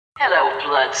Hello,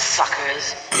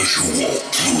 bloodsuckers. As you walk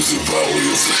through the valley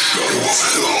of the shadow of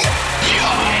hell,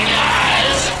 Join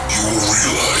us! you will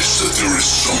realize that there is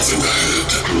something ahead.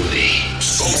 Groovy.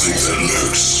 Something that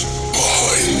lurks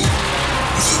behind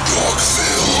the dark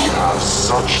veil. We have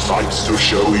such sights to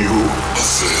show you. A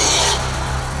veil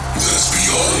that is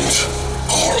beyond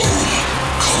our own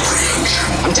comprehension.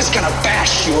 I'm just gonna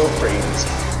bash your brains.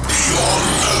 Beyond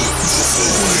the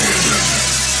void.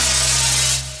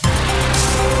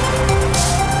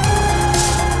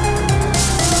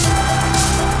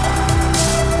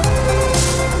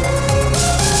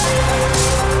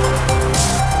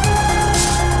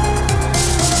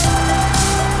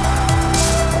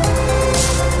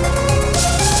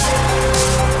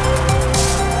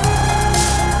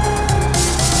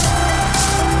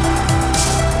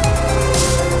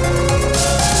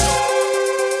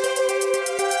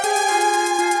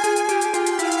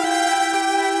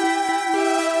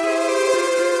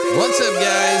 What's up,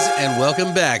 guys, and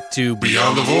welcome back to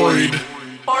Beyond the Void.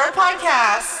 Horror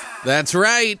Podcast. That's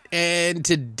right, and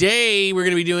today we're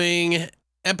going to be doing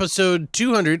episode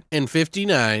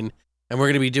 259, and we're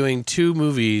going to be doing two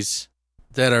movies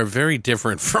that are very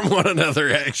different from one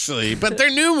another, actually, but they're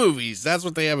new movies. That's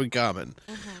what they have in common.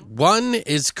 One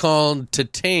is called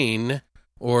Titane,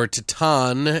 or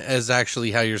Titan, as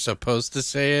actually how you're supposed to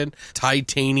say it.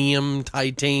 Titanium,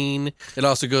 Titane. It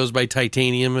also goes by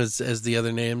Titanium as the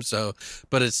other name.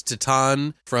 But it's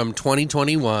Titan from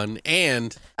 2021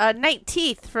 and Night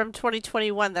Teeth from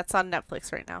 2021. That's on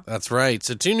Netflix right now. that's right.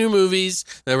 So two new movies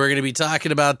that we're going to be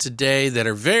talking about today that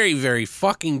are very, very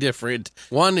fucking different.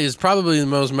 One is probably the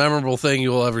most memorable thing you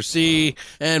will ever see,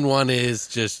 and one is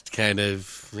just kind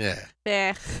of, yeah.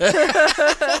 Yeah.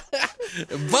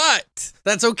 But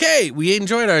that's okay. We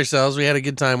enjoyed ourselves. We had a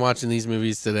good time watching these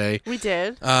movies today. We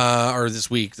did. Or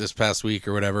this past week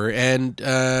or whatever. And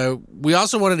we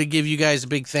also wanted to give you guys a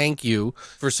big thank you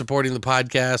for supporting the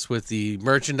podcast with the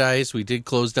merchandise. We did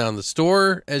close down the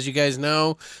store, as you guys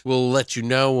know. We'll let you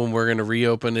know when we're going to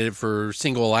reopen it for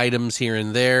single items here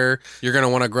and there. You're going to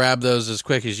want to grab those as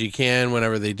quick as you can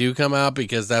whenever they do come out,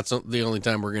 because that's the only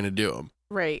time we're going to do them.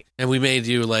 Right. And we may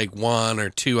do like one or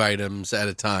two items at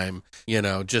a time,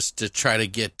 just to try to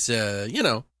get,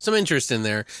 some interest in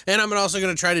there. And I'm also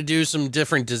going to try to do some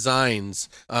different designs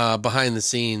behind the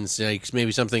scenes, like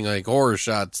maybe something like horror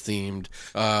shots themed,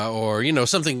 or,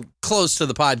 something close to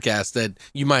the podcast that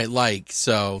you might like,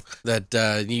 so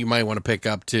that you might want to pick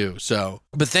up too.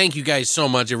 But thank you guys so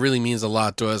much. It really means a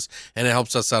lot to us, and it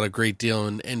helps us out a great deal.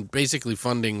 And basically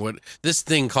funding what this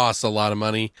thing costs a lot of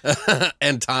money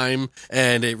and time,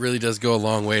 and it really does go a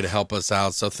long way to help us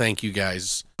out. So thank you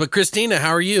guys. But Christina, how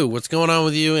are you? What's going on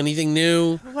with you? Anything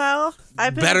new? Well,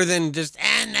 I've been... Better than just,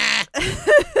 nah.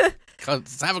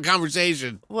 Let's have a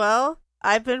conversation. Well,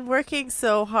 I've been working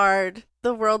so hard.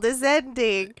 The world is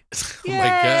ending. Oh Yay! my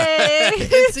God.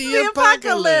 It's the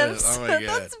apocalypse. Oh my God.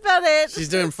 That's about it. She's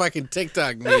doing fucking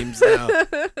TikTok memes now.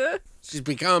 She's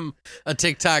become a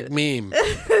TikTok meme.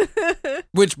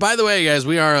 Which, by the way, guys,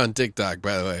 we are on TikTok,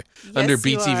 by the way. Yes, under you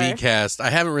BTV are. Cast. I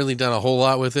haven't really done a whole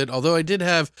lot with it, although I did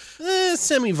have a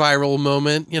semi-viral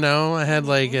moment, I had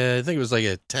I think it was like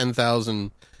a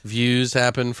 10,000 views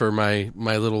happen for my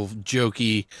little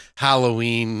jokey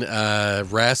Halloween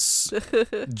res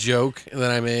joke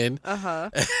that I made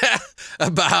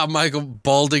about how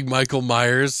balding Michael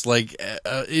Myers,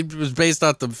 it was based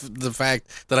off the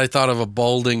fact that I thought of a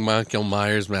balding Michael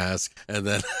Myers mask, and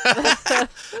then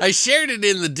I shared it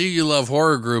in the Do You Love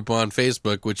Horror group on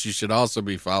Facebook, which you should also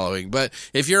be following. But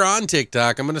if you're on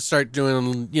TikTok, I'm going to start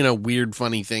doing weird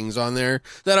funny things on there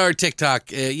that are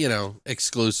TikTok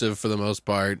exclusive for the most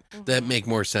part, that make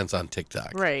more sense on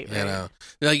TikTok. Right.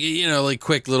 Like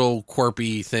quick little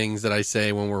quirky things that I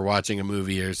say when we're watching a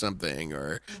movie or something,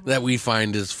 or that we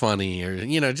find is funny,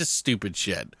 or just stupid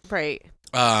shit. Right.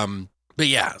 But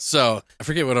yeah, so I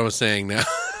forget what I was saying now.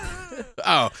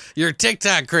 Oh, you're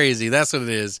TikTok crazy. That's what it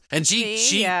is. And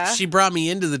she brought me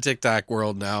into the TikTok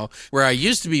world now, where I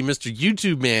used to be Mr.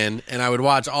 YouTube man, and I would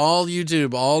watch all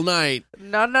YouTube all night.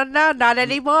 No, not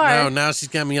anymore. No, now she's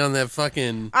got me on that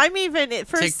fucking I'm even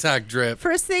TikTok drip.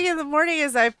 First thing in the morning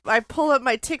is I pull up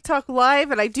my TikTok live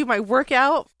and I do my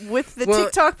workout with the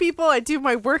TikTok people. I do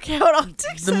my workout on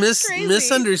TikTok. The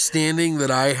misunderstanding that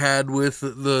I had with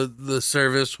the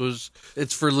service was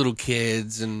it's for little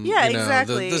kids, and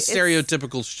exactly. the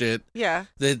stereotypical shit. Yeah.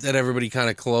 That everybody kind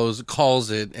of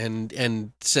calls it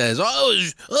and says,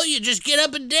 oh, you just get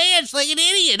up and dance like an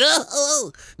idiot.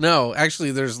 Oh. No,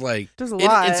 actually, there's a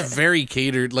lot. It's very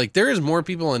catered. Like, there is more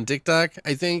people on TikTok,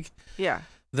 I think. Yeah.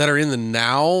 that are in the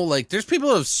now. Like, there's people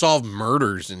who have solved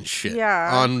murders and shit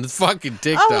Yeah. on fucking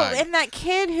TikTok. Oh, and that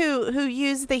kid who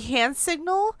used the hand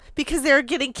signal because they were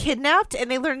getting kidnapped and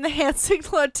they learned the hand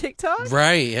signal on TikTok.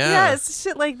 Right, yeah. Yeah, it's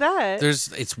shit like that.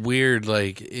 It's weird.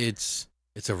 Like, it's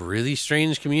a really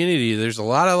strange community. There's a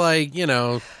lot of, like, you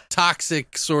know,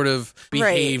 toxic sort of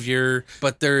behavior,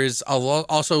 but there is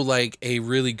also like a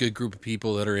really good group of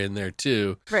people that are in there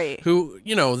too. Right. Who,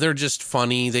 you know, they're just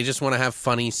funny. They just want to have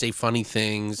say funny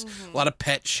things. A lot of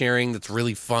pet sharing that's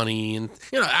really funny. And,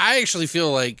 you know, I actually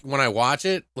feel like when I watch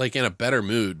it, like in a better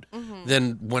mood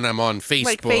than when I'm on Facebook,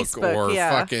 Like Facebook, or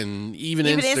yeah. fucking even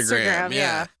Instagram.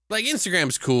 Yeah. Like,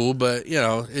 Instagram's cool, but, you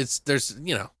know, it's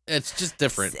just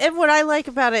different. And what I like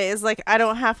about it is, like, I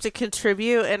don't have to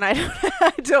contribute and I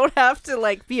don't have to,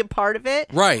 like, be a part of it.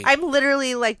 Right. I'm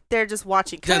literally, like, they're just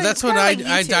watching. Yeah, that's what like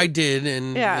I YouTube. did,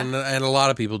 and a lot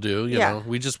of people do. You know,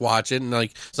 we just watch it, and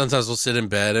like sometimes we'll sit in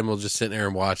bed and we'll just sit there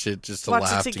and watch it just to watch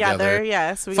laugh it together.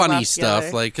 Yeah, so we can funny laugh stuff,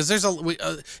 together. like because there's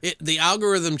the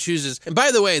algorithm chooses. And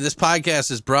by the way, this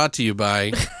podcast is brought to you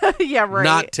by yeah, right.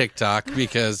 not TikTok,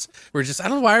 because we're just I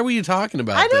don't know, why were you talking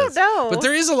about I don't this? know. But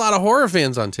there is a lot of horror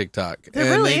fans on TikTok. There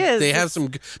and really is. They have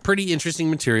some pretty interesting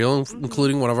material,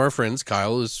 including one of our friends,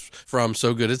 Kyle, is from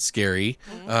So Good It's Scary,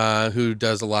 who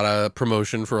does a lot of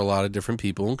promotion for a lot of different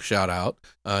people. Shout out.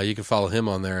 You can follow him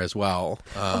on there as well.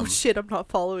 Oh shit, I'm not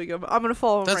following him. I'm gonna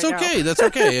follow him. That's right okay. Now. That's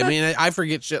okay. I mean, I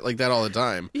forget shit like that all the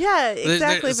time. Yeah,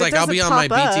 exactly. It's but like it I'll be on my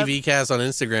doesn't pop up. BTV cast on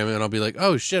Instagram and I'll be like,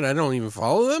 oh shit, I don't even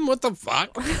follow them? What the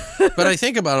fuck? But I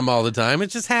think about them all the time. It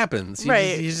just happens.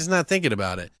 Right. You're just not thinking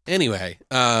about it. Anyway,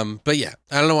 but yeah,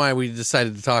 I don't know why we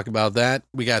decided to talk about that.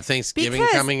 We got Thanksgiving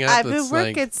Because coming up. I've been It's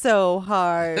working so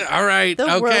hard. all right. The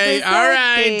world Okay. is All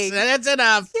right. ending. That's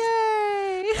enough.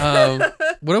 Yay!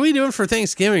 What are we doing for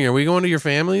Thanksgiving? Are we going to your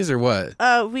families or what?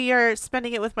 We are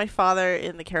spending it with my father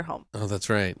in the care home. Oh, that's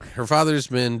right. Her father's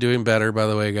been doing better, by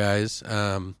the way, guys.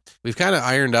 We've kind of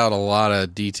ironed out a lot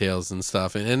of details and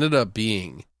stuff. It ended up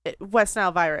being West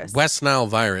Nile virus. West Nile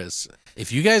virus.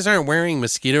 If you guys aren't wearing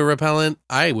mosquito repellent,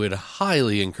 I would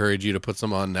highly encourage you to put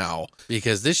some on now,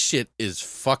 because this shit is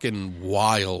fucking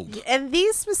wild. And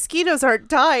these mosquitoes aren't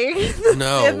dying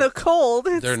No, in the cold.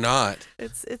 they're not.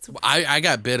 It's I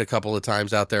got bit a couple of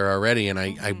times out there already, and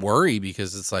I worry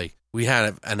because it's like we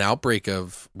had an outbreak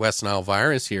of West Nile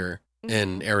virus here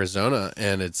in Arizona,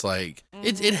 and it's like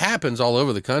it happens all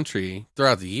over the country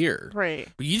throughout the year. right.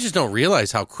 But you just don't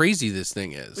realize how crazy this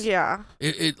thing is. Yeah.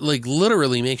 It like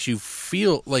literally makes you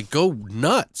feel like go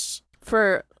nuts.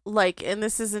 For like, and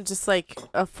this isn't just like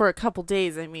for a couple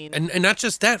days. I mean, And not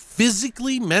just that,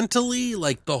 physically, mentally,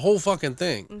 like the whole fucking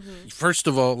thing. First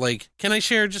of all, like, can I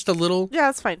share just a little? yeah,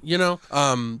 that's fine. You know,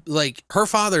 like her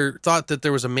father thought that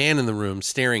there was a man in the room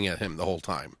staring at him the whole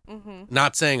time,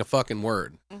 not saying a fucking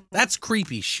word. That's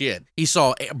creepy shit. He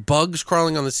saw bugs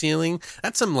crawling on the ceiling.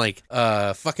 That's some like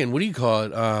fucking, what do you call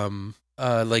it?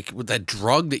 Like with that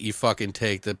drug that you fucking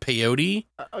take, the peyote.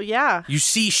 Oh yeah. You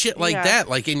see shit like Yeah. that,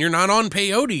 like, and you're not on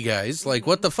peyote, guys. Like,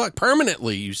 what the fuck?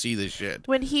 Permanently, you see this shit.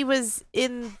 When he was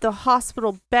in the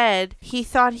hospital bed, he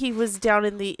thought he was down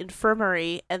in the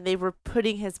infirmary, and they were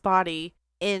putting his body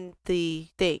in the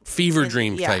thing. Fever And,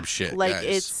 dream yeah, type shit, Like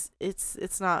guys.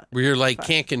 it's not. Where you're like fun.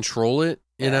 can't control it.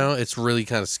 You Yeah. know, it's really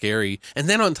kind of scary. And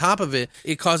then on top of it,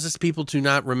 it causes people to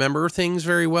not remember things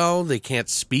very well. They can't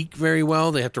speak very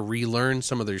well. They have to relearn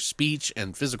some of their speech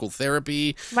and physical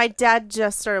therapy. My dad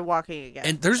just started walking again.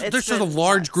 And there's It's just a been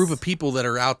large nuts. group of people that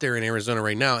are out there in Arizona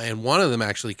right now. And one of them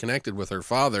actually connected with her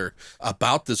father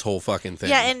about this whole fucking thing.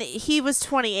 Yeah, and he was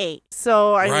 28,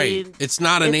 so I right. mean, It's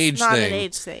not an age it's not thing. an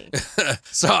age thing.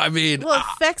 So, I mean, Well, it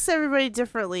affects everybody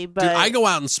differently, but dude, I go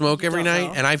out and smoke you every don't night,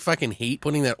 know. and I fucking hate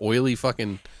putting that oily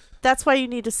fucking. that's why you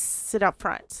need to sit up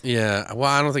front. Yeah, well,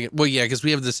 I don't think. Well, yeah, because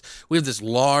we have this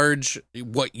large,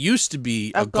 what used to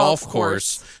be a A golf golf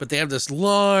course, course. but they have this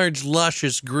large,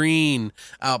 luscious green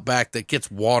out back that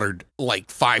gets watered like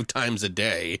 5 times a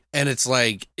day, and it's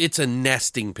like it's a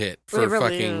nesting pit for It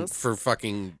really is.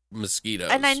 fucking mosquitoes.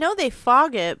 And I know they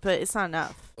fog it, but it's not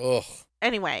enough. Ugh.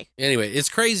 Anyway, Anyway, it's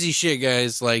crazy shit,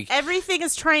 guys. Like, everything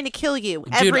is trying to kill you.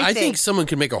 dude, Everything. I think someone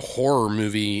could make a horror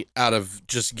movie out of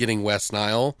just getting West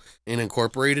Nile and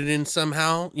incorporate it in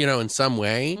somehow, you know, in some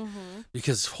way. Mm-hmm.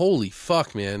 Because holy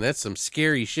fuck, man, that's some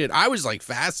scary shit. I was like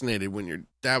fascinated when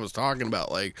dad was talking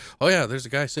about, like, oh yeah, there's a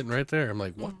guy sitting right there. I'm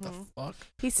like, what the fuck?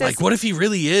 He says, Like, what if he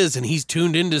really is and he's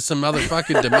tuned into some other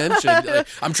fucking dimension? Like,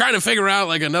 I'm trying to figure out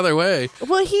like another way.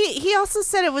 well, he also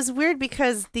said it was weird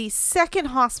because the second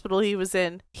hospital he was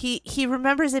in, he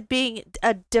remembers it being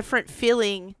a different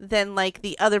feeling than like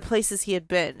the other places he had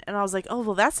been. And I was like, oh,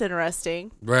 well, that's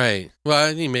interesting. Right.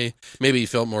 Well, maybe he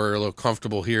felt a little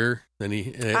comfortable here than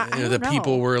he. I The don't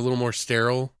people know. were a little more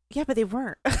sterile. Yeah, but they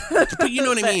weren't. But you know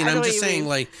what I But mean. I know I'm what just you saying, mean.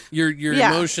 like your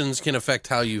Yeah. emotions can affect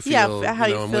how you feel. Yeah, how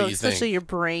you and feel, what you especially think. your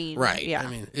brain. Right. Yeah. I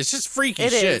mean, it's just freaky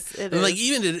It shit. is, it and like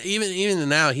is. even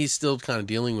now, he's still kind of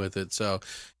dealing with it. So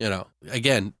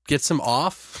again, get some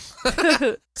off.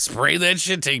 Spray that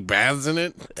shit. Take baths in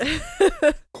it.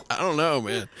 I don't know,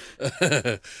 man.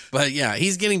 But yeah,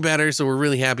 he's getting better, so we're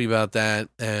really happy about that.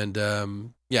 And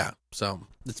yeah, so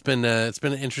it's been an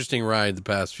interesting ride the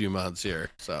past few months here.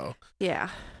 So Yeah.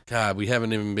 God, we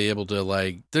haven't even been able to,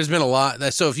 like, there's been a lot.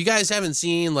 So if you guys haven't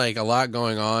seen, like, a lot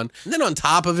going on, and then on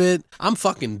top of it, I'm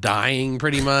fucking dying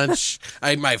pretty much.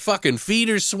 My fucking feet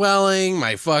are swelling.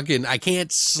 I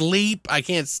can't sleep. I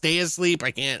can't stay asleep.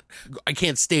 I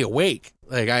can't stay awake.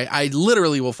 Like, I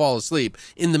literally will fall asleep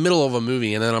in the middle of a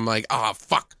movie, and then I'm like, oh,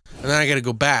 fuck. And then I got to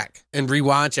go back and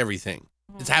rewatch everything.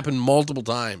 It's happened multiple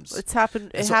times. It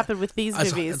happened with these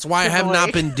movies. That's why I have Boy.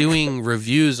 not been doing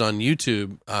reviews on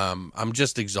YouTube. I'm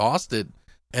just exhausted,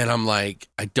 and I'm like,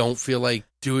 I don't feel like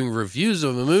doing reviews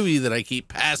of a movie that I keep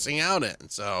passing out in.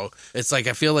 So it's like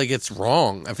I feel like it's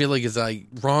wrong. I feel like it's like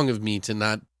wrong of me to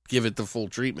not give it the full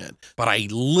treatment. But I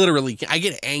literally I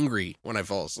get angry when I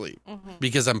fall asleep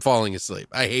because I'm falling asleep.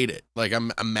 I hate it. Like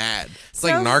I'm mad. It's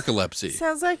like narcolepsy.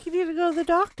 Sounds like you need to go to the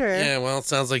doctor. Yeah, well, it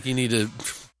sounds like you need to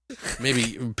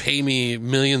maybe pay me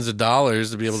millions of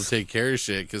dollars to be able to take care of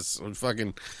shit, because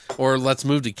or let's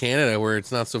move to Canada where it's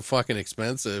not so fucking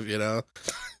expensive,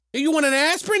 You want an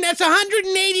aspirin? That's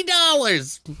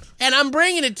 $180, and I'm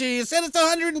bringing it to you. Said it's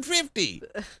 $150.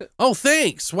 Oh,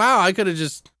 thanks. Wow, I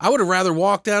would have rather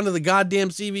walked down to the goddamn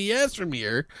CVS from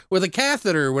here with a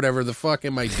catheter or whatever the fuck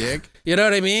in my dick. You know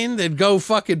what I mean? They'd go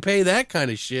fucking pay that kind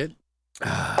of shit.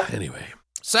 Anyway,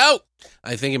 so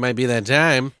I think it might be that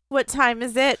time. What time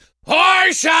is it?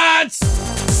 Horse shots!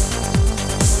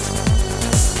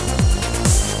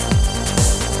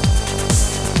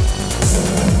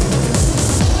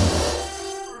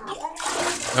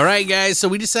 All right, guys, so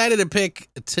we decided to pick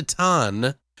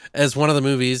Titan as one of the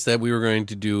movies that we were going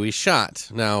to do a shot.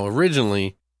 Now,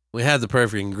 originally, we had the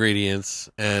perfect ingredients,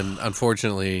 and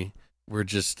unfortunately, we're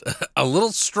just a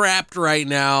little strapped right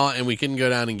now, and we couldn't go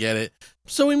down and get it.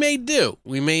 So we made do.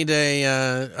 We made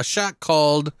a shot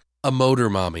called a Motor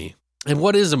Mommy. And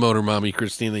what is a Motor Mommy,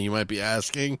 Christina, you might be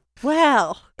asking?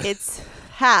 Well, it's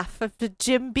half of the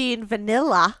Jim Beam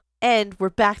vanilla, and we're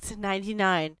back to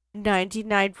 99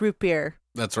 root beer.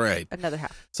 That's right. Another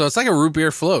half. So it's like a root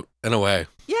beer float in a way,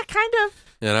 Yeah, kind of.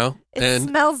 It It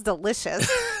smells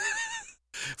delicious.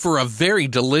 for a very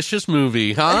delicious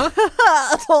movie, huh?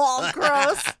 Oh,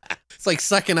 gross. It's like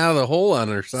sucking out of the hole on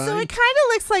her side. So it kind of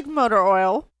looks like motor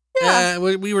oil. Yeah.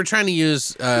 We were trying to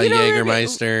use You know,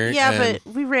 Jägermeister. Yeah, and-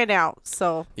 but we ran out,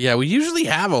 so. yeah, we usually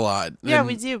have a lot. Yeah, And-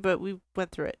 we do, but we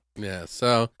went through it. Yeah,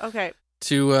 so Okay.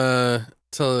 to love,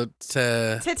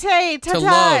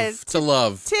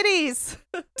 Titties.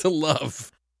 to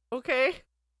love. Okay.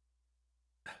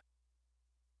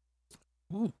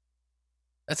 Ooh.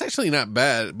 That's actually not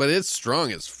bad, but it's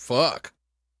strong as fuck.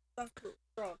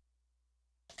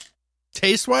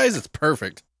 Taste wise, it's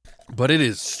perfect, but it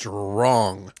is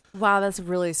strong. Wow, that's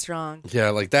really strong. Yeah,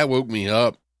 like that woke me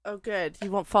up. Oh, good.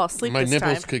 You won't fall asleep My this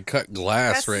nipples time. could cut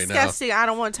glass That's right disgusting. I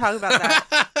don't want to talk about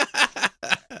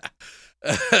that.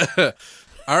 now.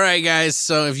 All right, guys.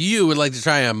 So if you would like to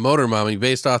try a Motor Mommy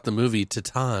based off the movie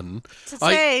Titan,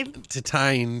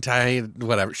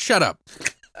 whatever. Shut up.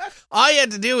 All you have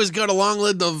to do is go to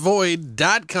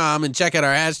longlivethevoid.com and check out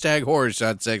our hashtag horror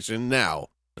shot section now.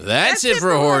 That's it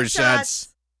for horror shots.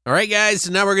 All right, guys.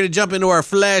 So now we're going to jump into our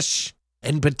flesh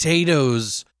and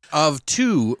potatoes of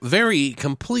two very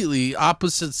completely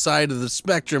opposite side of the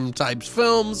spectrum types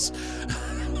films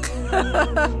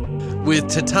with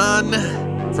Titan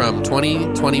from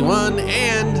 2021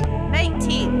 and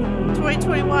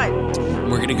 2021.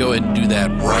 we're going to go ahead and do that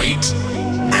Right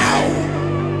now.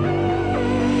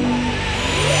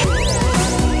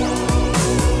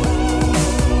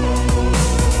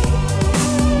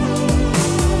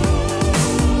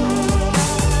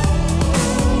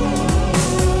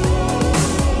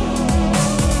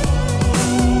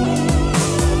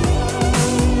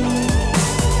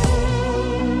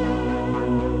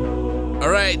 All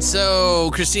right,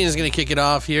 so Christina's going to kick it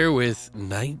off here with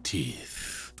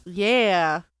 90th.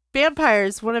 Yeah.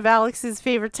 Vampires, one of Alex's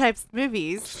favorite types of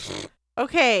movies.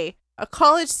 Okay. A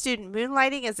college student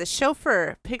moonlighting as a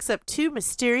chauffeur picks up two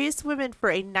mysterious women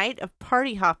for a night of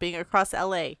party hopping across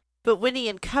LA. But when he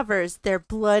uncovers their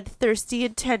bloodthirsty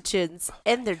intentions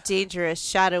and their dangerous,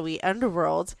 shadowy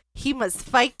underworld, he must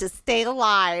fight to stay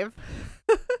alive.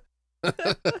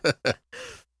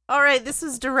 All right, this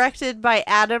was directed by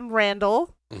Adam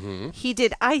Randall. Mm-hmm. He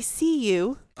did I See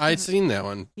You. I'd seen that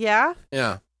one. Yeah?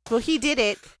 Yeah. Well, he did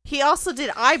it. He also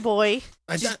did iBoy.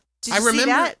 Did you remember see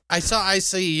that? I saw I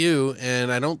See You,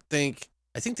 and I think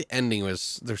the ending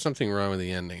there's something wrong with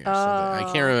the ending or something. I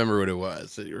can't remember what it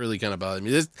was. It really kind of bothered me.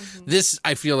 This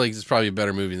I feel like is probably a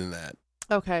better movie than that.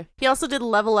 Okay. He also did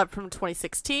Level Up from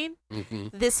 2016. Mm-hmm.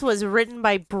 This was written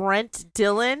by Brent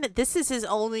Dillon. This is his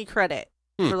only credit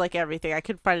for like everything. I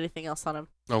couldn't find anything else on him.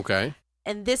 Okay.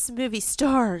 And this movie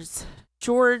stars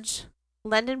George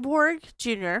Lendenborg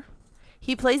Jr.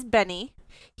 He plays Benny.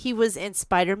 He was in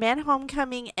Spider-Man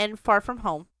Homecoming and Far From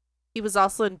Home. He was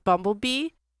also in Bumblebee,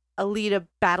 Alita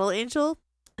Battle Angel.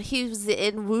 He was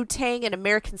in Wu-Tang and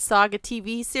American Saga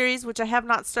TV series, which I have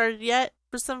not started yet.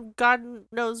 For some God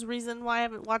knows reason why I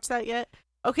haven't watched that yet.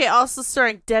 Okay, also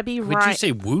starring Debbie Ryan. Would you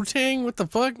say Wu-Tang? What the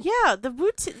fuck? Yeah, the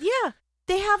Wu-Tang. Yeah,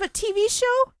 they have a TV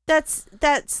show that's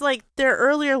like their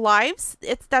earlier lives.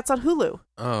 That's on Hulu.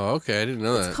 Oh, okay. I didn't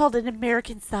know that. It's called An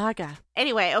American Saga.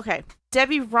 Anyway, okay.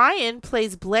 Debbie Ryan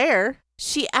plays Blair.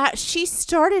 She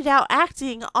started out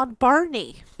acting on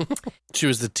Barney. She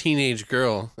was the teenage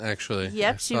girl, actually.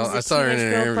 Yep, she was. I saw her in an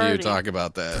teenage girl, interview Barney. talk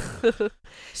about that.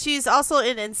 She's also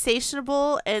in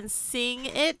Insatiable and Sing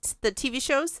It, the TV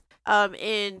shows.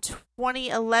 In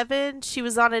 2011, she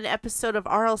was on an episode of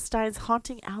R.L. Stein's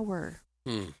Haunting Hour.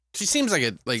 She seems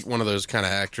like one of those kind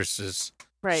of actresses.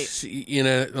 Right.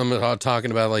 I'm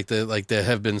talking about like they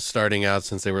have been starting out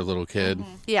since they were a little kid.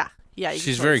 Mm-hmm. Yeah. Yeah.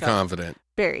 She's very confident.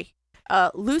 Very.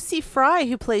 Lucy Fry,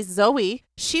 who plays Zoe,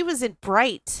 she was in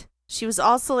Bright. She was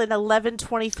also in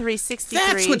 11/23/63.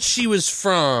 That's what she was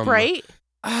from. Bright?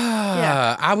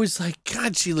 Yeah. I was like,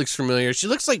 God, she looks familiar. She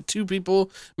looks like two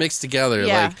people mixed together.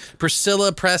 Yeah. Like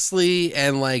Priscilla Presley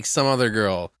and like some other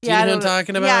girl. Do you Yeah, know what I'm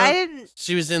talking about? Yeah, I didn't.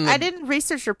 She was in. I didn't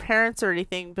research her parents or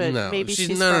anything, but maybe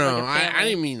she's no. from like a I family.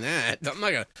 didn't mean that.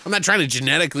 I'm not trying to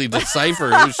genetically decipher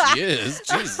who she is.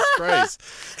 Jesus Christ.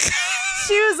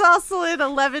 She was also in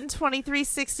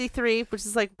 11/23/63, which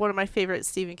is like one of my favorite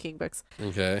Stephen King books.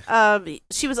 Okay.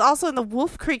 She was also in the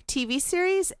Wolf Creek TV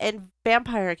series and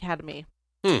Vampire Academy.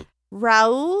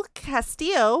 Raul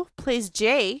Castillo plays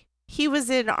Jay. He was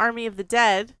in Army of the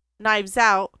Dead, Knives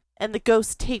Out, and the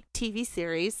Ghost Tape TV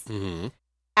series. Mm-hmm.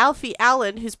 Alfie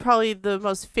Allen, who's probably the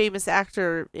most famous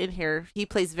actor in here, he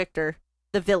plays Victor,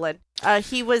 the villain.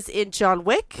 He was in John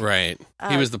Wick. Right.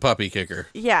 He was the puppy kicker.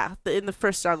 Yeah, in the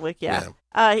first John Wick, yeah.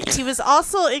 He was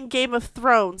also in Game of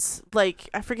Thrones. Like,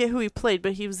 I forget who he played,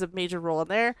 but he was a major role in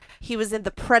there. He was in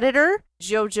The Predator,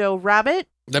 Jojo Rabbit.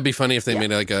 That'd be funny if they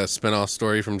made like a spin-off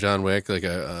story from John Wick, and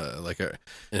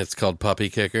it's called Puppy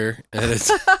Kicker, and it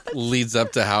leads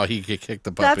up to how he could kick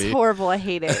the puppy. That's horrible. I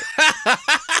hate it.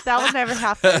 That would never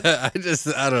happen.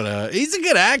 I don't know. He's a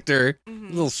good actor.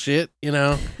 Little shit, you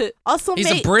know. Also, he's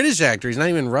a British actor. He's not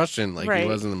even Russian like he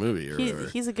was in the movie or whatever.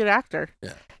 He's a good actor.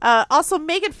 Yeah. Also,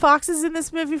 Megan Fox is in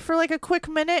this movie for like a quick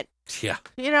minute. Yeah.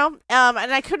 You know,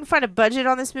 and I couldn't find a budget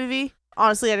on this movie.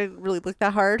 Honestly, I didn't really look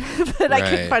that hard, but I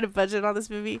couldn't find a budget on this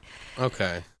movie.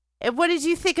 Okay. And what did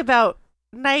you think about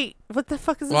Night? What the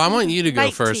fuck is this? Well, I want you to go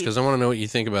 19. first because I want to know what you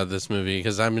think about this movie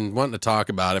because I've been wanting to talk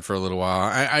about it for a little while.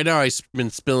 I know I've been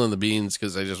spilling the beans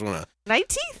because I just want to.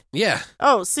 19th? Yeah.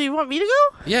 Oh, so you want me to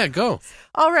go? Yeah, go.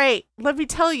 All right. Let me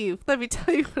tell you what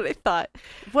I thought.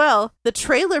 Well, the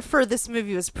trailer for this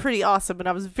movie was pretty awesome, and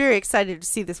I was very excited to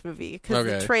see this movie because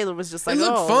the trailer was just like, it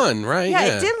looked fun, right?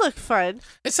 Yeah, it did look fun.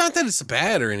 It's not that it's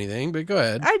bad or anything, but go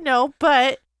ahead. I know,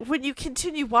 but when you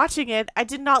continue watching it, I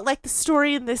did not like the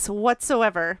story in this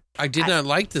whatsoever. I did not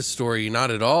like this story, not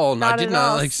at all. Not I did at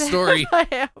not all. like story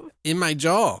in my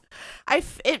jaw.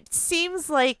 It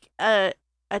seems like a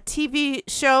TV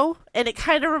show, and it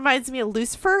kind of reminds me of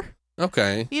Lucifer.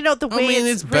 Okay. You know, the way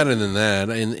it's better than that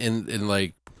in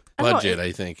like budget.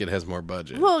 I think it has more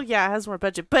budget. Well, yeah, it has more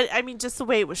budget, but I mean, just the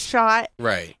way it was shot,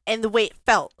 right, and the way it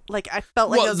felt. Like I felt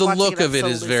like I was the watching look of it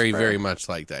is Lucifer. very, very much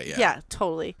like that. Yeah, yeah,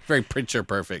 totally. Very picture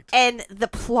perfect. And the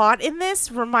plot in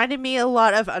this reminded me a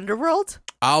lot of Underworld.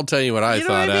 I'll tell you what I thought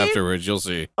what I mean? afterwards. You'll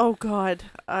see. Oh God,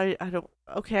 I don't.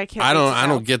 Okay, I can't. I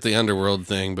don't get the underworld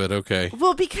thing, but okay.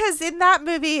 Well, because in that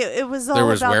movie, it was all there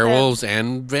was about werewolves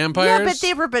and vampires. Yeah, but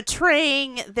they were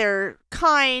betraying their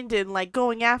kind and like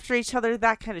going after each other,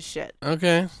 that kind of shit.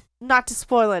 Okay. not to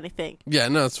spoil anything. Yeah,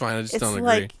 no, it's fine. I just It's don't agree.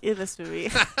 like in this movie.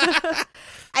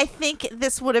 I think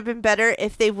this would have been better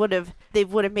if they would have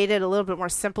made it a little bit more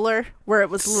simpler, where it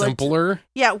was Simpler?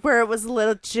 where it was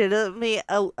legitimately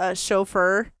a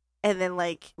chauffeur, and then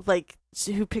like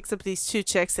who picks up these two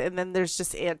chicks, and then there's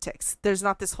just antics. There's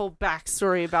not this whole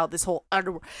backstory about this whole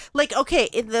underworld. Like, okay,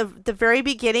 in the very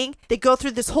beginning, they go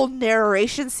through this whole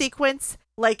narration sequence,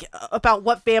 like about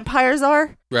what vampires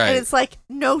are, Right. and it's like,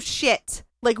 no shit.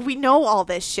 Like, we know all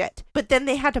this shit. But then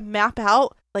they had to map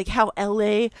out, like, how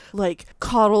LA, like,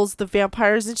 coddles the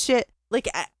vampires and shit. Like,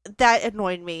 that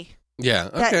annoyed me. Yeah,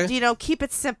 That, okay. keep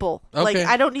it simple. Okay. Like,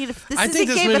 I don't need to... I think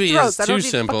this Game movie of Thrones. is I don't too need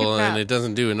a simple, fucking and map. it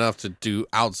doesn't do enough to do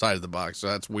outside of the box, so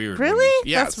that's weird. Really?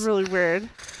 Yes. That's really weird.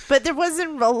 But there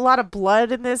wasn't a lot of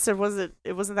blood in this. It wasn't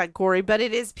that gory, but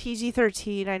it is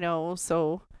PG-13, I know,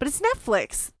 so... But it's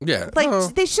Netflix. Yeah. Like, well,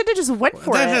 they should have just went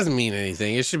for that it. doesn't mean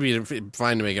anything. It should be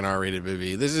fine to make an R-rated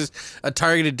movie. This is a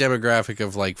targeted demographic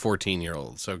of like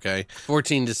 14-year-olds, okay?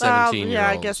 14 to 17-year-olds. Yeah,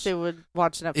 I guess they would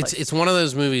watch Netflix. It's one of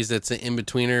those movies that's an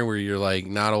in-betweener where you're like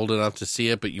not old enough to see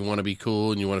it, but you want to be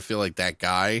cool and you want to feel like that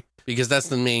guy because that's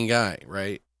the main guy,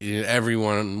 right?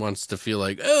 Everyone wants to feel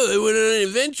like, oh, I went on an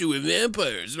adventure with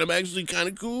vampires and I'm actually kind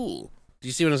of cool. Do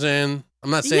you see what I'm saying?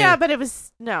 I'm not saying... Yeah, but it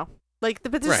was... No. Like,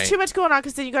 but there's Right. too much going on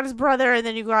because then you got his brother, and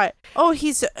then you got,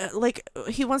 he's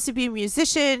he wants to be a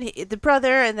musician, the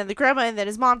brother, and then the grandma, and then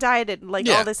his mom died, and like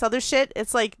Yeah. all this other shit.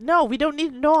 It's like, no, we don't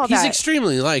need to know all He's that.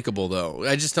 extremely likable, though.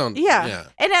 I just don't... Yeah.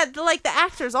 And like the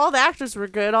actors, all the actors were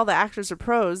good. All the actors are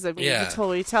pros. I mean, you Yeah. can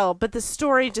totally tell. But the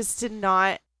story just did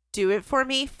not do it for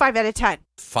me. 5 out of 10.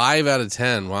 5 out of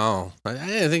 10. Wow. I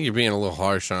think you're being a little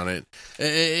harsh on it.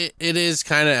 It is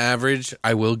kind of average.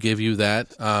 I will give you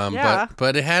that. Yeah.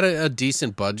 But it had a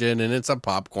decent budget and it's a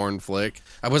popcorn flick.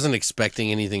 I wasn't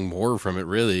expecting anything more from it,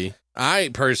 really. I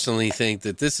personally think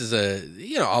that this is a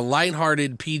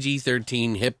lighthearted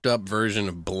PG-13 hipped up version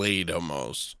of Blade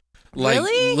almost. Like,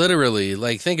 Really? literally,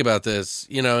 like, think about this,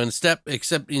 instead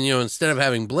of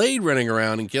having Blade running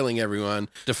around and killing everyone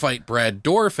to fight Brad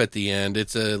Dourif at the end,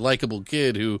 it's a likable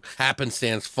kid who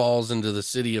happenstance falls into the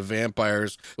city of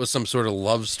vampires with some sort of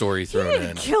love story He thrown didn't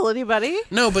in. kill anybody.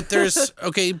 No, but there's,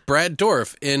 Brad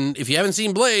Dourif, and if you haven't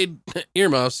seen Blade,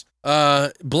 earmuffs,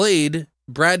 Blade,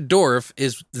 Brad Dourif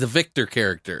is the Victor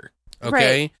character,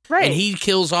 okay? Right. And he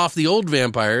kills off the old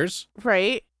vampires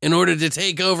Right. in order to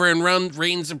take over and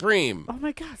reign supreme. Oh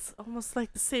my God, it's almost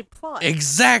like the same plot.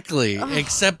 Exactly.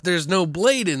 Except there's no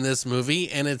Blade in this movie,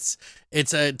 and it's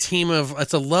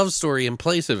a love story in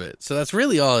place of it. So that's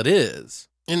really all it is.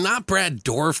 And not Brad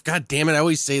Dourif. God damn it, I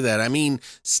always say that. I mean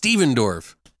Steven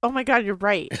Dorff. Oh my God, you're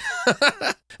right.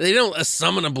 They don't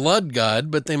summon a blood god,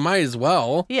 but they might as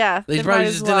well. Yeah. They might probably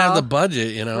as just didn't have the well.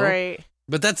 budget, Right.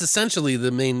 But that's essentially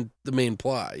the main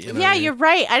plot. You know what Yeah, I mean? you're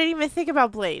right. I didn't even think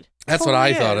about Blade. That's what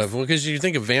I Totally thought is. of. Well, because you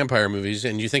think of vampire movies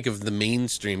and you think of the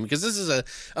mainstream, because this is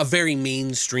a very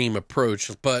mainstream approach,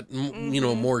 but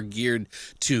more geared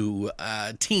to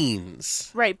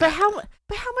teens. Right, but how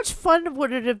much fun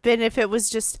would it have been if it was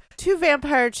just two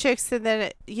vampire chicks and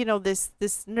then this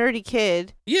nerdy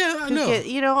kid? Yeah, I who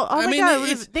know. Oh I my mean,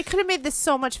 God, they could have made this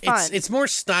so much fun. It's more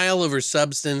style over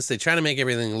substance. They try to make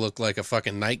everything look like a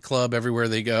fucking nightclub everywhere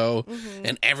they go,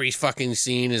 and every fucking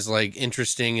scene is like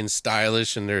interesting and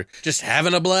stylish, and they're just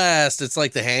having a blast. It's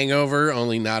like The Hangover,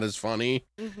 only not as funny.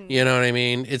 You know what I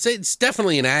mean? It's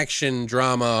definitely an action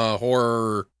drama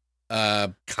horror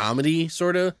comedy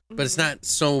sort of, but it's not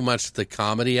so much the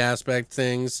comedy aspect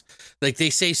things. Like they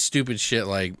say stupid shit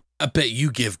like, "I bet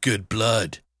you give good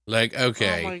blood." Like,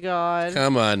 okay. Oh my God.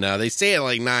 Come on now. They say it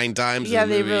like 9 times Yeah, in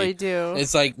the they movie. really do.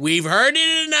 It's like, we've heard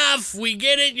it enough. We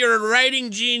get it. You're a writing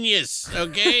genius,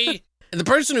 okay? And the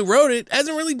person who wrote it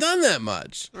hasn't really done that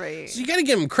much. Right. So you got to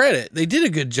give them credit. They did a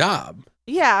good job.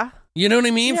 Yeah. You know what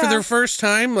I mean? For Yeah. their first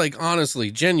time, like, honestly,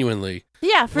 genuinely.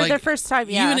 Yeah, for Like, their first time,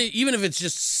 yeah. Even if it's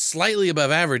just slightly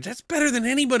above average, that's better than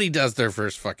anybody does their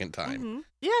first fucking time.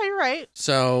 Yeah, you're right.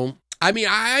 So, I mean,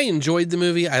 I enjoyed the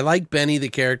movie. I like Benny, the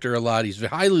character, a lot. He's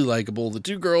highly likable. The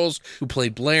two girls who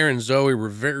played Blair and Zoe were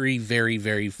very, very,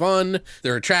 very fun.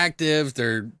 They're attractive.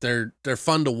 They're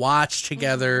fun to watch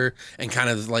together and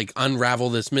kind of like unravel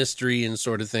this mystery and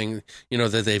sort of thing,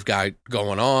 that they've got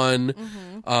going on.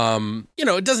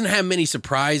 It doesn't have many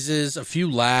surprises, a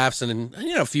few laughs, and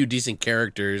a few decent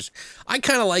characters. I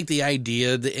kind of like the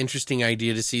interesting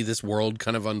idea to see this world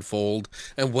kind of unfold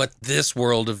and what this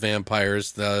world of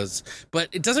vampires does. But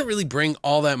it doesn't really bring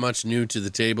all that much new to the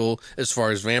table as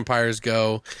far as vampires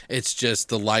go. It's just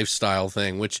the lifestyle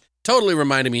thing, which totally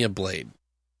reminded me of Blade.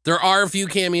 There are a few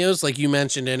cameos, like you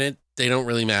mentioned in it. They don't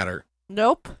really matter.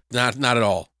 Nope. Not at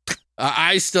all.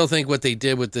 I still think what they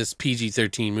did with this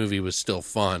PG-13 movie was still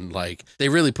fun. Like, they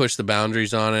really pushed the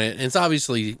boundaries on it. And it's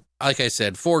obviously, like I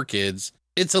said, for kids.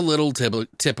 It's a little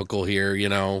typical here, you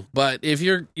know, but if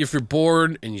you're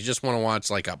bored and you just want to watch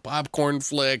like a popcorn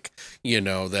flick, you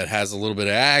know, that has a little bit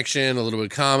of action, a little bit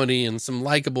of comedy, and some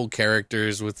likable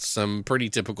characters with some pretty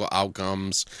typical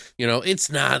outcomes, you know,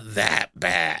 it's not that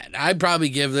bad. I'd probably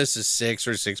give this a 6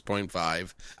 or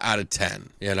 6.5 out of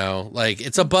 10, you know, like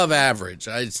it's above average.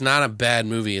 It's not a bad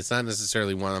movie. It's not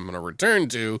necessarily one I'm going to return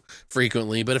to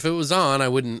frequently, but if it was on, I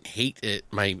wouldn't hate it,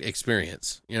 my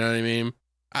experience. You know what I mean?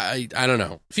 I don't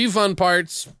know. A few fun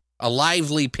parts, a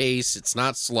lively pace. It's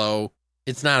not slow.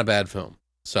 It's not a bad film.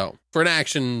 So, for an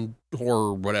action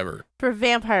horror, whatever. For a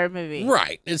vampire movie.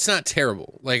 Right. It's not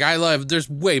terrible. Like, there's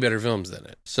way better films than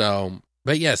it. So,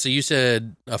 but yeah, so you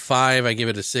said a 5. I give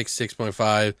it a 6,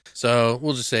 6.5. So,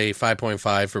 we'll just say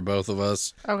 5.5 for both of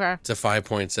us. Okay. It's a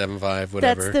 5.75,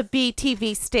 whatever. That's the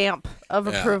BTV stamp of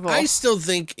approval. I still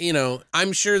think, you know,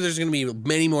 I'm sure there's going to be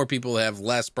many more people that have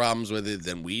less problems with it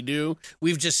than we do.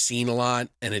 We've just seen a lot,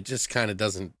 and it just kind of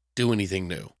doesn't do anything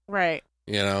new. Right.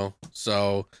 You know,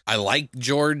 so I like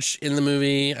George in the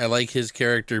movie. I like his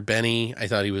character, Benny. I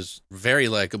thought he was very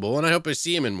likable, and I hope I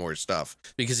see him in more stuff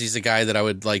because he's a guy that I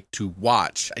would like to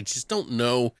watch. I just don't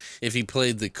know if he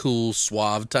played the cool,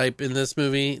 suave type in this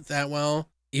movie that well.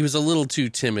 He was a little too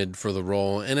timid for the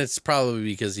role, and it's probably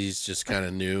because he's just kind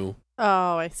of new.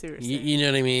 Oh, I see what you're saying. You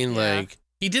know what I mean? Yeah. Like,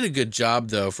 he did a good job,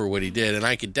 though, for what he did, and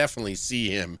I could definitely see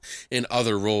him in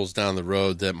other roles down the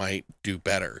road that might do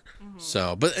better. Mm-hmm.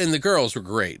 So, and the girls were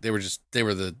great. They were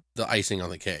the icing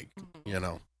on the cake, you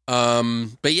know.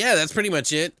 But yeah, that's pretty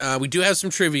much it. We do have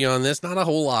some trivia on this, not a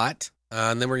whole lot.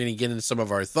 And then we're going to get into some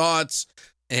of our thoughts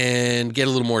and get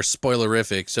a little more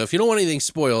spoilerific. So if you don't want anything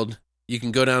spoiled, you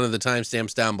can go down to the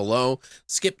timestamps down below,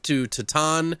 skip to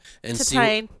Titan and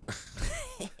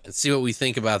see what we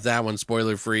think about that one,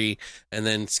 spoiler free, and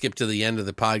then skip to the end of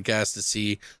the podcast to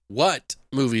see what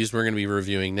movies we're going to be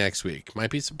reviewing next week.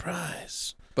 Might be a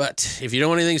surprise. But if you don't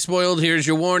want anything spoiled, here's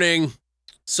your warning.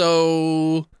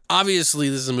 So, obviously,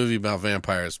 this is a movie about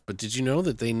vampires, but did you know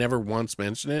that they never once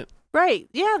mentioned it? Right.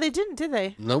 Yeah, they didn't, did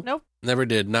they? Nope. Nope. Never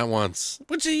did. Not once.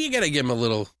 Which you got to give them a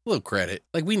little credit.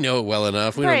 Like, we know it well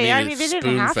enough. We Right. don't need they it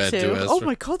didn't have spoon-fed to. us. Oh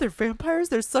my god, they're vampires.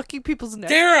 They're sucking people's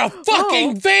necks. They're a fucking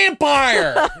Oh.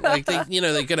 vampire. Like, they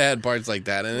could have had parts like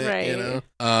that in it, Right. you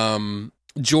know?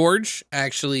 George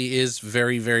actually is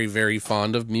very, very, very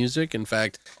fond of music. In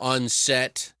fact, on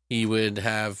set, he would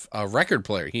have a record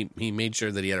player. He made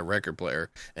sure that he had a record player,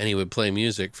 and he would play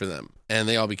music for them. And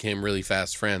they all became really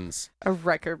fast friends. A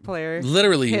record player.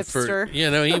 Literally Hipster.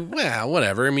 for,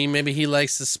 whatever. I mean, maybe he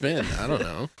likes to spin. I don't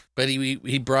know. But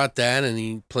he brought that, and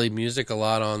he played music a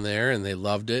lot on there, and they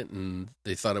loved it, and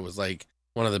they thought it was like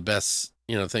one of the best,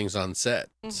 things on set.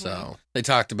 Mm-hmm. So they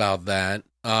talked about that.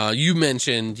 You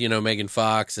mentioned, Megan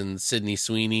Fox and Sydney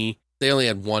Sweeney. They only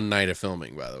had one night of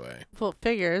filming, by the way. Well,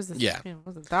 figures. Yeah. It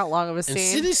wasn't that long of a scene. And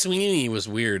Sydney Sweeney was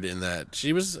weird in that.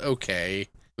 She was okay.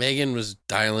 Megan was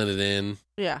dialing it in.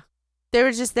 Yeah. They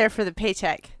were just there for the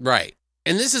paycheck. Right.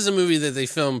 And this is a movie that they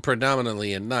filmed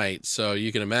predominantly at night, so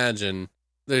you can imagine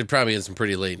they probably had some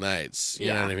pretty late nights.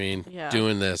 You know what I mean? Yeah.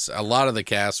 Doing this. A lot of the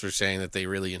cast were saying that they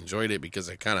really enjoyed it because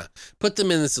it kind of put them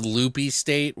in this loopy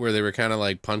state where they were kind of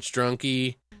like punch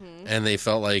drunky, and they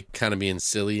felt like kind of being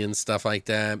silly and stuff like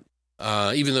that.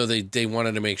 Even though they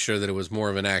wanted to make sure that it was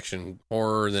more of an action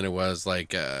horror than it was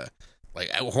like a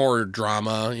horror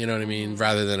drama, you know what I mean?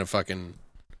 Rather than a fucking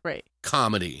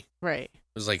comedy. Right.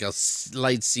 It was like a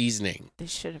light seasoning. They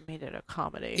should have made it a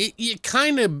comedy. It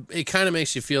kind of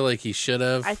makes you feel like he should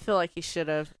have. I feel like he should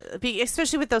have.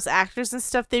 Especially with those actors and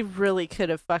stuff, they really could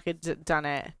have fucking done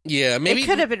it. Yeah, maybe it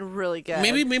could have been really good.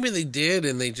 Maybe they did,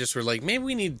 and they just were like, maybe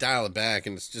we need to dial it back,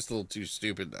 and it's just a little too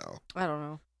stupid now. I don't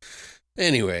know.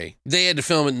 Anyway, they had to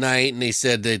film at night, and they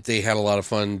said that they had a lot of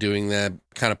fun doing that.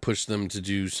 Kind of pushed them to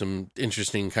do some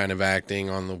interesting kind of acting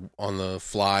on the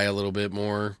fly a little bit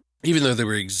more, even though they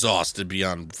were exhausted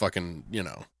beyond fucking,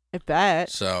 I bet.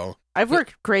 So I've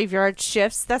worked graveyard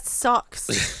shifts. That sucks.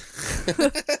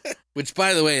 Which,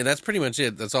 by the way, that's pretty much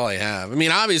it. That's all I have. I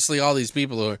mean, obviously, all these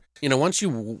people are, once you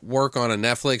work on a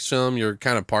Netflix film, you're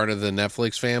kind of part of the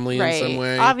Netflix family in some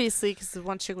way. Obviously, because the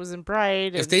one chick was in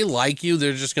Bride. If they like you,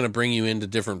 they're just going to bring you into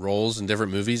different roles in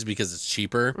different movies because it's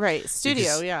cheaper. Right. Studio,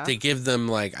 because yeah. They give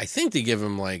them, I think they give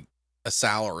them, a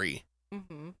salary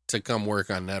to come work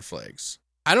on Netflix.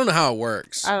 I don't know how it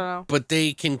works. I don't know. But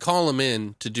they can call them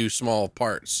in to do small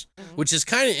parts, which is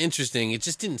kind of interesting. It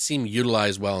just didn't seem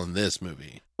utilized well in this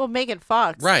movie. Well, Megan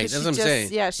Fox. Right, that's what I'm saying.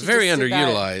 Yeah, she very just did that.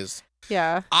 underutilized.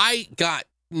 Yeah. I got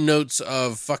notes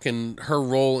of fucking her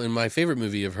role in my favorite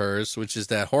movie of hers, which is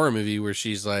that horror movie where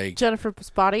she's like, Jennifer's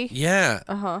Body. yeah,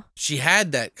 Uh-huh. she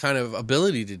had that kind of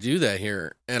ability to do that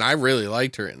here, and I really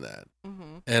liked her in that.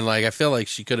 Mm-hmm. And like, I feel like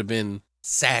she could have been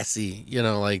sassy,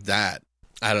 like that.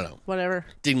 I don't know. Whatever.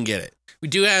 Didn't get it. We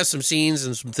do have some scenes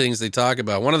and some things they talk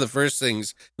about. One of the first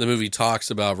things the movie talks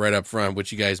about right up front,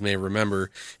 which you guys may remember,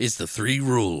 is the 3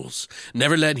 rules.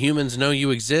 Never let humans know you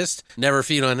exist, never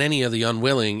feed on any of the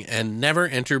unwilling, and never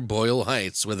enter Boyle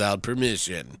Heights without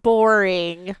permission.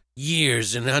 Boring.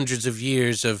 Years and hundreds of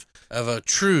years of a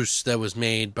truce that was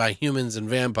made by humans and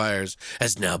vampires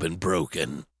has now been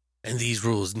broken, and these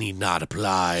rules need not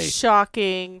apply.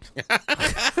 Shocking.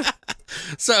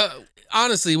 So,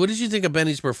 honestly, what did you think of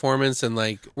Benny's performance, and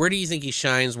like, where do you think he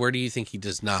shines? Where do you think he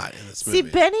does not in this movie? See,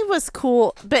 Benny was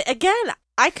cool, but again,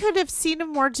 I could have seen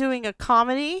him more doing a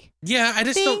comedy Yeah, I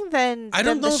just thing don't. than I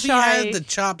don't the know if he shy. had the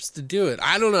chops to do it.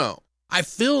 I don't know. I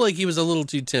feel like he was a little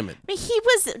too timid. I mean, he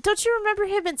was. Don't you remember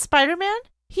him in Spider-Man?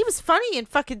 He was funny in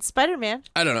fucking Spider-Man.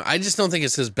 I don't know. I just don't think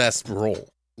it's his best role.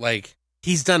 Like,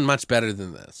 he's done much better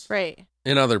than this Right.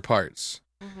 in other parts.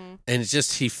 Mm-hmm. And it's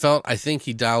just, I think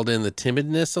he dialed in the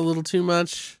timidness a little too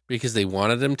much because they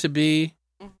wanted him to be.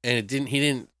 And he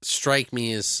didn't strike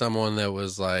me as someone that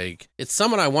was like, it's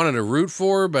someone I wanted to root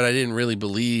for, but I didn't really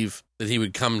believe that he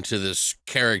would come to this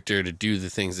character to do the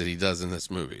things that he does in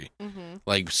this movie. Mm-hmm.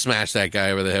 Like smash that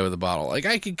guy over the head with a bottle. Like,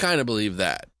 I could kind of believe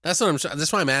that. That's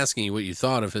why I'm asking you what you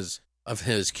thought of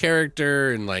his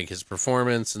character and like his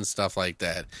performance and stuff like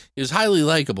that. He was highly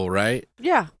likable, right?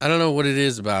 Yeah. I don't know what it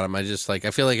is about him. I just like,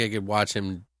 I feel like I could watch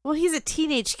him. Well, he's a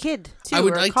teenage kid too. I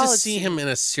would or a like to college see student. him in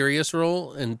a serious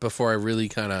role, and before I really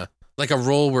kind of like a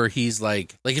role where he's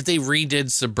like if they redid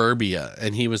Suburbia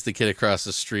and he was the kid across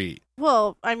the street.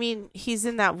 Well, I mean, he's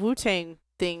in that Wu-Tang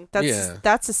thing. Yeah.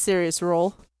 That's a serious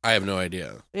role. I have no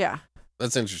idea. Yeah.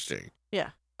 That's interesting. Yeah.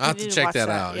 I'll have We to need to check watch that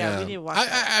that. out. Yeah, Yeah, we need to watch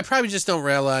I probably just don't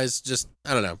realize.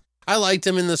 I don't know. I liked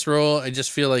him in this role. I just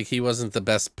feel like he wasn't the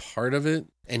best part of it,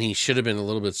 and he should have been a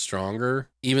little bit stronger.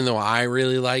 Even though I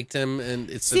really liked him, and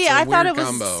it's such a I weird thought it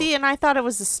combo. was. And I thought it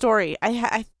was a story.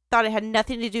 I thought it had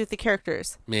nothing to do with the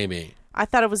characters. Maybe I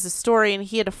thought it was a story, and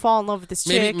he had to fall in love with this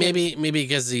chick. maybe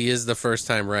because he is the first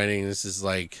time writing. This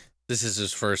is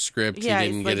his first script. Yeah, he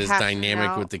he's, didn't like, get his hashing dynamic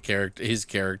out. with his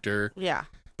character. Yeah.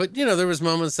 But there was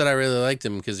moments that I really liked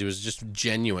him because he was just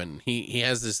genuine. He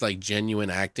has this like genuine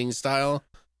acting style.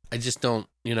 I just don't,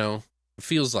 it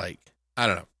feels like, I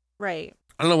don't know. Right.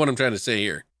 I don't know what I'm trying to say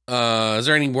here. Is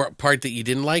there any part that you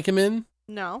didn't like him in?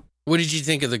 No. What did you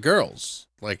think of the girls?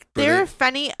 Like, were They're they-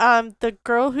 funny. The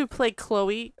girl who played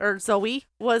Chloe or Zoe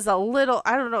was a little.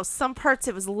 I don't know. Some parts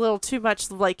it was a little too much.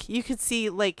 Like you could see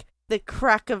like the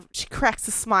she cracks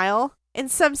a smile in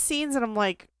some scenes, and I'm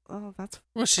like, oh, that's.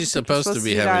 well, she's I think you're supposed to supposed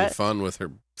be to do having that. fun with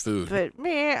her food. But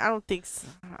man, I don't think so.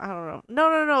 I don't know.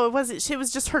 No. It wasn't. It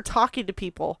was just her talking to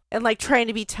people and like trying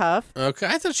to be tough. Okay,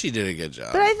 I thought she did a good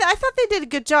job. But I thought they did a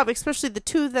good job. Especially the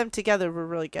two of them together were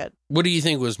really good. What do you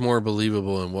think was more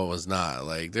believable and what was not?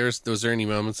 Like, was there any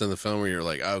moments in the film where you're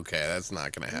like, okay, that's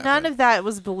not going to happen? None of that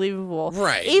was believable.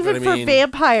 Right, Even but I for mean-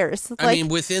 vampires. I Like, mean,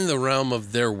 within the realm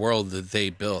of their world that they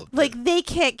built. like they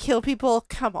can't kill people.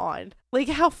 Come on. Like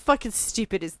how fucking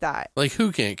stupid is that? Like,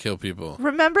 who can't kill people?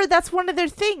 Remember, that's one of their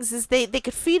things is they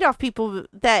could feed off people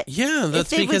that. Yeah, that's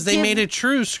they would because they give- made a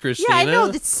truce, Christina. Yeah, I know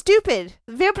that's stupid.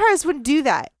 Vampires wouldn't do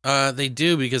that. They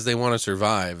do because they want to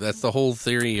survive. That's the whole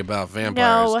theory about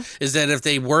vampires. No. Is that if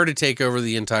they were to take over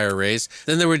the entire race,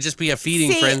 then there would just be a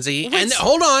feeding See, frenzy. which- And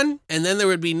hold on, and then there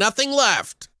would be nothing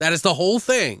left. That is the whole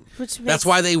thing. Which That's makes-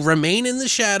 why they remain in the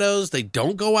shadows. They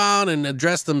don't go out and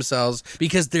address themselves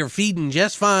because they're feeding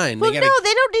just fine. Well, they gotta, no,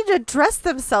 they don't need to address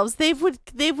themselves. They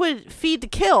would feed to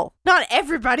kill. Not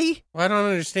everybody. Well, I don't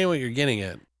understand what you're getting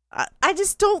at. I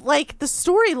just don't like the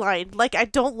storyline. Like, I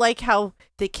don't like how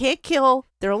they can't kill.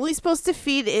 They're only supposed to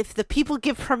feed if the people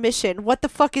give permission. What the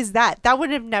fuck is that? That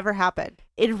would have never happened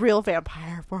in real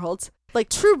vampire worlds. Like,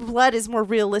 True Blood is more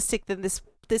realistic than this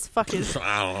fucking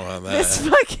I don't know about this that.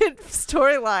 fucking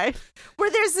storyline where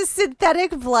there's a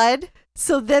synthetic blood.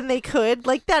 So then they could.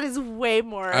 Like, that is way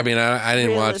more. I mean, I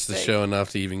didn't watch the realistic. show enough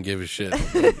to even give a shit.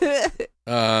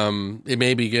 It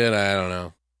may be good. I don't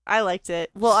know. I liked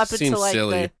it. Well, up Seems until like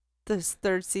silly. this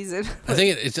third season. I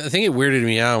think it weirded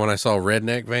me out when I saw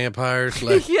redneck vampires.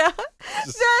 Like, yeah,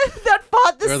 that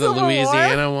fought the or the Civil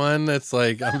Louisiana War. one. That's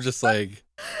like, I'm just like,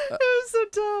 It was so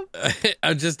dumb.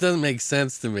 It just doesn't make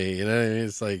sense to me. You know what I mean?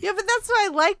 It's like, Yeah, but that's why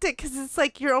I liked it, because it's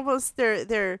like you're almost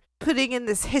they're putting in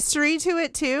this history to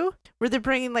it too, where they're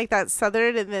bringing like that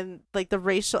Southern and then like a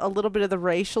little bit of the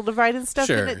racial divide and stuff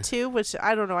Sure. in it too, which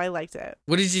I don't know, I liked it.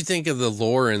 what did you think of the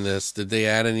lore in this? Did they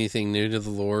add anything new to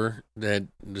the lore that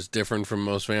was different from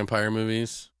most vampire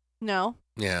movies? No,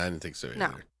 Yeah, I didn't think so either.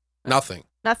 No. Nothing.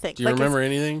 nothing. Do you remember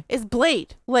anything? It's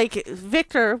Blade. Like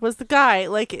Victor was the guy.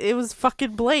 Like it was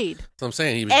fucking Blade. So I'm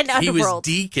saying And he was Underworld.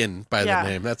 Deacon by Yeah. the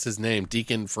name. That's his name,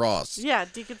 Deacon Frost. Yeah,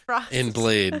 Deacon Frost. In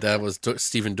Blade, that was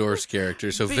Stephen Dorff's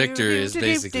character. So Victor is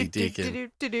basically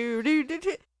Deacon.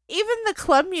 Even the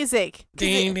club music. 'Cause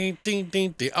Ding, ding, ding,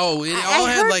 ding, ding. Oh, it I all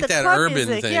had heard like the that club urban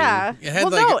music, thing. Yeah. It had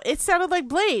Well, like no, it sounded like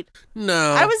Blade. no.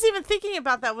 I was even thinking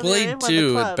about that when they were in Blade one of the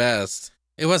 2 at clubs. best.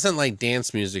 It wasn't like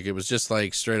dance music. It was just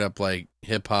like straight up like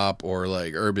hip hop or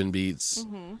like urban beats.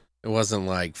 Mhm. It wasn't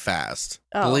like fast.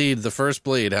 Oh. Blade, the first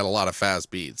Blade had a lot of fast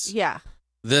beats. Yeah.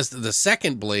 The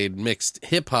second Blade mixed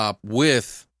hip hop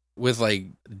with like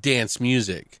dance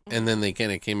music, and then they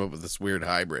kind of came up with this weird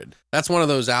hybrid. That's one of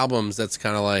those albums that's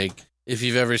kind of like, if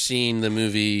you've ever seen the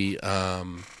movie,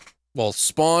 well,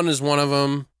 Spawn is one of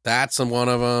them. That's one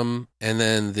of them. And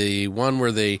then the one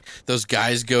where those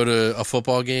guys go to a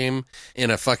football game in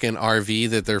a fucking RV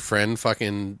that their friend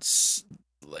fucking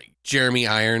like Jeremy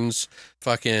Irons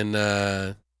fucking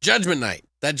Judgment Night.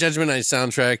 That Judgment Night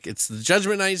soundtrack. It's the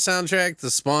Judgment Night soundtrack, the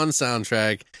Spawn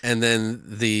soundtrack, and then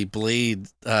the Blade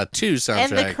 2 soundtrack.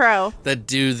 And the Crow. That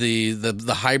do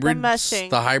the hybrid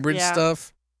mushing. Yeah.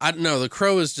 stuff. I no, the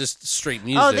Crow is just straight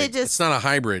music. It's not a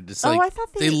hybrid. It's Oh, like I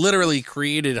thought they literally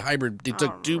created hybrid. They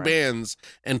took two right. bands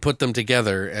and put them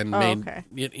together and made. Okay.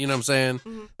 You know what I'm saying?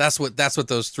 Mhm. That's what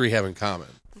those three have in common.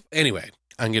 Anyway,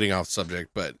 I'm getting off subject,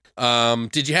 but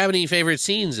did you have any favorite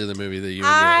scenes in the movie that you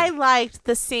enjoyed? I liked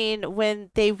the scene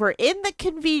when they were in the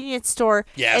convenience store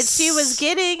Yes. and she was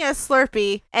getting a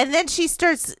Slurpee and then she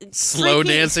starts Slow freaking-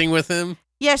 dancing with him.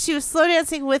 Yeah, she was slow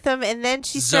dancing with him and then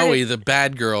she Zoe, started the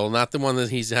bad girl, not the one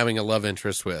that he's having a love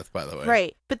interest with, by the way.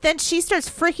 right. But then she starts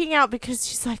freaking out because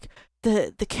she's like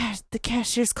the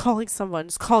cashier's calling someone.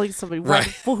 He's calling somebody.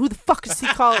 Right. Well, who the fuck is he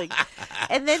calling?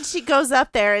 And then she goes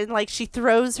up there and like she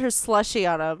throws her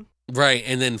slushie on him. Right,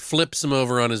 and then flips him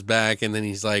over on his back, and then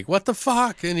he's like, "What the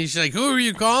fuck?" And he's like, "Who are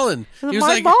you calling?" He was My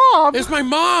like, mom. "It's my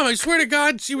mom. I swear to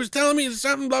God, she was telling me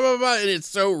something, blah blah blah." And it's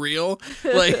so real.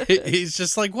 Like he's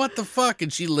just like, "What the fuck?"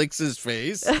 And she licks his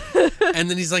face, and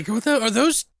then he's like, are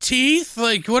those teeth?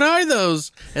 Like, what are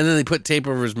those? And then they put tape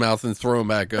over his mouth and throw him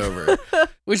back over,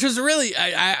 which was really,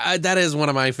 I that is one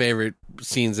of my favorite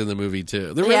scenes in the movie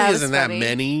too. There really Yeah, it was isn't that funny.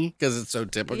 many because it's so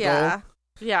typical. Yeah.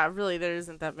 Yeah, really, there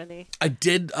isn't that many. I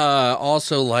did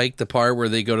also like the part where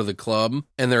they go to the club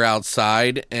and they're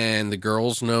outside and the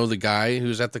girls know the guy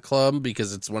who's at the club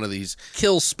because it's one of these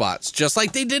kill spots, just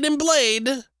like they did in Blade,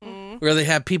 where they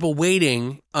have people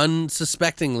waiting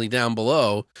unsuspectingly down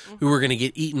below who were going to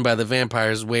get eaten by the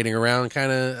vampires waiting around,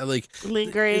 kind of like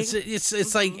Lingering.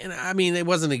 It's like, I mean, it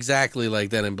wasn't exactly like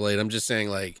that in Blade. I'm just saying,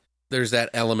 like, there's that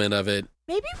element of it.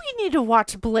 Maybe we need to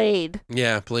watch Blade.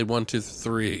 Yeah, Blade 1, 2,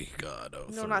 3. God,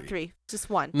 No, not 3. Just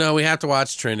 1. No, we have to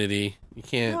watch Trinity. You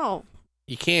can't. No.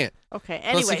 You can't. Okay,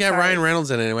 anyway. Plus, you got sorry. Ryan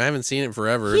Reynolds in it. I haven't seen it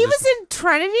forever. He was in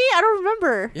Trinity? I don't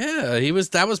remember. Yeah, he was.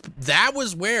 That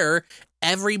was where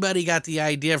everybody got the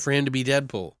idea for him to be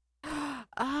Deadpool.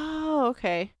 Oh,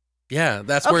 okay. Yeah,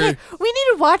 that's Okay, where. we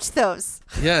need to watch those.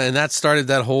 Yeah, and that started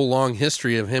that whole long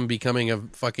history of him becoming a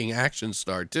fucking action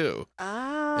star too.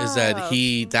 Oh. Is that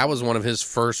that was one of his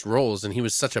first roles, and he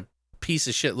was such a piece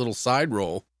of shit little side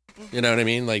role. You know what I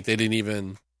mean? Like they didn't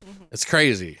even. It's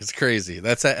crazy. It's crazy.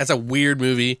 That's a weird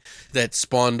movie that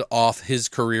spawned off his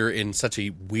career in such a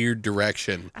weird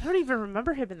direction. I don't even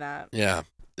remember him in that. Yeah.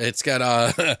 It's got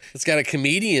a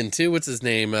comedian too. What's his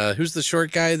name? Who's the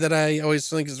short guy that I always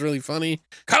think is really funny?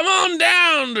 Come on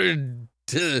down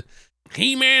to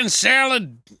He-Man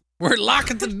Salad. We're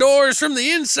locking the doors from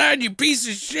the inside, you piece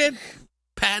of shit.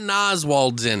 Patton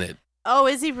Oswalt's in it. Oh,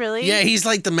 is he really? Yeah, he's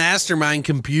like the mastermind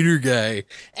computer guy.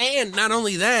 And not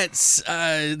only that,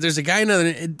 there's a guy,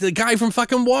 the guy from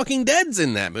fucking Walking Dead's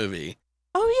in that movie.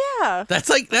 Oh, yeah. That's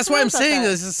why I'm forgot about saying that.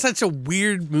 this is such a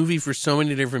weird movie for so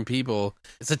many different people.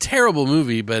 It's a terrible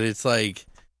movie, but it's like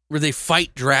where they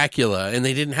fight Dracula and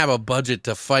they didn't have a budget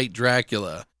to fight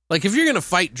Dracula. Like if you're going to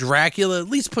fight Dracula, at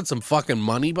least put some fucking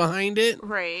money behind it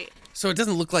Right. so it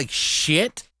doesn't look like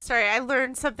shit. Sorry, I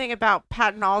learned something about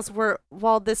Patton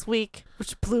Oswalt this week,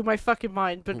 which blew my fucking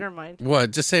mind, but never mind. What?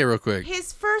 Just say it real quick.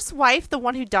 His first wife, the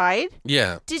one who died,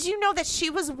 Yeah. did you know that she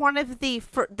was one of the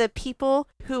people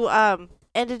who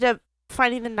ended up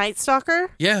finding the Night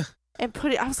Stalker? Yeah. and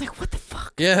put it. I was like, what the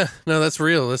fuck? Yeah, no, that's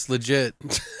real. That's legit.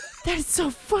 That is so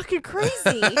fucking crazy.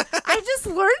 I just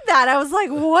learned that. I was like,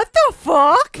 what the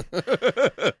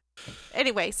fuck?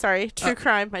 Anyway, sorry. True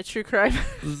crime. My true crime.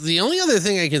 The only other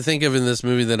thing I can think of in this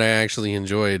movie that I actually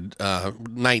enjoyed,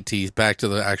 Night Teeth, back to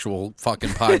the actual fucking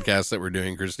podcast that we're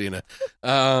doing, Christina,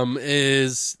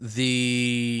 is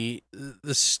the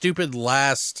stupid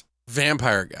last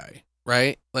vampire guy,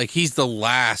 right? Like, he's the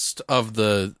last of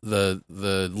the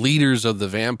leaders of the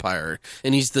vampire,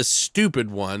 and he's the stupid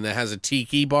one that has a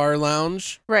tiki bar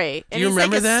lounge. Right. Do you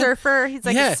remember like a that? Surfer. He's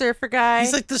like a surfer guy.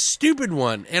 He's like the stupid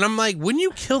one. And I'm like, wouldn't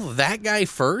you kill that guy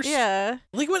first? Yeah.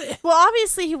 Like, what? Well,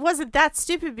 obviously he wasn't that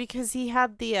stupid because he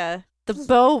had the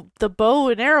bow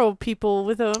and arrow people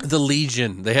with him. The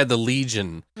Legion. They had the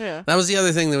Legion. Yeah. That was the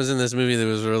other thing that was in this movie that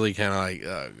was really kind of like,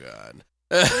 oh, God.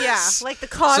 Yeah, like the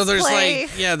cosplay. So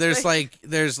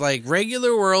there's like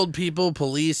regular world people,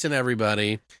 police and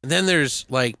everybody. And then there's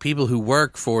like people who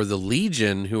work for the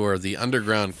Legion, who are the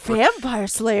underground vampire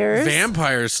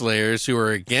slayers who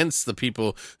are against the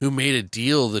people who made a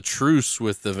deal, the truce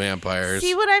with the vampires.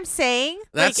 See what I'm saying?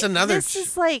 That's another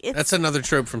that's another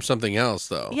trope from something else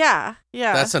though. Yeah.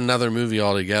 That's another movie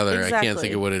altogether. Exactly. I can't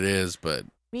think of what it is, but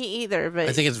me either, but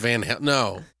I think it's Van Helsing.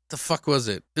 No. The fuck was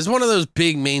it? It's one of those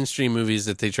big mainstream movies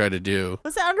that they try to do.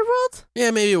 Was it Underworld?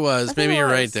 Yeah, maybe it was. Maybe you're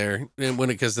was. right there when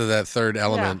it comes to that third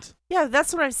element. Yeah,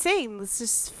 that's what I'm saying. It's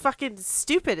just fucking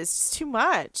stupid. It's just too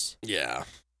much. Yeah.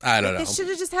 I don't know. They should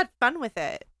have just had fun with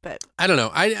it, but I don't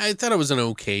know. I thought it was an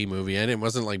okay movie. I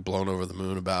wasn't like blown over the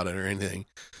moon about it or anything.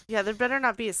 yeah, there better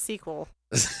not be a sequel.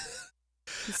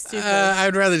 Stupid.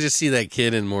 I'd rather just see that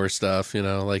kid in more stuff,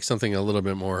 like something a little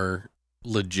bit more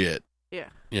legit. Yeah.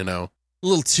 A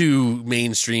little too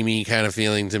mainstreamy kind of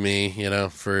feeling to me,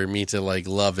 for me to like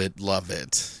love it.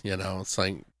 It's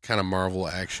like kind of Marvel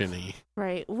action-y.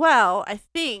 Right. Well, I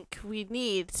think we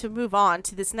need to move on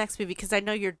to this next movie because I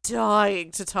know you're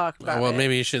dying to talk about it. Well,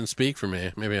 maybe you shouldn't speak for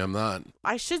me. Maybe I'm not.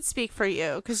 I should speak for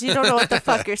you because you don't know what the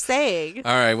fuck you're saying.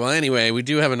 All right. Well, anyway, we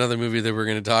do have another movie that we're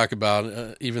going to talk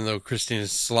about, even though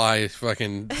Christina's sly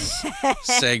fucking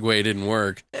segue didn't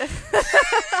work.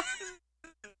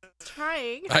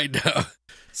 Trying. I know.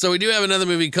 So we do have another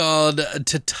movie called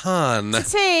Titan.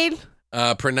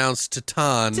 Pronounced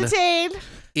Titan.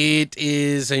 It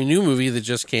is a new movie that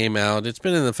just came out. It's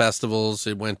been in the festivals.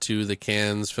 It went to the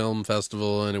Cannes Film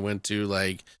Festival and it went to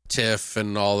like TIFF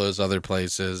and all those other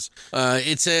places.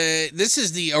 This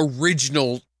is the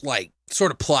original like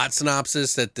sort of plot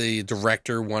synopsis that the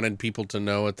director wanted people to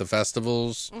know at the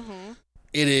festivals. Mm-hmm.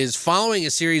 It is following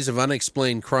a series of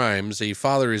unexplained crimes. A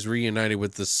father is reunited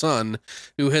with the son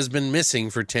who has been missing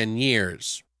for 10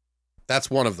 years. That's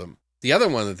one of them. The other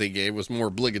one that they gave was more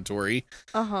obligatory.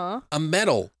 Uh-huh. A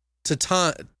metal,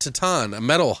 Titan, a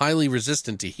metal highly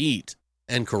resistant to heat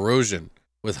and corrosion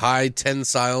with high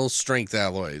tensile strength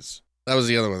alloys. That was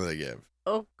the other one they gave.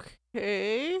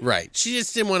 Okay. Right. She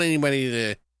just didn't want anybody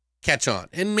to catch on.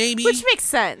 And maybe... Which makes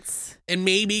sense. And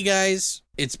maybe, guys,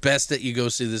 it's best that you go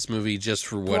see this movie just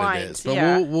for what Blind, it is. But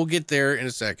yeah. we'll get there in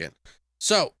a second.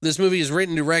 So, this movie is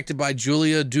written and directed by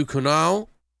Julia Ducournau.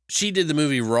 She did the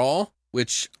movie Raw,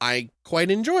 which I quite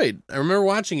enjoyed. I remember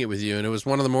watching it with you, and it was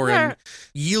one of the more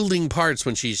yielding parts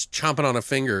when she's chomping on a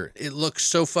finger. It looks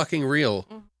so fucking real.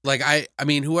 Mm. Like, I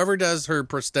mean, whoever does her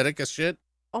prosthetic shit.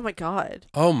 Oh, my God.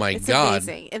 Oh, my God. It's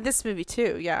amazing. In this movie,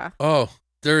 too, yeah. Oh,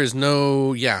 there is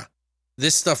no... Yeah.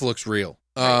 This stuff looks real.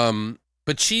 Right.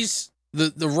 But she's...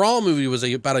 The Raw movie was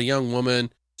about a young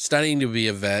woman studying to be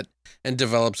a vet and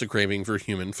develops a craving for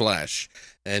human flesh.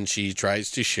 And she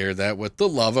tries to share that with the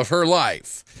love of her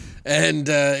life. And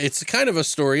it's kind of a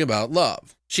story about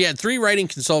love. She had 3 writing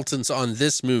consultants on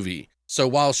this movie. So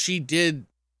while she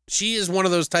is one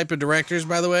of those type of directors,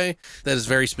 by the way, that is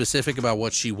very specific about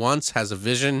what she wants, has a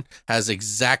vision, has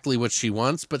exactly what she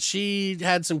wants, but she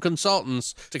had some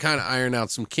consultants to kind of iron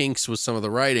out some kinks with some of the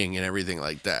writing and everything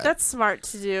like that. That's smart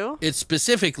to do. It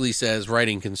specifically says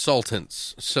writing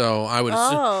consultants, so I would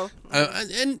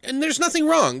assume, and there's nothing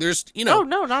wrong. There's, Oh,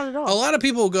 no, not at all. A lot of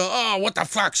people go, oh, what the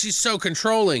fuck, she's so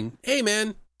controlling. Hey,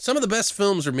 man, some of the best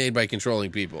films are made by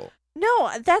controlling people.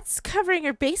 No, that's covering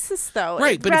your basis, though.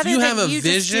 Right, but if you have a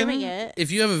vision, it.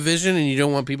 if you have a vision and you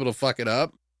don't want people to fuck it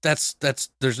up, that's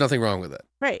there's nothing wrong with it.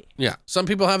 Right. Yeah. Some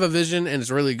people have a vision and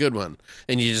it's a really good one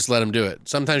and you just let them do it.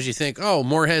 Sometimes you think, oh,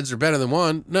 more heads are better than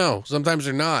one. No, sometimes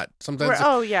they're not. Sometimes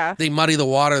Oh, yeah. they muddy the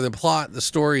water, the plot, the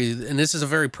story. And this is a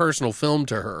very personal film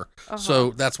to her. So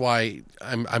that's why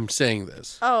I'm saying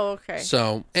this. Oh, okay.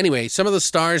 So anyway, some of the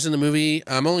stars in the movie,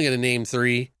 I'm only going to name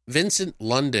 3. Vincent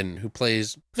London, who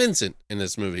plays Vincent in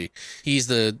this movie. He's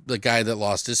the guy that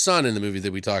lost his son in the movie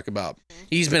that we talk about.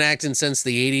 He's been acting since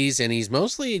the 80s, and he's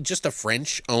mostly just a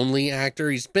French-only actor.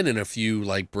 He's been in a few,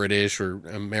 like, British or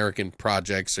American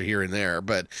projects or here and there,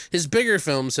 but his bigger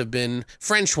films have been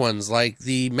French ones, like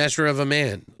The Measure of a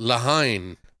Man, La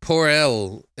Haine, Pour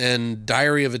Elle, and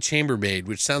Diary of a Chambermaid,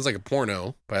 which sounds like a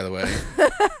porno, by the way,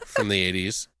 from the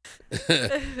 80s.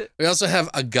 We also have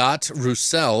Agathe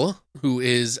Roussel, who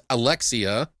is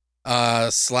Alexia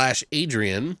 /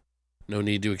 Adrian. No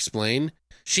need to explain.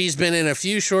 She's been in a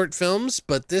few short films,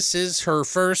 but this is her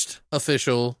first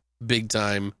official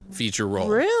big-time feature role.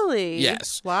 Really?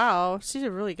 Yes. Wow. She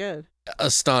did really good.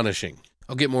 Astonishing.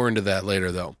 I'll get more into that later,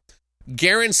 though.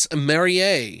 Garance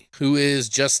Marillier, who is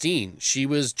Justine. She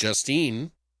was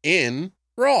Justine in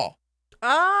Raw.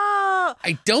 Oh.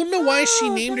 I don't know why she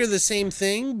named her the same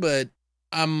thing, but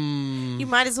You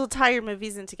might as well tie your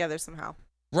movies in together somehow.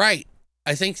 right.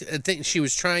 I think she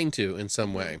was trying to in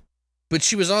some way. But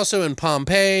she was also in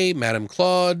Pompeii, Madame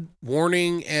Claude,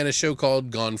 Warning, and a show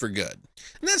called Gone for Good.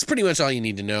 And that's pretty much all you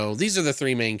need to know. These are the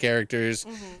 3 main characters.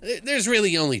 There's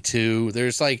really only 2.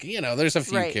 There's there's a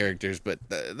few characters, but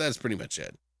that's pretty much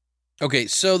it. Okay,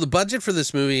 so the budget for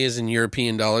this movie is in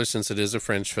European dollars, since it is a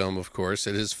French film, of course.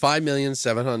 It is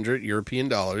 $5,700,000 European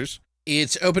dollars.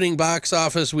 Its opening box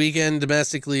office weekend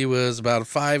domestically was about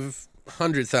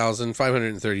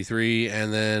 500,533,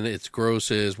 and then its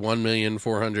gross is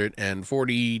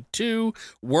 1,442,000.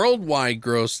 Worldwide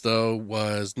gross, though,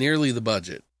 was nearly the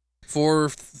budget. For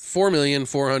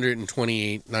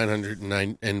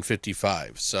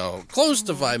 4,428,955. So close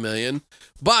to 5 million.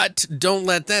 But don't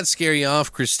let that scare you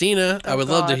off, Christina. I would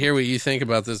love to hear what you think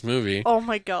about this movie. Oh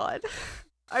my God.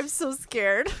 I'm so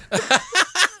scared.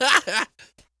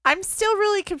 I'm still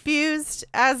really confused,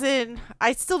 as in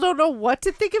I still don't know what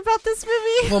to think about this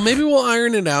movie. Well, maybe we'll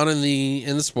iron it out in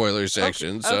the spoiler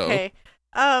section. Okay.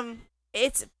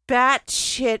 It's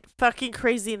batshit fucking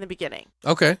crazy in the beginning.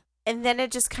 Okay. And then it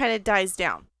just kind of dies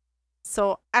down.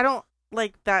 So I don't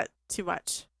like that too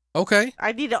much. Okay.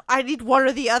 I need one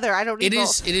or the other. I don't need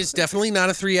both. It is definitely not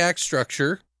a 3-act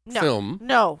structure film.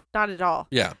 No, not at all.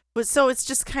 Yeah. But so it's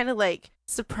just kind of like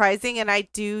surprising, and I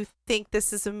do think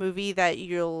this is a movie that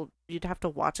you'd have to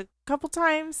watch a couple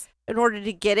times in order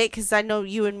to get it, because I know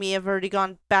you and me have already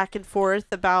gone back and forth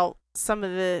about some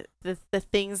of the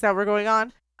things that were going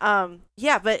on.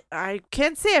 Yeah, but I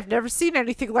can't say I've never seen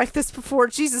anything like this before.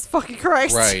 Jesus fucking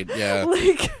Christ. Right, yeah.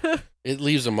 Like, it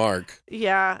leaves a mark.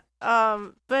 Yeah.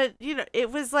 But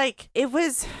it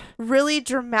was really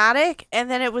dramatic, and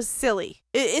then it was silly.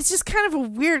 It's just kind of a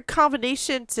weird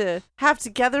combination to have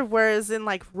together, whereas in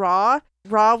like Raw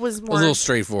was more a little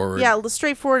straightforward. Yeah, a little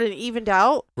straightforward and evened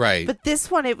out. Right. But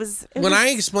this one, when I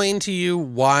explained to you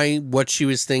what she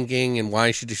was thinking and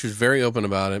why she was very open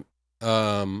about it,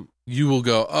 you will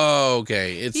go, oh,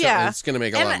 okay. It's going to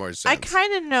make a lot more sense. I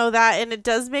kind of know that, and it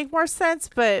does make more sense,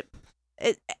 but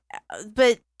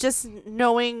just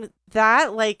knowing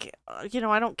that, like, I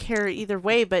don't care either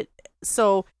way. But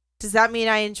so does that mean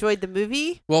I enjoyed the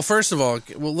movie? Well, first of all,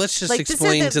 let's just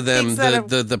explain to them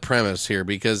the premise here,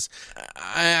 because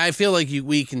I feel like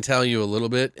we can tell you a little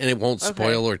bit, and it won't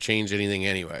spoil or change anything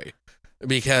anyway.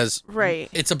 Because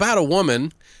it's about a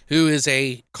woman who is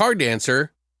a car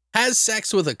dancer, has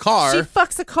sex with a car. She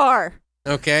fucks a car.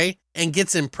 Okay. And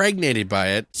gets impregnated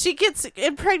by it. She gets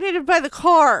impregnated by the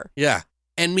car. Yeah.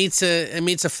 And meets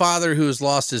a father who has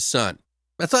lost his son.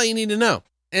 That's all you need to know.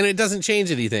 And it doesn't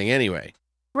change anything anyway.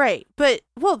 Right. But,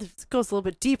 it goes a little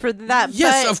bit deeper than that.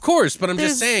 Yes, of course. But I'm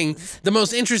just saying, the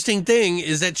most interesting thing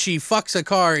is that she fucks a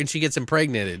car and she gets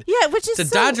impregnated. Yeah, which is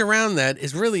dodge around that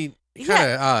is really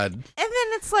kind of odd. And then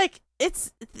it's like,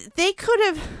 they could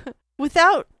have,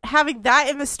 without having that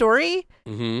in the story,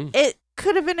 it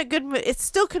could have been a good movie. It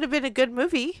still could have been a good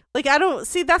movie. Like, I don't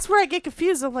see, that's where I get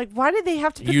confused. I'm like, why did they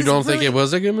have to put You don't think it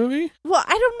was a good movie? Well,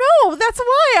 I don't know. That's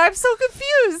why I'm so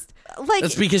confused. Like,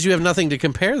 that's because you have nothing to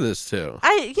compare this to.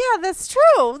 Yeah, that's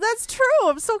true. That's true.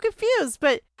 I'm so confused.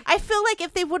 But I feel like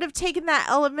if they would have taken that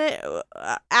element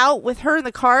out with her in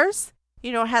the cars,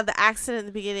 had the accident in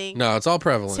the beginning. No, it's all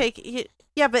prevalent.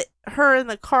 Yeah, but her in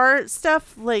the car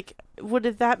stuff, like, would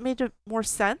have that made more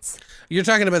sense? You're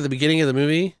talking about the beginning of the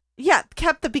movie? Yeah,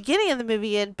 kept the beginning of the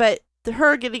movie in, but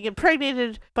her getting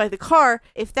impregnated by the car,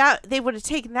 if they would have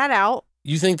taken that out,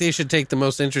 You think they should take the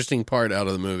most interesting part out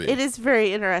of the movie? It is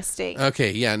very interesting.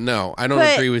 Okay, yeah, no, I don't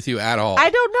But agree with you at all. I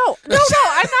don't know. No,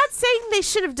 I'm not saying they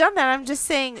should have done that. I'm just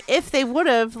saying if they would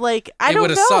have, like, I it don't know. would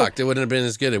have sucked. It wouldn't have been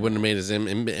as good. It wouldn't have made as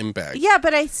impact. Yeah,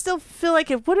 but I still feel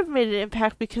like it would have made an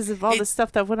impact because of all the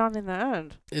stuff that went on in the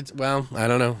end. Well, I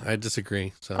don't know. I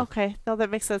disagree. So Okay, no,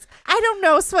 that makes sense. I don't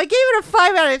know, so I gave it a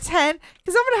 5 out of 10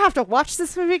 because I'm gonna have to watch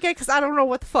this movie again because I don't know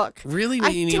what the fuck. Really,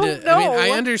 what you need don't to. I mean, know. I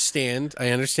understand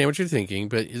what you're thinking,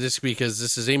 but just because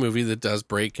this is a movie that does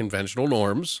break conventional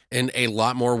norms in a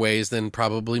lot more ways than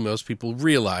probably most people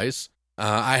realize.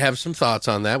 I have some thoughts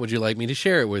on that. Would you like me to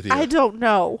share it with you? I don't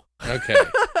know. Okay.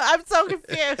 I'm so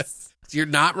confused. You're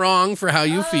not wrong for how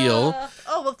you feel.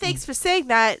 Oh, well, thanks for saying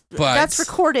that. But- That's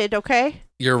recorded, okay?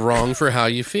 You're wrong for how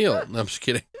you feel. No, I'm just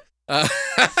kidding.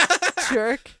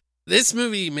 Jerk. This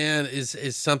movie, man,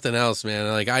 is something else,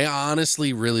 man. Like, I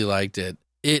honestly really liked it.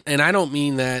 And I don't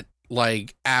mean that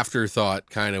like afterthought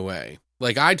kind of way.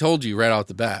 Like, I told you right off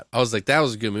the bat, I was like, that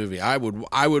was a good movie. I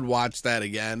would watch that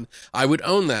again. I would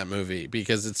own that movie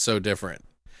because it's so different.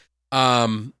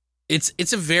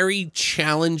 It's a very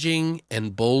challenging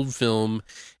and bold film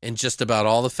in just about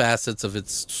all the facets of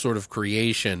its sort of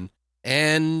creation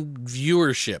and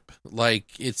viewership. Like,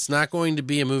 it's not going to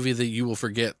be a movie that you will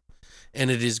forget,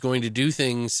 and it is going to do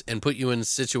things and put you in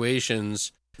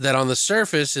situations that on the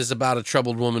surface is about a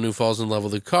troubled woman who falls in love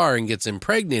with a car and gets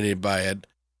impregnated by it.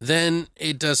 Then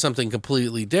it does something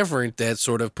completely different that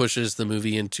sort of pushes the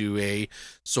movie into a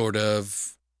sort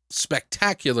of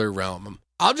spectacular realm.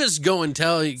 I'll just go and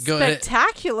tell you. Go ahead.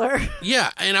 Spectacular.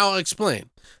 Yeah, and I'll explain.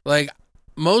 Like,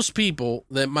 most people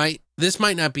this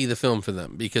might not be the film for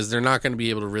them because they're not going to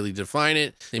be able to really define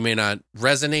it. They may not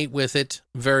resonate with it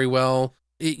very well.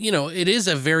 It is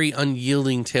a very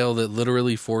unyielding tale that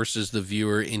literally forces the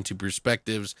viewer into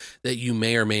perspectives that you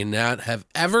may or may not have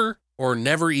ever or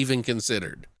never even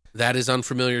considered. That is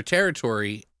unfamiliar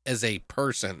territory as a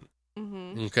person.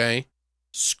 Mm-hmm. Okay?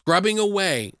 Scrubbing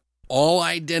away all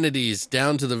identities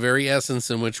down to the very essence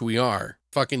in which we are.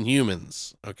 Fucking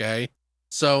humans. Okay?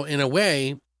 So, in a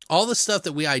way, all the stuff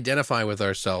that we identify with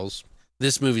ourselves,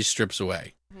 this movie strips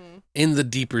away. Mm-hmm. In the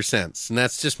deeper sense. And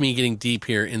that's just me getting deep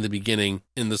here in the beginning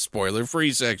in the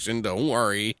spoiler-free section. Don't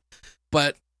worry.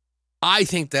 But I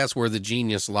think that's where the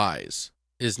genius lies.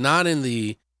 Is not in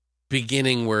the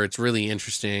beginning where it's really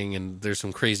interesting and there's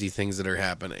some crazy things that are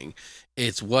happening.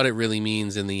 It's what it really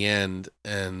means in the end,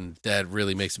 and that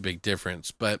really makes a big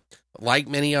difference. But like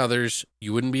many others,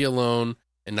 you wouldn't be alone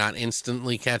and not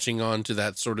instantly catching on to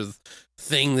that sort of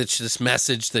thing, this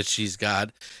message that she's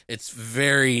got. It's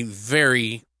very,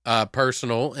 very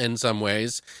personal in some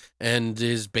ways and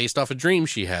is based off a dream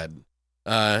she had.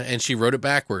 And she wrote it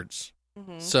backwards.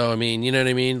 Mm-hmm. So, I mean, you know what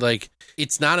I mean? Like,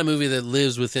 it's not a movie that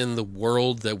lives within the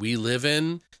world that we live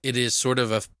in. It is sort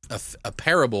of a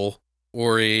parable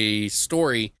or a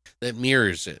story that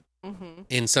mirrors it mm-hmm.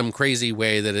 in some crazy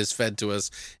way that is fed to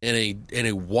us in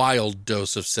a wild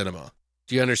dose of cinema.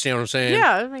 Do you understand what I'm saying?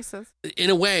 Yeah, that makes sense. In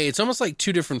a way, it's almost like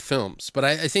two different films, but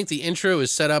I think the intro is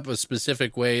set up a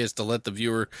specific way as to let the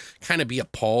viewer kind of be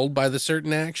appalled by the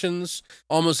certain actions,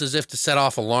 almost as if to set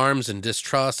off alarms and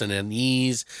distrust and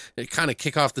unease, and kind of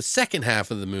kick off the second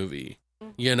half of the movie.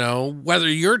 You know, whether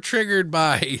you're triggered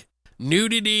by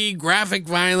nudity, graphic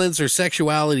violence, or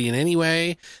sexuality in any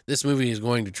way, this movie is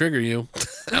going to trigger you.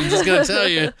 I'm just going to tell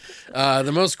you,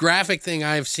 the most graphic thing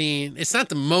I've seen, it's not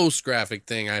the most graphic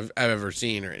thing I've ever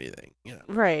seen or anything. You know,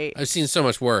 right. I've seen so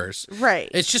much worse. Right.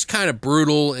 It's just kind of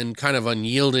brutal and kind of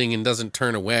unyielding and doesn't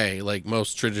turn away like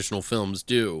most traditional films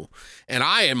do. And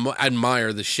I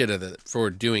admire the shit of it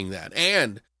for doing that.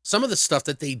 And some of the stuff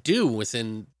that they do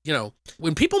within, you know,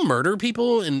 when people murder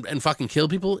people and fucking kill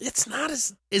people, it's not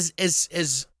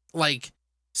as like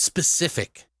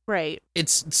specific. Right.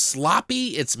 It's sloppy,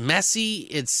 it's messy,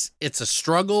 it's a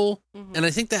struggle. Mm-hmm. And I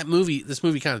think this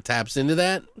movie kind of taps into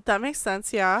that. That makes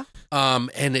sense, yeah.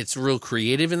 And it's real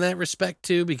creative in that respect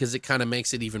too, because it kind of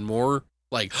makes it even more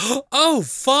like, oh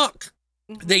fuck.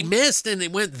 Mm-hmm. They missed and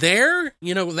it went there,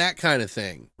 you know, that kind of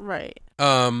thing. Right.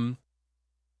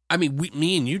 I mean,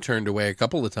 me and you turned away a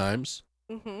couple of times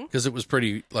because it was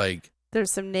pretty like.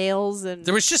 There's some nails and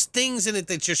there was just things in it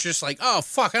that just like, oh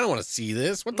fuck, I don't want to see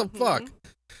this. What the fuck?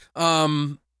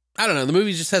 I don't know. The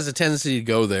movie just has a tendency to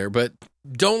go there, but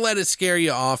don't let it scare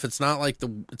you off. It's not like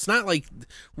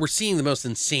we're seeing the most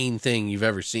insane thing you've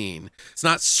ever seen. It's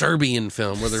not Serbian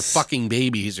film where they're fucking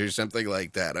babies or something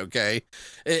like that. Okay.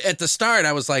 At the start,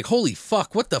 I was like, holy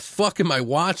fuck, what the fuck am I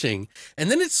watching? And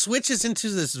then it switches into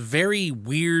this very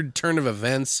weird turn of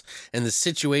events and the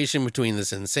situation between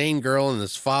this insane girl and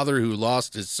this father who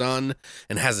lost his son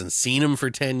and hasn't seen him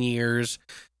for 10 years.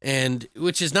 and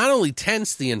which is not only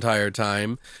tense the entire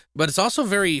time, but it's also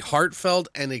very heartfelt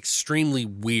and extremely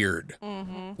weird.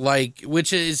 Like,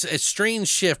 which is a strange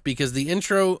shift because the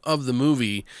intro of the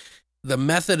movie, the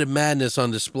method of madness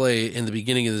on display in the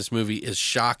beginning of this movie is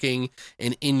shocking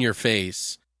and in your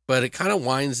face, but it kind of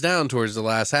winds down towards the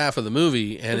last half of the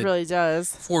movie, and It really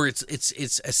does. for its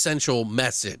essential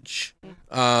message.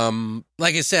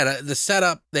 Like I said, the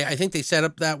setup, I think they set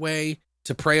up that way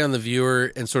to prey on the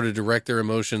viewer and sort of direct their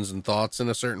emotions and thoughts in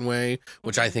a certain way,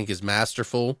 which I think is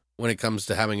masterful when it comes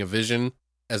to having a vision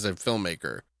as a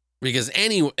filmmaker. Because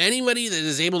anybody that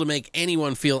is able to make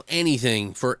anyone feel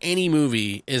anything for any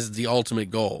movie is the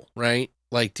ultimate goal, right?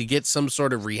 Like to get some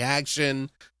sort of reaction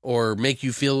or make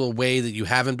you feel a way that you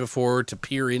haven't before, to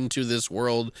peer into this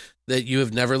world that you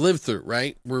have never lived through,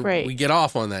 right? Right. We get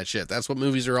off on that shit. That's what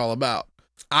movies are all about.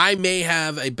 I may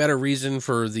have a better reason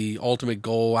for the ultimate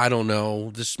goal. I don't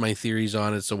know. This is my theories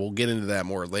on it, so we'll get into that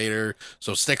more later.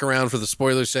 So stick around for the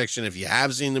spoiler section if you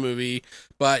have seen the movie.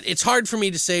 But it's hard for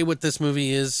me to say what this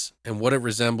movie is and what it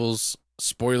resembles,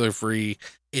 spoiler-free.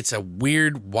 It's a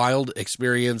weird, wild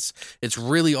experience. It's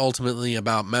really ultimately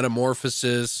about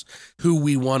metamorphosis, who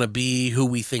we want to be, who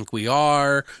we think we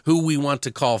are, who we want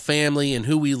to call family, and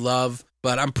who we love.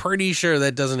 But I'm pretty sure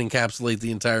that doesn't encapsulate the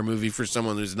entire movie for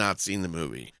someone who's not seen the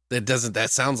movie. That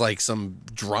sounds like some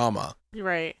drama.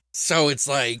 Right. So it's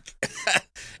like,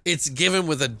 it's given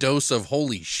with a dose of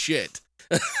holy shit.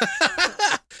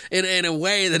 in a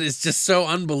way that is just so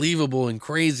unbelievable and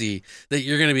crazy that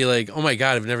you're going to be like, oh my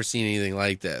God, I've never seen anything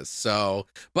like this. So,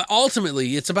 but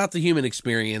ultimately it's about the human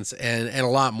experience and a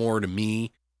lot more to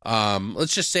me.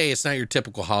 Let's just say it's not your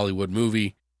typical Hollywood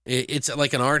movie. It's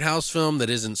like an art house film that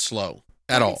isn't slow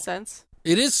at all. Makes sense.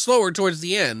 It is slower towards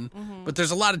the end, but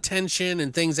there's a lot of tension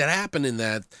and things that happen in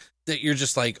that you're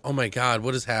just like, oh my God,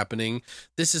 what is happening?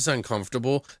 This is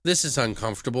uncomfortable. This is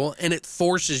uncomfortable. And it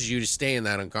forces you to stay in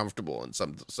that uncomfortable in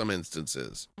some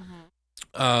instances.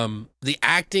 The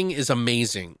acting is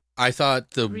amazing. I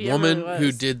thought the woman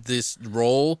who did this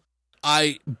role,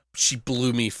 she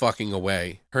blew me fucking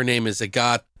away. Her name is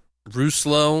Agathe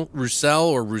Rousselle.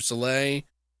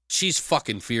 She's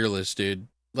fucking fearless, dude.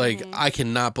 Like, I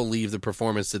cannot believe the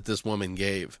performance that this woman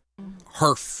gave.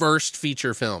 Her first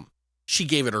feature film. She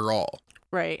gave it her all.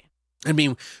 Right. I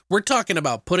mean, we're talking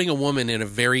about putting a woman in a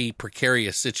very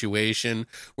precarious situation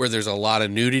where there's a lot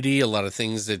of nudity, a lot of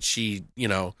things that she,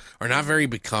 are not very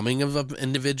becoming of an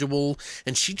individual.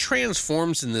 And she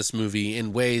transforms in this movie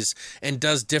in ways and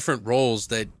does different roles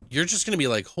that you're just going to be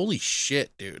like, holy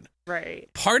shit, dude. Right.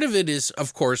 Part of it is,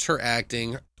 of course, her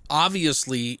acting.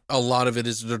 Obviously, a lot of it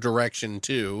is the direction,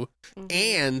 too.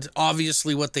 And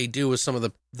obviously what they do with some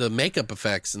of the makeup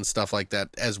effects and stuff like that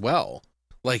as well.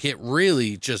 Like, it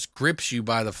really just grips you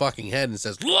by the fucking head and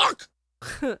says, look!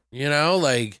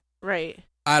 Right.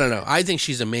 I don't know. I think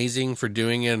she's amazing for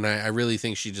doing it, and I really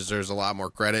think she deserves a lot more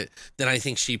credit than I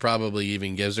think she probably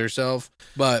even gives herself.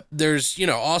 But there's,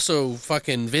 also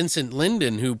fucking Vincent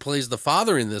Lindon, who plays the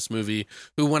father in this movie,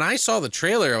 who when I saw the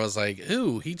trailer, I was like,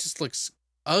 ooh, he just looks...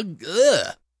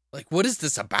 Ugh. Like, what is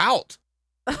this about?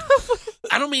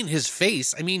 I don't mean his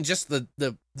face. I mean just the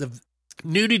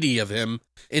nudity of him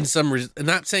in some... I'm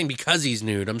not saying because he's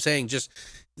nude. I'm saying just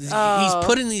he's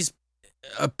put in these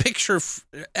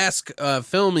picture-esque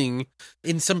filming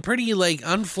in some pretty, like,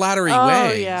 unflattering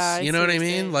ways. Yeah, you know what I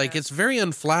mean? Like, it's very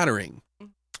unflattering.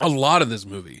 A lot of this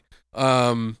movie.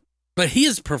 But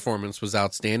his performance was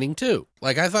outstanding, too.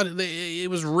 Like, I thought it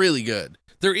was really good.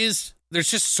 There's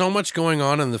just so much going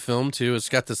on in the film, too. It's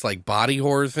got this, like, body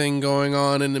horror thing going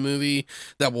on in the movie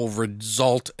that will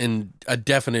result in a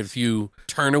definite few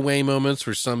turnaway moments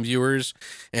for some viewers.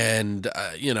 And,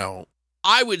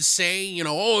 I would say,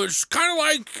 it's kind of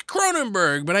like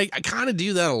Cronenberg, but I kind of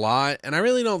do that a lot. And I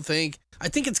really don't think, I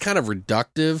think it's kind of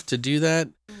reductive to do that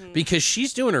because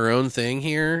she's doing her own thing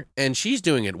here and she's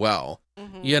doing it well.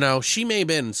 She may have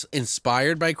been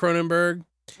inspired by Cronenberg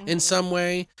in some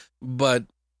way, but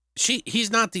he's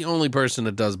not the only person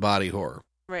that does body horror.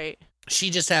 Right.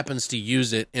 She just happens to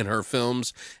use it in her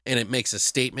films, and it makes a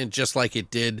statement just like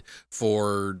it did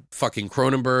for fucking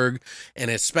Cronenberg, and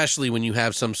especially when you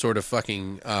have some sort of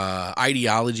fucking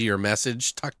ideology or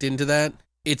message tucked into that,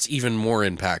 it's even more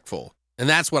impactful. And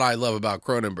that's what I love about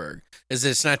Cronenberg, is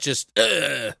it's not just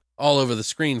all over the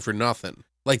screen for nothing.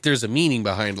 Like, there's a meaning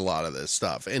behind a lot of this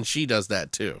stuff, and she does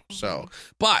that too. So,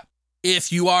 but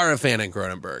if you are a fan of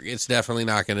Cronenberg, it's definitely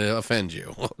not going to offend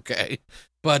you, okay?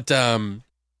 But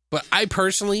But I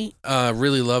personally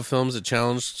really love films that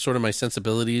challenge sort of my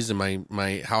sensibilities and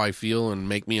my how I feel and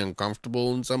make me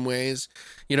uncomfortable in some ways,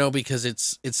 because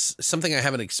it's something I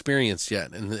haven't experienced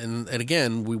yet. And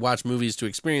again, we watch movies to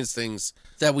experience things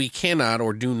that we cannot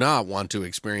or do not want to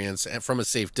experience from a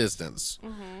safe distance.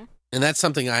 Mm-hmm. And that's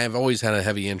something I have always had a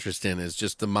heavy interest in, is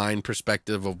just the mind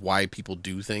perspective of why people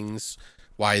do things,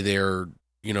 why they're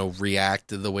react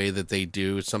to the way that they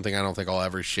do. It's something I don't think I'll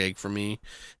ever shake from me.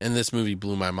 And this movie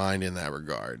blew my mind in that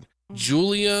regard. Mm-hmm.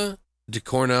 Julia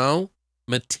Ducournau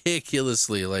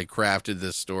meticulously crafted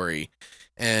this story.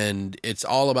 And it's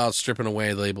all about stripping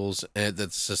away labels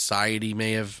that society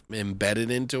may have embedded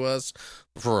into us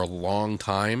for a long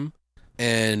time.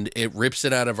 And it rips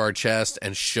it out of our chest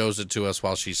and shows it to us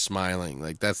while she's smiling.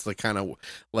 That's the kind of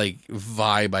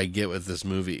vibe I get with this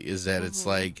movie, is that it's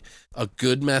a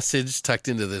good message tucked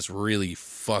into this really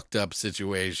fucked up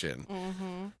situation.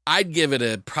 Mm-hmm. I'd give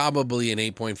it probably an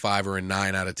 8.5 or a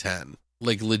 9 out of 10.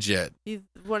 Legit.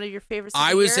 One of your favorites?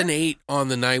 I was an 8 on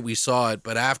the night we saw it,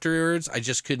 but afterwards I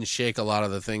just couldn't shake a lot of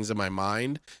the things in my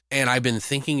mind, and I've been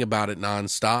thinking about it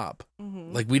nonstop.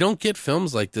 Mm-hmm. We don't get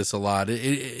films like this a lot.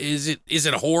 Is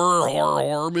it a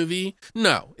horror movie?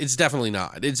 No, it's definitely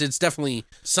not. It's definitely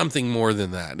something more than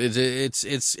that.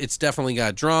 It's definitely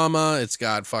got drama. It's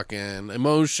got fucking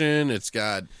emotion. It's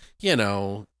got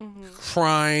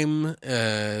crime,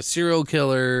 serial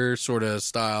killer sort of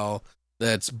style.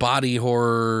 That's body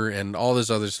horror and all this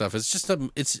other stuff. It's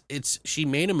just she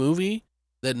made a movie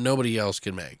that nobody else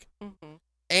can make. Mm-hmm.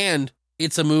 And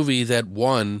it's a movie that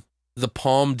won the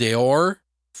Palme d'Or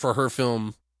for her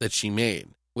film that she made,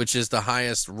 which is the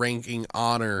highest ranking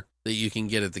honor that you can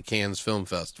get at the Cannes Film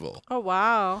Festival. Oh,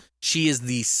 wow. She is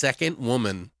the second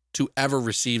woman to ever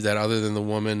receive that, other than the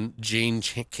woman Jane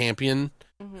Campion,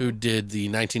 mm-hmm. who did the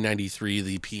 1993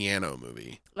 The Piano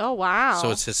movie. Oh, wow. So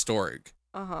it's historic.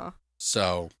 Uh-huh.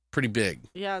 So, pretty big.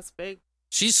 Yeah, it's big.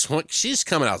 She's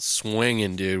coming out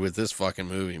swinging, dude, with this fucking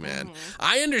movie, man. Mm-hmm.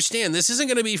 I understand this isn't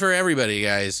going to be for everybody,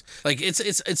 guys.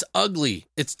 It's ugly.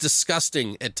 It's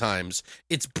disgusting at times.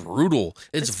 It's brutal.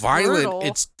 It's violent.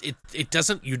 Brutal. It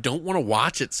doesn't. You don't want to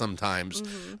watch it sometimes,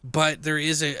 mm-hmm. but there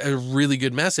is a really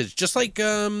good message. Just like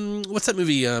what's that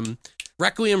movie?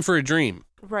 Requiem for a Dream.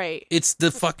 Right. It's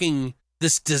the fucking.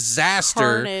 This disaster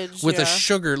Carnage, with a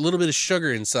little bit of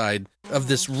sugar inside mm-hmm. of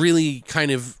this really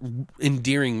kind of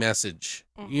endearing message.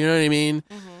 Mm-hmm. You know what I mean?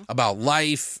 Mm-hmm. About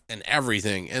life and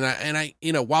everything. And I,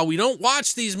 while we don't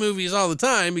watch these movies all the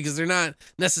time because they're not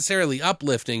necessarily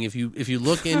uplifting, if you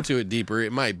look into it deeper,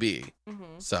 it might be.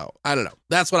 Mm-hmm. So I don't know.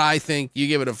 That's what I think. You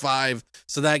give it a 5.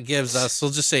 So that gives us, we'll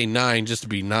just say 9 just to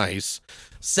be nice.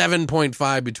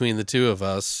 7.5 between the two of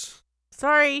us.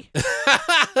 Sorry.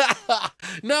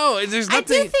 No, there's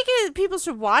nothing. I do think people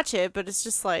should watch it, but it's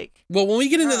just Well, when we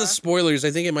get into the spoilers,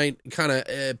 I think it might kind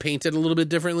of paint it a little bit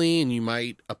differently, and you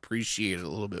might appreciate it a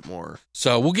little bit more.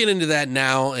 So we'll get into that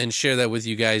now and share that with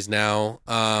you guys now.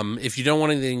 If you don't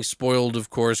want anything spoiled,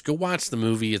 of course, go watch the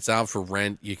movie. It's out for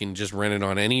rent. You can just rent it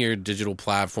on any of your digital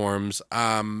platforms.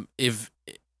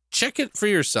 Check it for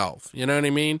yourself. You know what I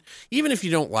mean? Even if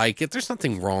you don't like it, there's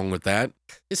nothing wrong with that.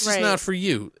 It's just not for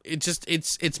you.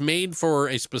 It's made for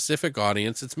a specific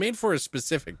audience. It's made for a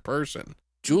specific person,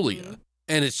 Julia. Mm-hmm.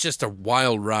 And it's just a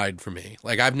wild ride for me.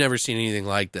 I've never seen anything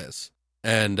like this.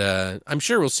 And I'm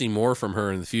sure we'll see more from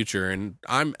her in the future. And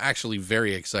I'm actually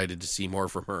very excited to see more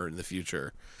from her in the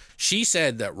future. She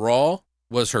said that Raw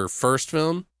was her first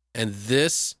film, and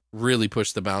this really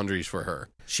pushed the boundaries for her.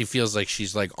 She feels like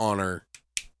she's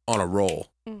on a roll,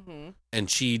 mm-hmm. and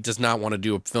she does not want to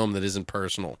do a film that isn't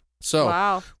personal.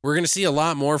 So we're going to see a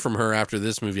lot more from her after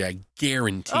this movie. I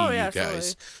guarantee you guys.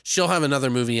 Totally. She'll have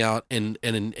another movie out in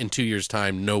 2 years'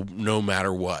 time, no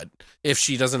matter what. If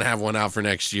she doesn't have one out for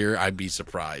next year, I'd be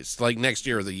surprised. Next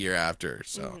year or the year after.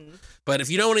 So, mm-hmm. But if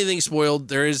you don't want anything spoiled,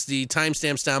 there is the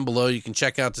timestamps down below. You can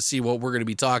check out to see what we're going to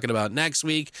be talking about next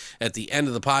week at the end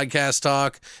of the podcast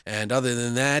talk. And other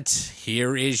than that,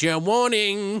 here is your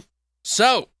warning.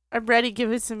 So, I'm ready.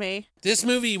 Give it to me. This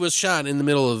movie was shot in the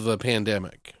middle of a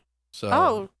pandemic.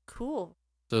 So, cool.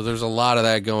 So there's a lot of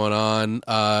that going on.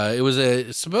 It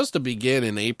was supposed to begin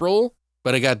in April,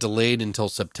 but it got delayed until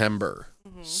September.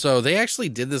 Mm-hmm. So they actually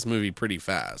did this movie pretty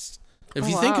fast. If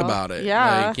you think about it.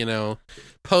 Yeah.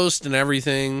 Post and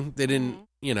everything, they didn't,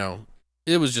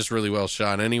 it was just really well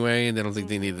shot anyway. And I don't think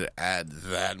they needed to add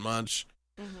that much.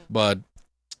 Mm-hmm. But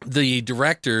the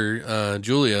director,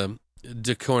 Julia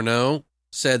Ducournau,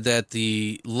 said that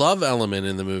the love element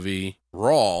in the movie,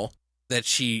 Raw, that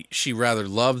she rather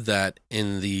loved that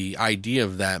in the idea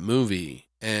of that movie,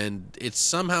 and it's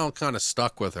somehow kind of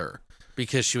stuck with her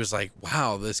because she was like,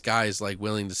 wow, this guy's like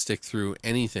willing to stick through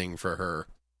anything for her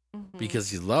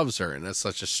because he loves her. And that's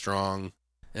such a strong,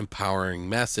 empowering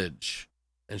message.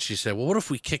 And she said, well, what if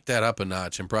we kicked that up a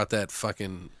notch and brought that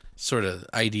fucking sort of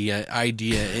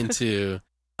idea into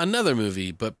another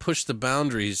movie, but push the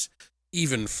boundaries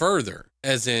even further,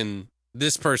 as in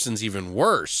this person's even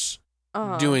worse,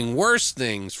 doing worse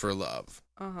things for love.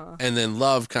 And then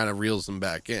love kind of reels them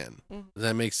back in. Does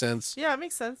that make sense? Yeah, it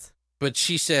makes sense. But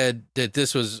she said that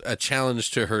this was a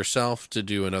challenge to herself to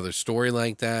do another story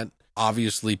like that.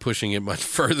 Obviously pushing it much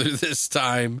further this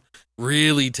time,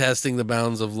 really testing the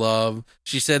bounds of love.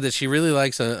 She said that she really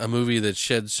likes a movie that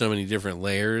sheds so many different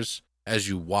layers as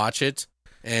you watch it.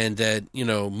 And that, you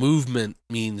know, movement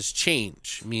means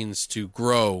change, means to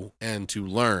grow and to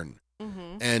learn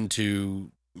and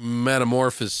to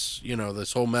metamorphose, you know,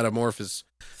 this whole metamorphosis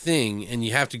thing. And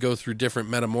you have to go through different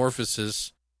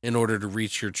metamorphoses in order to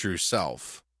reach your true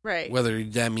self. Right. Whether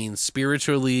that means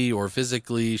spiritually or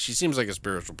physically. She seems like a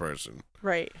spiritual person.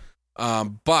 Right.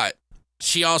 But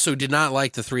she also did not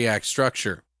like the 3-act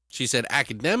structure. She said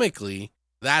academically,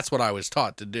 that's what I was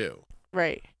taught to do.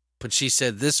 Right. But she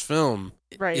said this film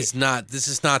is not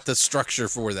the structure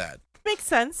for that. Makes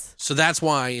sense. So that's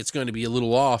why it's going to be a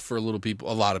little off for a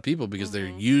lot of people, because they're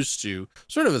used to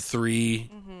sort of a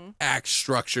 3-act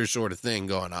structure sort of thing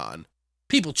going on.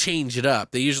 People change it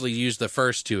up. They usually use the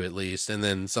first 2 at least, and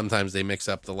then sometimes they mix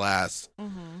up the last.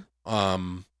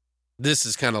 This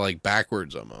is kind of like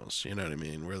backwards almost, you know what I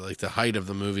mean? Where like the height of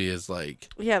the movie is like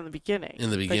in the beginning. In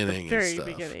the beginning, like the very and stuff.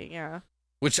 beginning, yeah.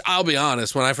 Which I'll be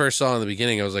honest, when I first saw it in the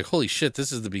beginning, I was like, holy shit,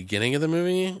 this is the beginning of the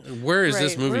movie? Where is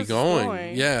this movie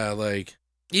going? Yeah, like,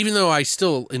 even though I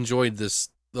still enjoyed the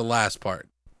last part.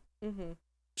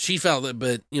 She felt that,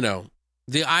 but, you know,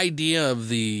 the idea of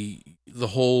the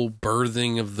whole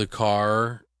birthing of the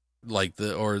car, like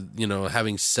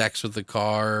having sex with the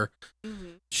car,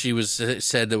 she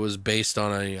said that was based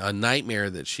on a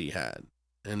nightmare that she had.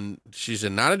 And she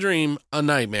said, not a dream, a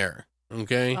nightmare.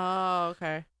 Okay. Oh,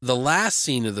 okay. The last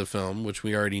scene of the film, which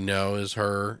we already know, is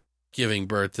her giving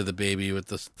birth to the baby with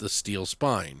the steel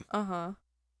spine.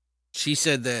 She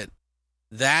said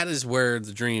that is where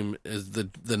the dream is,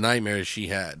 the nightmare she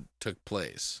had took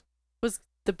place. Was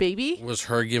the baby? Was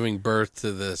her giving birth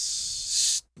to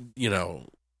this, you know,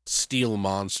 steel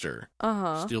monster,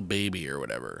 steel baby or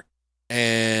whatever.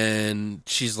 And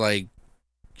she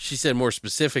said more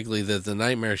specifically that the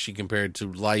nightmare she compared to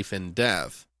life and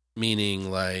death. Meaning,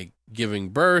 like, giving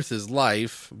birth is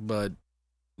life, but,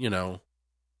 you know,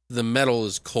 the metal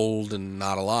is cold and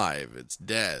not alive. It's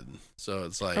dead. So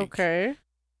it's like... Okay.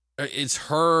 It's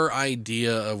her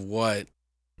idea of what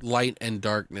light and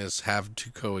darkness have to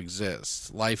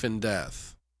coexist. Life and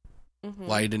death.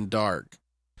 Light and dark.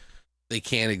 They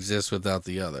can't exist without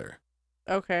the other.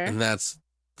 Okay. And that's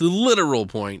the literal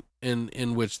point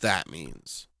in which that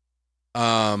means.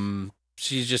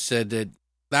 She just said that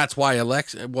that's why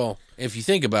if you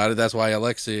think about it, that's why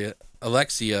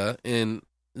Alexia in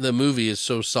the movie is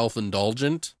so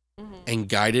self-indulgent and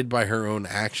guided by her own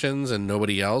actions and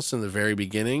nobody else in the very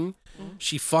beginning.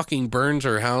 She fucking burns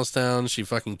her house down. She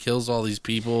fucking kills all these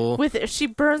people. She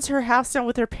burns her house down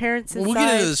with her parents inside. We'll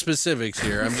get into the specifics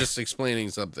here. I'm just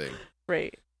explaining something.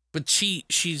 Right. But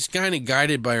she's kind of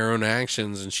guided by her own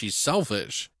actions, and she's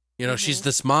selfish. You know, she's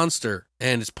this monster.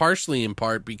 And it's partially in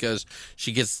part because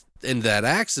she gets in that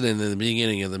accident in the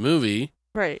beginning of the movie.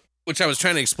 Right. Which I was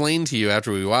trying to explain to you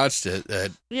after we watched it.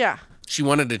 That she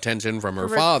wanted attention from her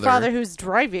father. Father who's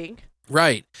driving.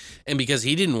 Right. And because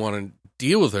he didn't want to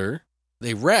deal with her,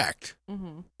 they wrecked.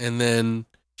 And then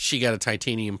she got a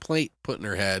titanium plate put in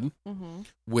her head,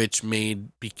 which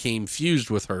became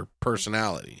fused with her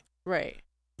personality. Right.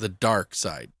 The dark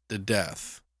side, the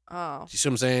death. Oh. You see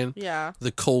what I'm saying? Yeah.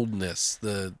 The coldness,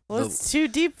 it's too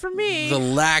deep for me. The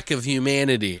lack of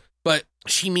humanity. But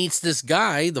she meets this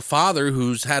guy, the father,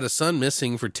 who's had a son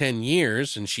missing for 10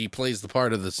 years, and she plays the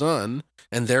part of the son.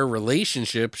 And their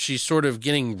relationship, she's sort of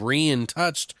getting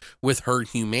re-in-touched with her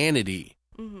humanity.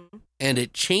 And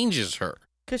it changes her.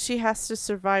 Because she has to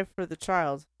survive for the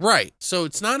child. Right. So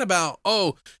it's not about,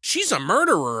 oh, she's a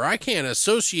murderer, I can't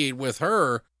associate with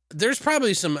her. There's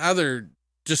probably some other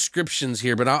descriptions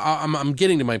here, but I'm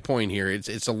getting to my point here.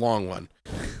 It's a long one.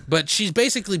 But she's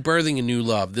basically birthing a new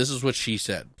love. This is what she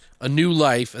said. A new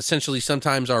life. Essentially,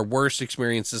 sometimes our worst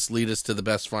experiences lead us to the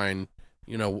best find,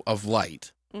 of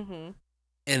light. And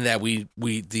that we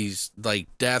these, like,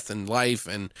 death and life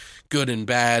and good and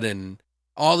bad and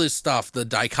all this stuff, the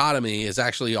dichotomy is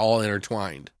actually all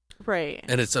intertwined. Right.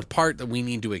 And it's a part that we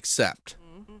need to accept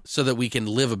so that we can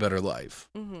live a better life.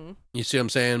 You see what I'm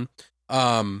saying?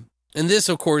 And this,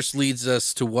 of course, leads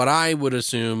us to what I would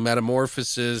assume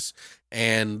metamorphosis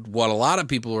and what a lot of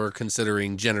people are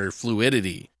considering gender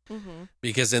fluidity.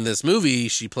 Because in this movie,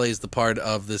 she plays the part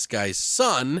of this guy's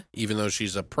son, even though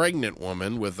she's a pregnant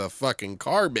woman with a fucking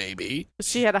car baby.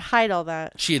 She had to hide all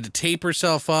that. She had to tape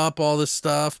herself up, all this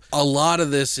stuff. A lot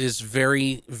of this is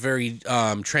very, very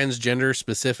transgender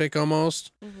specific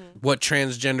almost. What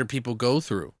transgender people go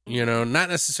through, you know, not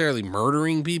necessarily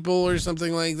murdering people or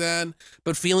something like that,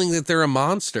 but feeling that they're a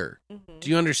monster. Do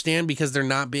you understand? Because they're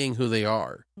not being who they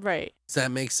are. Right. Does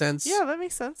that make sense? Yeah, that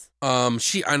makes sense.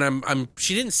 She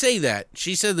didn't say that.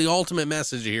 She said the ultimate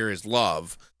message here is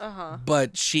love.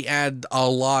 But she added a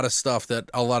lot of stuff that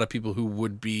a lot of people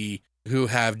who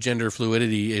have gender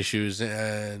fluidity issues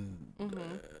and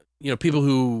you know, people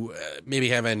who maybe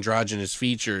have androgynous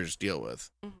features deal with,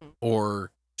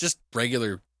 or just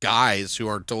regular guys who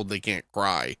are told they can't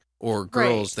cry, or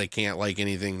girls they can't like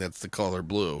anything that's the color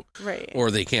blue,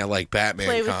 or they can't like Batman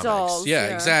Play with comics. dolls, yeah,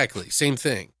 yeah. exactly, same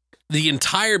thing. The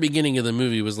entire beginning of the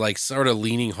movie was like sort of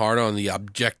leaning hard on the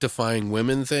objectifying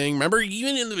women thing. Remember,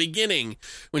 even in the beginning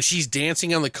when she's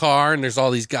dancing on the car and there's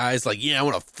all these guys like, yeah, I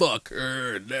want to fuck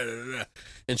her, da, da, da.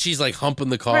 And she's like humping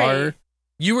the car. Right.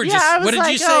 You were Yeah, just, I was what did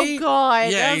like, you say? Oh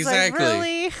God! Yeah, I was exactly. Like,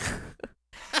 really?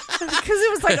 Because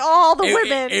it was like all the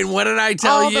women. And what did I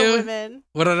tell all you? the women.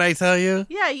 What did I tell you?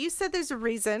 Yeah, you said there's a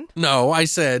reason. No, I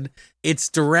said it's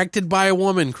directed by a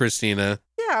woman, Christina.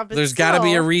 Yeah, but There's got to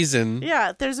be a still. reason.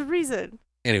 Yeah, there's a reason.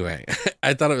 Anyway,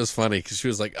 I thought it was funny because she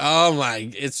was like, "Oh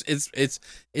my, it's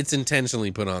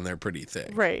intentionally put on there pretty thick."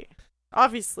 Right.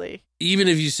 Obviously. Even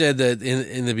if you said that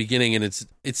in the beginning, and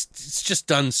it's just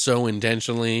done so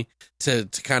intentionally to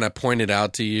kind of point it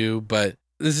out to you, but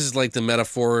this is like the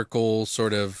metaphorical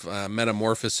sort of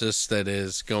metamorphosis that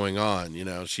is going on. You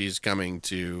know, she's coming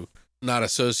to not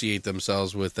associate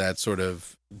themselves with that sort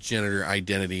of gender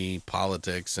identity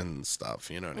politics and stuff.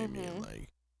 You know what I mean? Like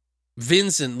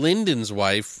Vincent Linden's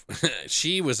wife,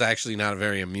 she was actually not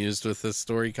very amused with this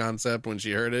story concept when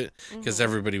she heard it because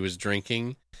everybody was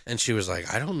drinking. And she was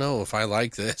like, I don't know if I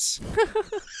like this.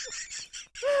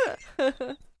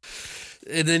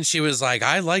 And then she was like,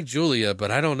 I like Julia, but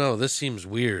I don't know. This seems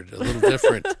weird, a little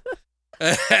different.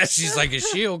 She's like, is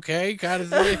she okay? Kind of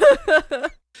thing.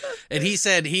 And he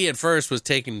said he at first was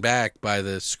taken back by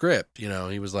the script. You know,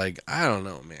 he was like, I don't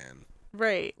know, man.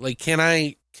 Right. Like, can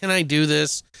I do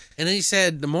this? And then he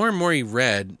said the more and more he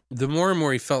read, the more and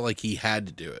more he felt like he had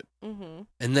to do it.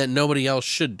 And that nobody else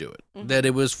should do it. That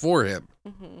it was for him.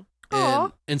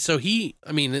 And so he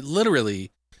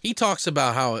talks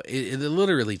about how it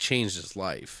literally changed his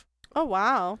life. Oh,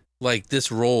 wow. Like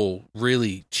this role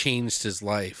really changed his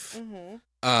life.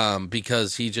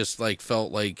 Because he just like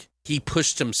felt like he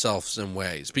pushed himself some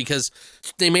ways, because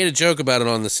they made a joke about it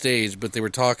on the stage, but they were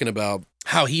talking about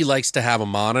how he likes to have a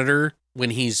monitor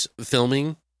when he's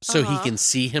filming so he can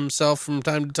see himself from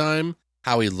time to time,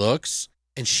 how he looks.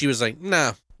 And she was like,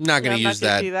 nah, not going to use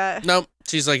that. Do that. Nope.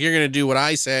 She's like, you're going to do what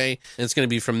I say, and it's going to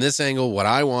be from this angle, what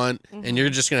I want, and you're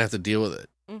just going to have to deal with it.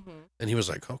 And he was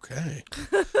like, okay.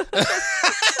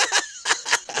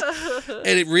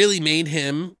 And it really made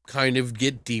him kind of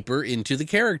get deeper into the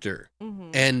character.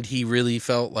 And he really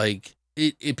felt like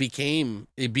he became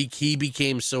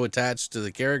so attached to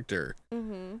the character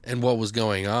and what was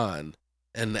going on.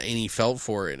 And he felt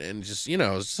for it, and just, you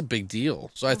know, it's just a big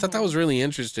deal. So I thought that was really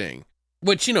interesting.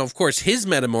 Which, you know, of course, his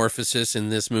metamorphosis in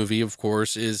this movie, of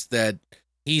course, is that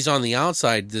he's on the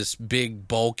outside this big,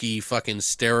 bulky, fucking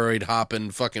steroid hopping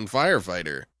fucking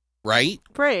firefighter, right?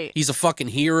 Right. He's a fucking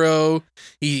hero.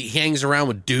 He hangs around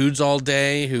with dudes all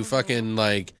day who fucking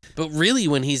like. But really,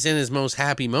 when he's in his most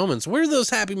happy moments, where are those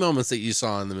happy moments that you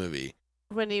saw in the movie?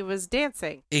 When he was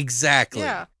dancing. Exactly.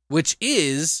 Yeah. Which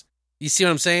is, you see what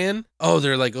I'm saying? Oh,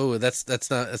 they're like, oh, that's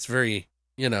very,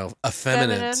 you know,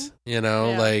 effeminate. Feminine. You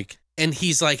know, Yeah. like. And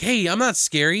he's like, hey, I'm not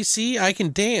scary. See, I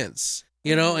can dance.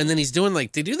 You know, and then he's doing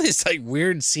like, they do these like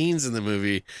weird scenes in the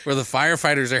movie where the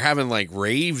firefighters are having like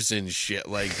raves and shit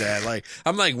like that. Like,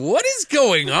 I'm like, what is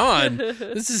going on?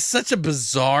 This is such a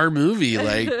bizarre movie.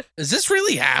 Like, does this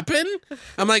really happen?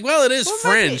 I'm like, well, it is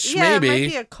French, maybe. It might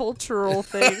be a cultural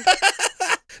thing.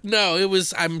 No, it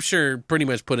was, I'm sure, pretty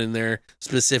much put in there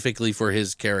specifically for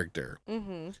his character.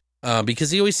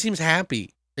 Because he always seems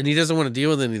happy. And he doesn't want to deal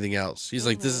with anything else. He's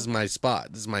like, this is my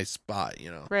spot. This is my spot, you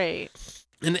know? Right.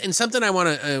 And something I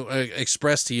want to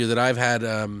express to you that I've had,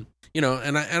 you know,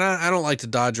 and I don't like to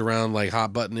dodge around like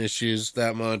hot button issues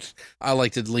that much. I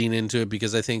like to lean into it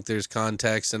because I think there's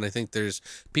context, and I think there's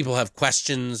people have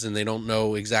questions and they don't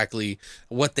know exactly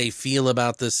what they feel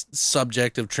about this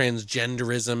subject of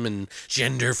transgenderism and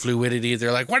gender fluidity.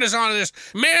 They're like, what is all of this?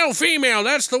 Male, female,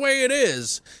 that's the way it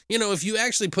is. You know, if you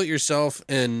actually put yourself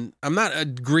in, I'm not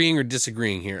agreeing or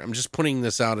disagreeing here. I'm just putting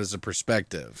this out as a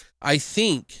perspective. I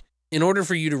think in order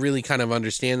for you to really kind of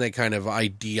understand that kind of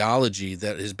ideology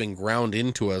that has been ground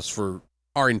into us for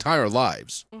our entire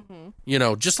lives, you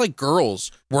know, just like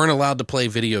girls weren't allowed to play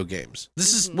video games.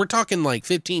 This is, we're talking like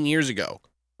 15 years ago.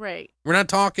 Right. We're not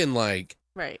talking like,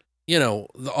 Right. you know,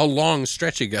 a long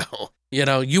stretch ago. You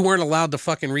know, you weren't allowed to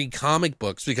fucking read comic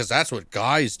books because that's what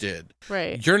guys did.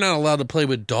 Right. You're not allowed to play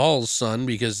with dolls, son,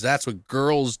 because that's what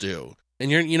girls do. And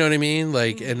you know what I mean?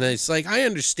 Like, and it's like, I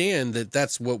understand that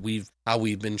that's how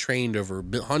we've been trained over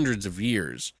hundreds of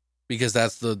years, because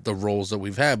that's the roles that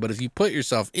we've had. But if you put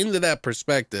yourself into that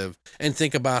perspective and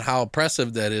think about how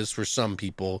oppressive that is for some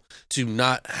people to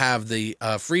not have the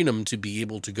freedom to be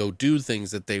able to go do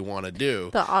things that they want to do.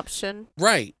 The option.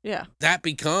 Right. Yeah. That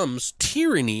becomes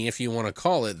tyranny, if you want to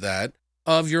call it that,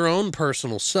 of your own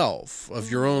personal self,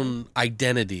 of your own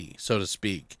identity, so to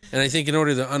speak. And I think in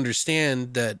order to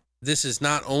understand that this is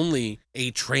not only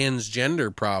a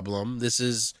transgender problem, this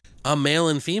is a male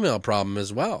and female problem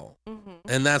as well.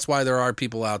 And that's why there are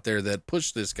people out there that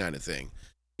push this kind of thing.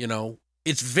 You know,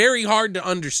 it's very hard to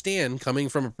understand coming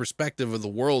from a perspective of the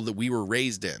world that we were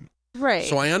raised in. Right.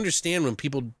 So I understand when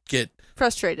people get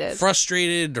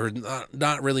frustrated or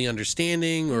not really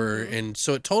understanding, and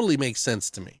so it totally makes sense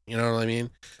to me. You know what I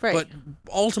mean? Right. But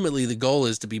ultimately the goal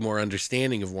is to be more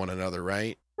understanding of one another,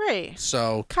 right? Right.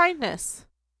 So kindness.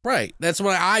 Right. That's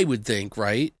what I would think,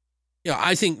 right? Yeah,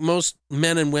 I think most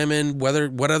men and women,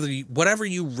 whatever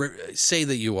you say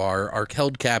that you are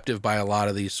held captive by a lot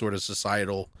of these sort of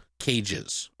societal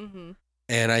cages.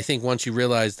 And I think once you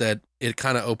realize that, it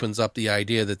kind of opens up the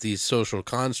idea that these social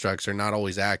constructs are not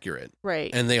always accurate. Right.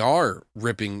 And they are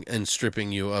ripping and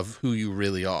stripping you of who you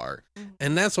really are.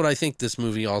 And that's what I think this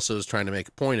movie also is trying to make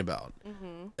a point about.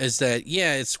 Is that,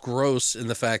 yeah, it's gross in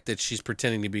the fact that she's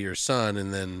pretending to be your son,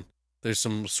 and then there's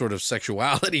some sort of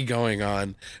sexuality going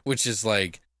on, which is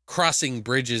like crossing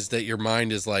bridges that your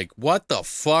mind is like, what the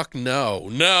fuck? No,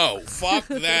 fuck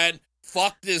that.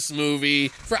 Fuck this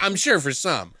movie. I'm sure for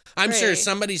some. I'm sure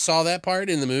somebody saw that part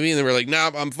in the movie and they were like,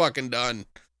 nah, I'm fucking done.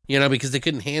 You know, because they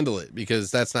couldn't handle it, because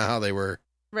that's not how they were.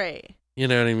 Right. You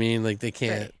know what I mean? Like, they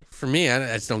can't. Right. For me,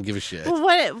 I just don't give a shit.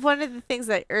 Well, one of the things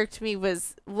that irked me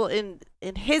was, well, in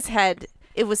his head,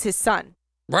 it was his son.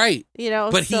 Right. You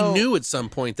know, but he knew at some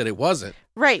point that it wasn't.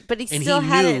 Right, but he still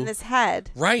had it in his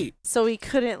head. Right. So he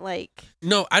couldn't, like...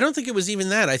 No, I don't think it was even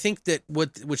that. I think that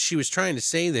what she was trying to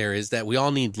say there is that we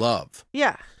all need love.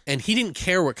 Yeah. And he didn't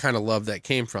care what kind of love that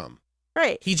came from.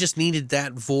 Right. He just needed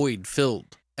that void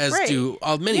filled, as do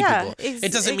many people.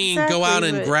 It doesn't mean go out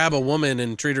and grab a woman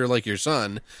and treat her like your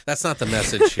son. That's not the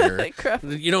message here.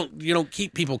 You don't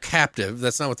keep people captive.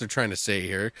 That's not what they're trying to say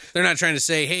here. They're not trying to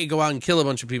say, hey, go out and kill a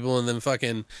bunch of people and then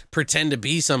fucking pretend to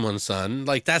be someone's son.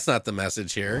 Like, that's not the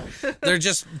message here. They're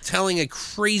just telling a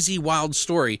crazy, wild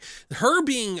story. Her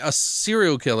being a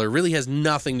serial killer really has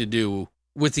nothing to do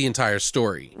with the entire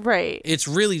story. Right. It's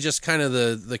really just kind of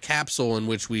the capsule in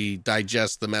which we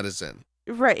digest the medicine.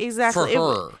 Right, exactly.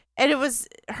 For her. And it was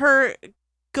her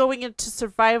going into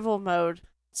survival mode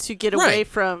to get away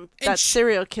from that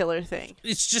serial killer thing.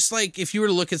 It's just like if you were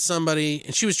to look at somebody,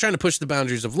 and she was trying to push the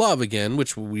boundaries of love again,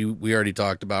 which we already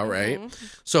talked about, right?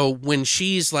 So when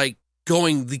she's like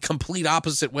going the complete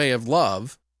opposite way of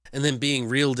love, and then being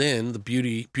reeled in, the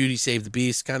beauty save the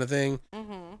beast kind of thing,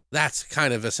 that's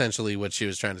kind of essentially what she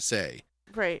was trying to say.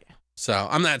 Right. So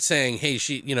I'm not saying, hey,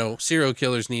 serial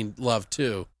killers need love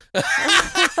too.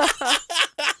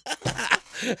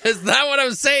 It's not what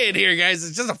I'm saying here, guys.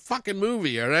 It's just a fucking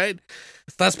movie, all right?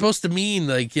 It's not supposed to mean,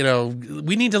 like,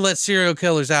 we need to let serial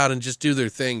killers out and just do their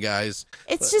thing, guys.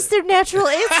 It's just their natural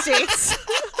instincts.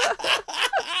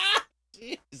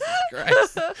 Jesus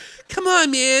Christ. Come on,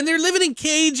 man. They're living in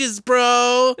cages,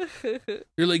 bro.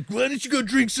 You're like, why don't you go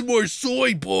drink some more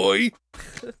soy, boy?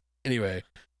 Anyway,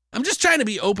 I'm just trying to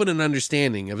be open and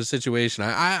understanding of a situation.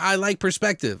 I like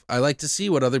perspective. I like to see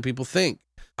what other people think.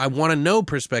 I want to know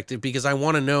perspective because I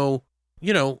want to know,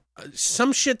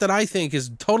 some shit that I think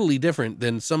is totally different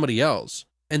than somebody else.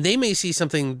 And they may see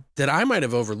something that I might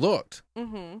have overlooked.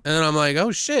 And then I'm like,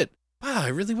 oh, shit. Wow, I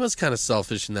really was kind of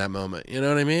selfish in that moment. You know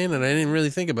what I mean? And I didn't really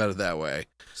think about it that way.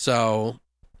 So,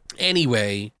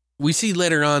 anyway, we see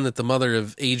later on that the mother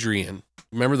of Adrian,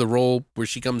 remember the role where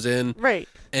she comes in? Right.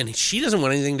 And she doesn't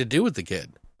want anything to do with the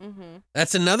kid. Mm-hmm.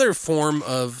 That's another form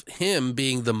of him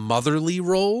being the motherly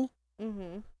role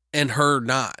Mm-hmm. and her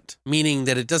not. Meaning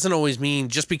that it doesn't always mean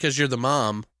just because you're the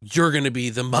mom, you're going to be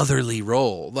the motherly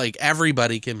role. Like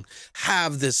everybody can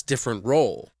have this different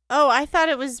role. Oh, I thought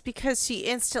it was because she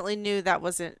instantly knew that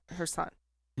wasn't her son.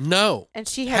 No. And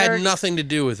she had already- nothing to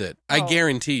do with it. I Oh.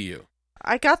 guarantee you.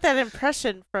 I got that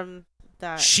impression from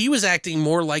that. She was acting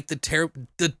more like the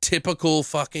typical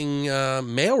fucking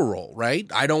male role, right?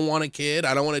 I don't want a kid.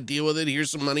 I don't want to deal with it.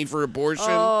 Here's some money for abortion.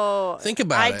 Oh, Think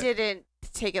about it. I didn't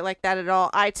take it like that at all.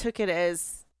 I took it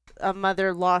as a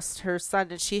mother lost her son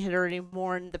and she had already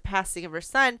mourned the passing of her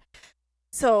son.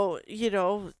 So,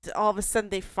 all of a sudden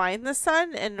they find the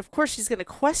son, and of course she's going to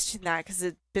question that because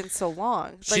it's been so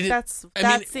long. Like that's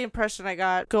the impression I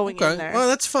got going in there. Well,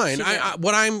 that's fine. She did.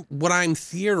 What I'm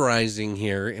theorizing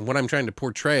here, and what I'm trying to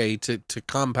portray to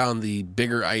compound the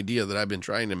bigger idea that I've been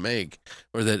trying to make,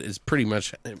 or that has pretty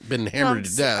much been hammered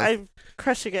to death. I'm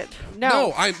crushing it.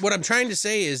 No. What I'm trying to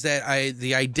say is that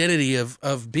the identity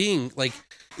of being like,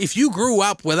 if you grew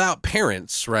up without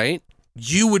parents, right?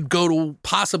 You would go to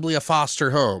possibly a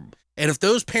foster home. And if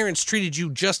those parents treated you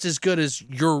just as good as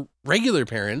your regular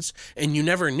parents and you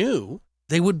never knew,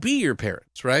 they would be your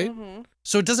parents, right? Mm-hmm.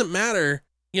 So it doesn't matter,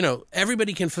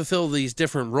 everybody can fulfill these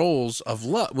different roles of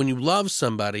love. When you love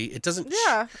somebody, it doesn't,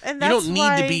 Yeah, and you that's don't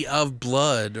need to be of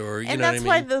blood or, and know what I that's mean?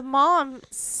 why the mom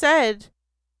said,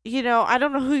 I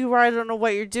don't know who you are, I don't know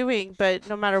what you're doing, but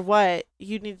no matter what,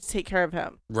 you need to take care of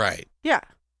him. Right. Yeah.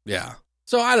 Yeah.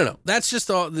 So I don't know. That's just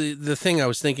all the thing I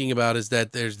was thinking about is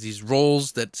that there's these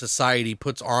roles that society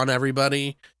puts on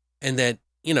everybody, and that,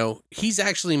 he's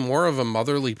actually more of a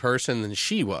motherly person than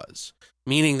she was,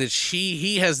 meaning that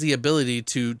he has the ability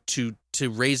to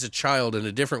raise a child in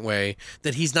a different way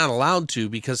that he's not allowed to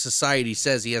because society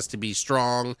says he has to be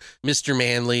strong, Mr.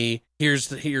 Manly.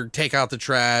 Here, take out the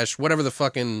trash, whatever the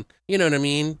fucking, you know what I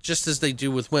mean? Just as they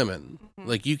do with women. Mm-hmm.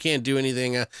 Like, you can't do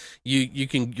anything.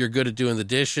 You're good at doing the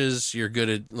dishes. You're good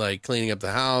at, like, cleaning up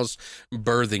the house,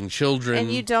 birthing children.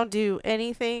 And you don't do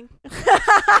anything.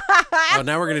 Oh,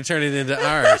 now we're going to turn it into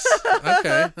ours.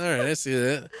 Okay. All right. I see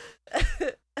that.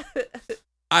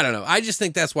 I don't know. I just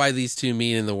think that's why these two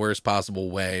meet in the worst possible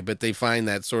way, but they find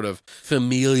that sort of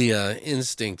familia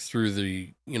instinct through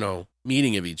the,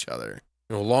 meeting of each other.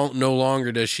 No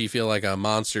longer does she feel like a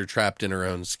monster trapped in her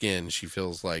own skin. She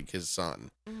feels like his son.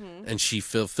 Mm-hmm. And she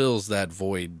fulfills that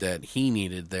void that he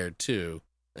needed there too.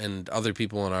 And other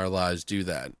people in our lives do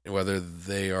that, whether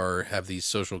they have these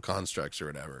social constructs or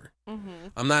whatever. Mm-hmm.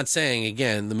 I'm not saying,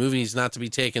 again, the movie's not to be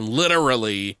taken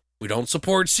literally. We don't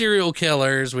support serial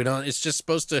killers. It's just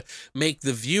supposed to make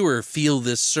the viewer feel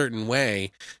this certain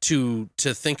way to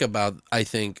think about, I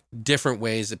think, different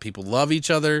ways that people love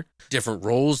each other, different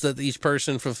roles that each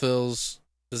person fulfills.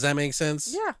 Does that make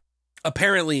sense? Yeah.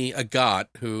 Apparently,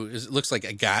 Agathe, looks like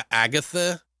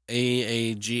Agatha,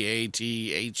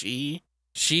 Agathe,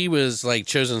 she was like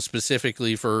chosen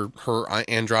specifically for her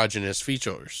androgynous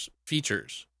features.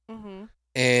 Mm-hmm.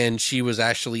 And she was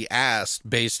actually asked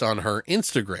based on her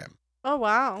Instagram. Oh,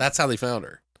 wow. That's how they found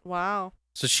her. Wow.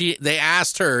 So they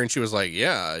asked her and she was like,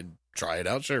 yeah, I'd try it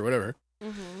out. Sure. Whatever.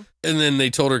 Mm-hmm. And then they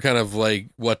told her kind of like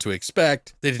what to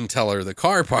expect. They didn't tell her the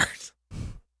car part.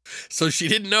 So she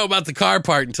didn't know about the car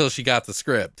part until she got the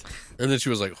script. And then she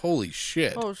was like, holy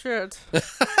shit. Oh, shit.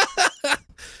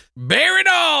 Bear it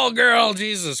all, girl.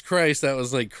 Jesus Christ. That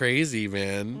was like crazy,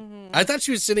 man. Mm-hmm. I thought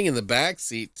she was sitting in the back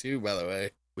seat too, by the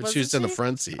way. But she was Wasn't in the she?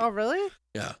 front seat. Oh, really?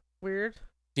 Yeah. Weird.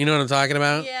 You know what I'm talking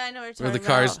about? Yeah, I know what you're talking Where about. the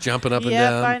car's jumping up and Yep,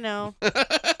 down. I know.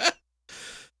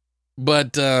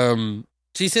 But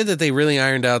she said that they really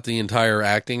ironed out the entire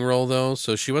acting role, though.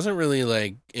 So she wasn't really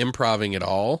like improvising at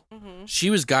all. Mm-hmm. She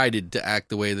was guided to act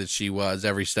the way that she was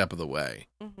every step of the way.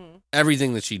 Mm-hmm.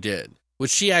 Everything that she did,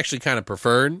 which she actually kind of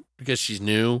preferred because she's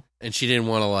new and she didn't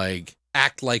want to like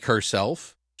act like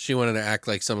herself. She wanted to act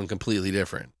like someone completely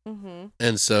different. Mm-hmm.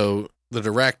 And so the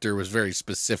director was very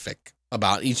specific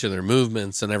about each of their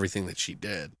movements and everything that she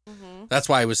did. Mm-hmm. That's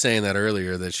why I was saying that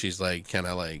earlier, that she's like, kind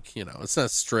of like, it's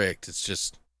not strict. It's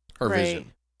just her Right.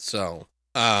 vision. So,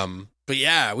 but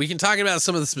yeah, we can talk about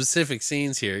some of the specific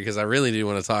scenes here because I really do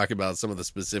want to talk about some of the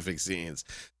specific scenes.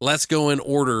 Let's go in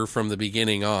order from the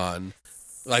beginning on.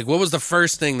 Like, what was the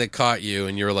first thing that caught you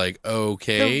and you were like,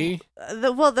 okay?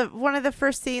 One of the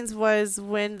first scenes was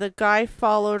when the guy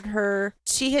followed her.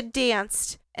 She had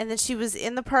danced, and then she was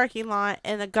in the parking lot,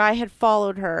 and a guy had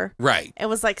followed her. Right. And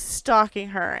was like stalking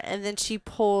her, and then she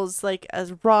pulls like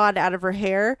a rod out of her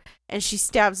hair, and she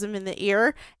stabs him in the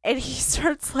ear, and he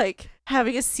starts like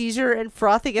having a seizure and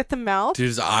frothing at the mouth. Dude,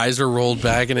 his eyes are rolled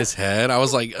back in his head. I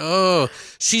was like, oh.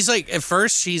 She's like, at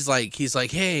first, he's like,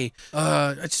 hey,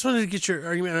 I just wanted to get your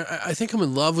argument. I think I'm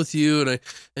in love with you.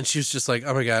 And she was just like,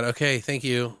 oh my God, okay, thank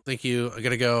you. I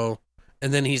gotta go.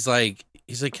 And then he's like,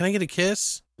 can I get a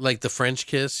kiss? Like the French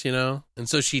kiss, you know? And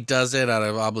so she does it out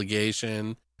of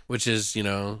obligation, which is, you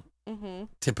know,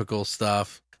 typical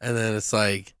stuff. And then it's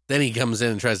like, then he comes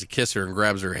in and tries to kiss her and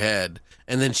grabs her head.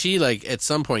 And then she, like, at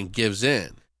some point gives in.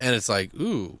 And it's like,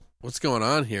 ooh, what's going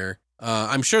on here?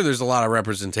 I'm sure there's a lot of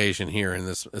representation here in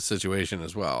this situation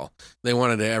as well. They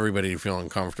wanted everybody to feel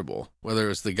uncomfortable, whether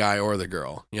it's the guy or the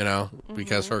girl, you know,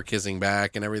 because her kissing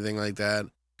back and everything like that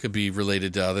could be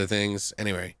related to other things.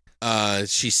 Anyway,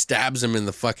 she stabs him in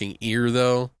the fucking ear,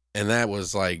 though. And that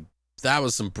was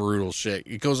some brutal shit.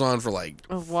 It goes on for like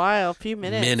a while, a few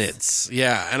minutes.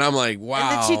 Yeah. And I'm like, wow.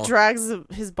 And then she drags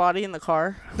his body in the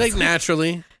car. Like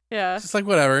naturally. Yeah. Just like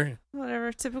whatever.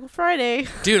 Typical Friday.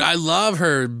 Dude, I love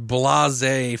her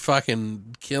blasé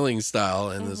fucking killing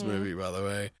style in this movie, by the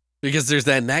way. Because there's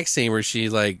that next scene where she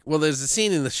there's a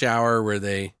scene in the shower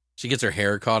where she gets her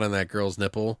hair caught in that girl's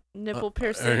nipple. Nipple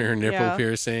piercing. Her nipple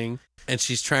piercing. And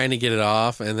she's trying to get it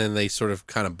off, and then they sort of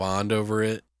kind of bond over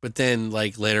it. But then,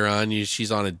 like, later on,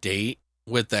 she's on a date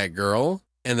with that girl,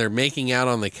 and they're making out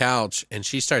on the couch, and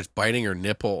she starts biting her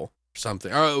nipple or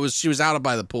something. Or she was out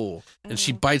by the pool, and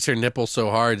she bites her nipple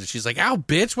so hard that she's like, ow,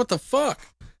 bitch, what the fuck?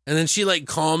 And then she, like,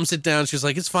 calms it down. She's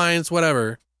like, it's fine, it's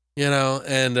whatever, you know?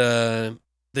 And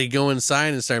they go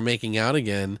inside and start making out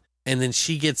again, and then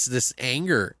she gets this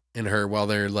anger in her while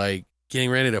they're, like, getting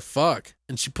ready to fuck.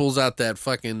 And she pulls out that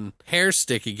fucking hair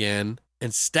stick again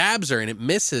and stabs her, and it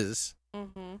misses.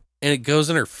 And it goes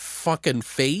in her fucking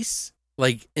face,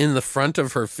 like in the front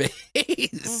of her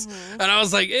face. And I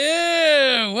was like,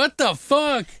 ew, what the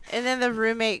fuck? And then the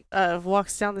roommate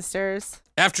walks down the stairs.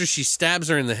 After she stabs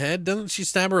her in the head, doesn't she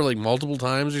stab her like multiple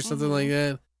times or something like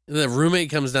that? And the roommate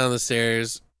comes down the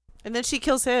stairs. And then she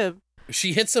kills him.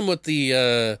 She hits him with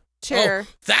the chair.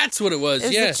 Oh, that's what it was.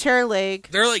 It's yeah. the chair leg.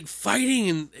 They're like fighting,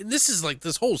 and this is like,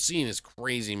 this whole scene is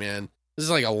crazy, man. This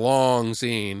is like a long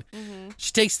scene.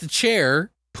 She takes the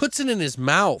chair, puts it in his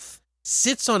mouth,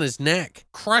 sits on his neck,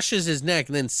 crushes his neck,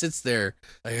 and then sits there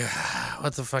like,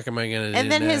 what the fuck am I going to do? And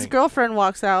then his next? girlfriend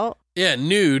walks out. Yeah,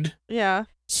 nude. Yeah.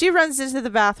 She runs into the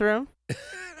bathroom.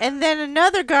 And then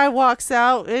another guy walks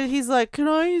out, and he's like, can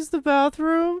I use the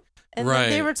bathroom? And then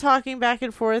they were talking back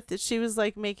and forth. That she was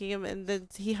like making him, and then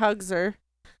he hugs her.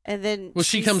 And then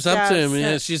she comes up to him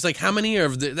and she's like, how many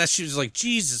of that? She was like,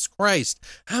 Jesus Christ,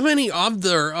 how many of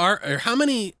you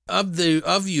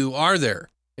are there?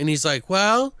 And he's like,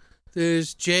 well,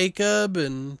 there's Jacob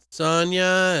and Sonia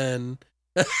and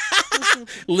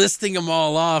listing them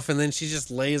all off. And then she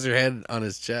just lays her head on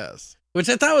his chest, which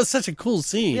I thought was such a cool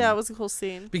scene. Yeah, it was a cool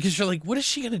scene. Because you're like, what is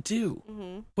she going to do?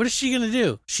 What is she going to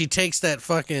do? She takes that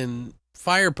fucking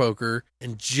fire poker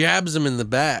and jabs him in the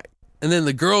back. And then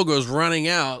the girl goes running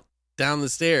out down the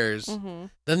stairs.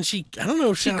 Doesn't she? I don't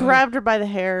know. She grabbed her by the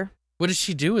hair. What did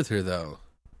she do with her, though?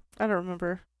 I don't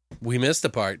remember. We missed a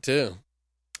part, too.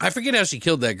 I forget how she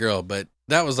killed that girl, but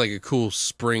that was like a cool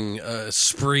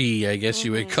spree, I guess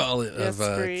you would call it, of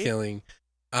killing.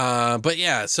 But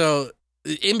yeah, so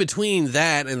in between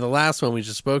that and the last one we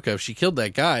just spoke of, she killed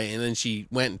that guy, and then she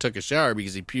went and took a shower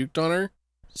because he puked on her.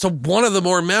 So one of the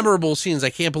more memorable scenes, I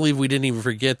can't believe we didn't even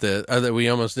forget that we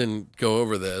almost didn't go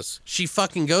over this. She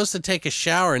fucking goes to take a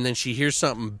shower, and then she hears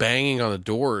something banging on the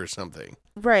door or something.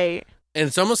 Right. And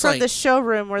it's almost from like the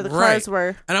showroom where the cars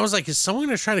were. And I was like, is someone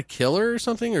going to try to kill her or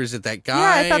something? Or is it that guy?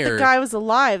 Yeah, I thought the guy was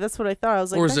alive. That's what I thought. I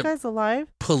was like, that guy's alive?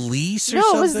 Police or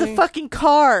something? No, it was the fucking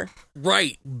car.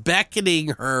 Right. Beckoning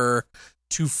her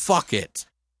to fuck it.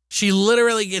 She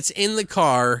literally gets in the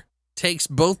car, takes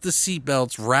both the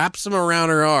seatbelts, wraps them around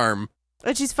her arm.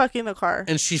 And she's fucking the car.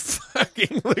 And she's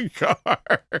fucking the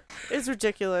car. It's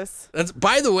ridiculous.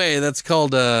 By the way, that's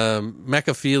called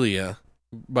mechaphilia.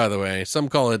 By the way, some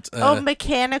call it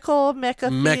mechanical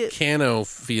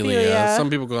mechanophilia. Some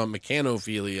people call it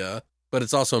mechanophilia, but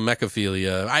it's also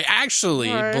mechaphilia. I actually,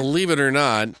 believe it or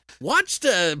not, watched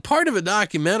a part of a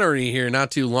documentary here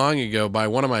not too long ago by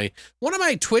one of my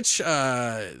Twitch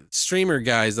streamer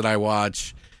guys that I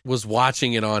watch was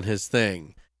watching it on his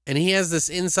thing, and he has this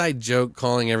inside joke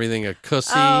calling everything a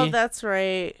cussy. Oh, that's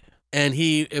right. And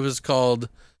it was called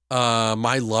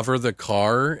My Lover the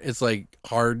Car. It's like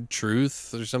Hard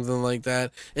Truth or something like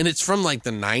that, and it's from like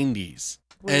the 90s.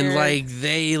 Weird. And like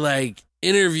they like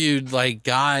interviewed like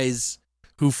guys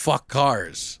who fuck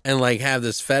cars and like have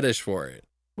this fetish for it.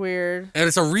 Weird. And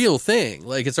it's a real thing.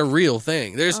 Like, it's a real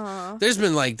thing. There's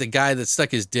been like the guy that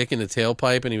stuck his dick in a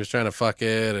tailpipe and he was trying to fuck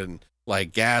it, and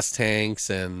like gas tanks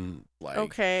and like.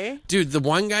 Okay. Dude, the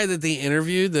one guy that they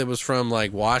interviewed that was from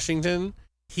like Washington,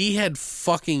 he had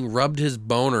fucking rubbed his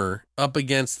boner up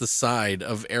against the side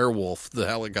of Airwolf, the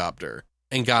helicopter,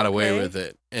 and got away with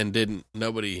it, and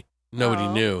nobody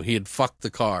knew. He had fucked the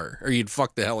car, or he'd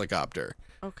fucked the helicopter.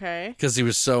 Okay. Because he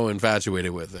was so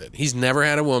infatuated with it. He's never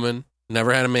had a woman,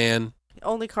 never had a man.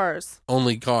 Only cars.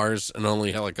 Only cars and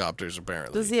only helicopters,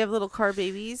 apparently. Does he have little car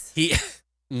babies?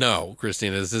 No,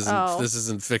 Christina, this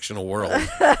isn't fictional world.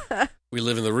 We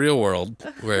live in the real world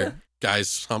where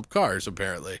guys hump cars,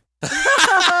 apparently.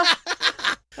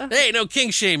 Hey, no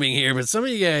kink shaming here, but some of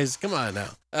you guys, come on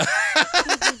now.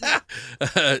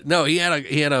 No, he had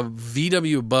a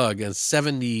VW Bug, a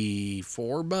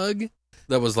 74 Bug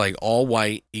that was like all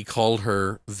white. He called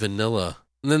her Vanilla.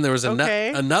 And then there was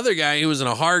another guy who was in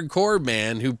a hardcore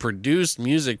band who produced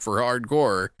music for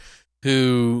hardcore,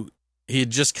 who he had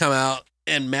just come out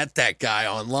and met that guy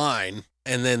online.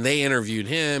 And then they interviewed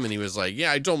him, and he was like,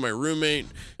 yeah, I told my roommate,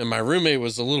 and my roommate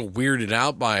was a little weirded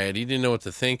out by it. He didn't know what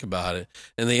to think about it.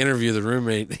 And they interviewed the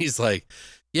roommate. He's like,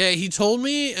 yeah, he told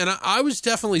me, and I was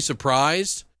definitely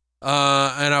surprised.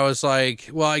 And I was like,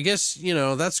 well, I guess,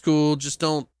 that's cool. Just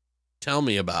don't tell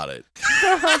me about it.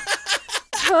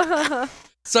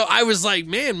 So I was like,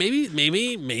 man,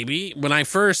 maybe when I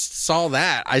first saw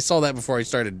that, I saw that before I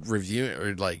started reviewing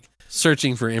or like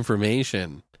searching for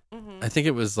information. I think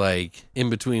it was like in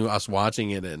between us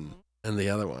watching it and the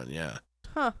other one. Yeah.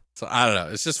 Huh. So I don't know.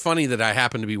 It's just funny that I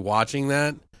happened to be watching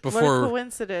that before. What a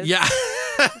coincidence. Yeah.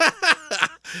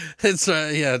 It's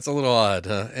a little odd,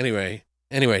 huh? Anyway,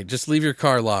 just leave your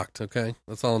car locked. Okay.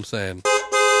 That's all I'm saying.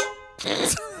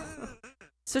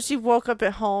 So she woke up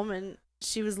at home and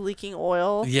she was leaking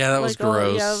oil. Yeah, that was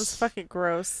gross. Yeah, it was fucking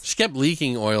gross. She kept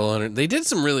leaking oil on her. They did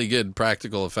some really good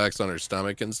practical effects on her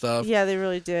stomach and stuff. Yeah, they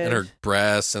really did. And her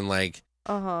breasts, and like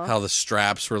how the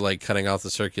straps were like cutting off the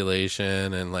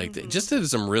circulation, and like they just did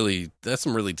some really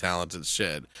talented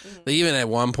shit. They even at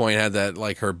one point had that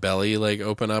like her belly like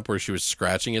open up where she was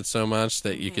scratching it so much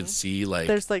that you could see like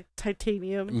there's like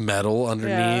titanium metal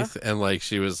underneath, and like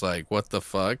she was like, what the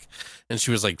fuck? And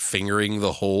she was like fingering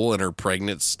the hole in her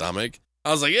pregnant stomach. I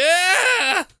was like,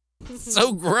 yeah,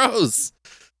 so gross.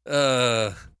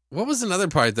 What was another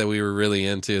part that we were really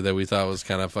into that we thought was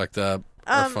kind of fucked up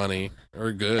or funny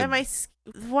or good? And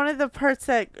one of the parts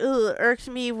that irked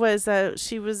me was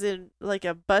she was in like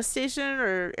a bus station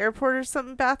or airport or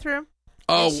something bathroom.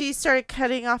 Oh, and she started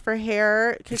cutting off her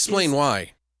hair. Explain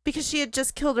why. Because she had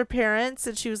just killed her parents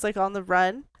and she was like on the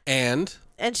run. And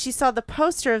she saw the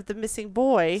poster of the missing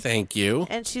boy. Thank you.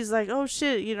 And she's like, oh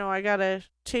shit, I gotta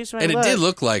change my look. And it did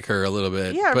look like her a little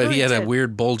bit. Yeah, but really he had did. a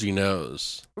weird bulgy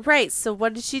nose. Right. So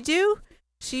what did she do?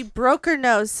 She broke her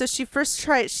nose. So she first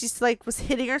tried, she's like, was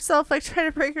hitting herself, like trying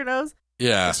to break her nose.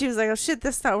 Yeah. And she was like, oh shit,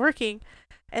 that's not working.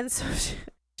 And so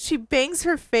she bangs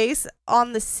her face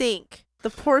on the sink. The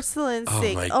porcelain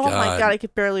sink. Oh my god, I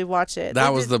could barely watch it.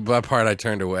 That was the part I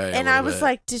turned away. And I was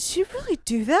like, did she really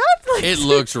do that? Like, it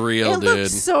looks real, dude. It looked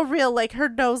so real. Like her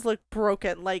nose looked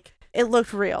broken. Like it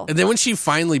looked real. And then when she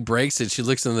finally breaks it, she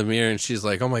looks in the mirror and she's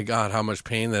like, oh my god, how much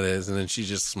pain that is. And then she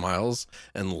just smiles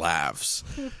and laughs.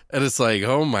 And it's like,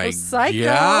 oh my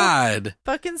god.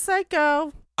 Fucking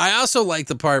psycho. I also like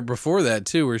the part before that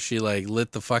too, where she like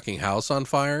lit the fucking house on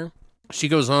fire. She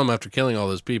goes home after killing all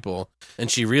those people, and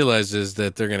she realizes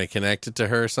that they're going to connect it to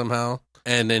her somehow.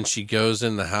 And then she goes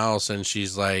in the house, and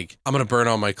she's like, I'm going to burn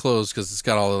all my clothes because it's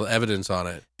got all the evidence on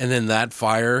it. And then that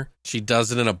fire, she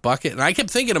does it in a bucket. And I kept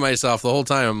thinking to myself the whole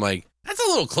time, I'm like, that's a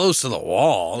little close to the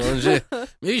wall.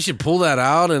 Maybe you should pull that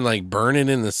out and like burn it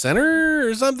in the center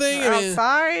or something.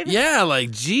 Outside? Yeah,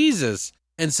 like Jesus.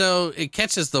 And so it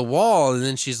catches the wall, and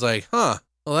then she's like, huh.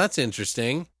 Well, that's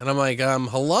interesting. And I'm like,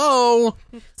 hello.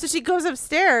 So she goes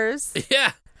upstairs.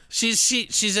 Yeah.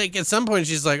 She's like, at some point,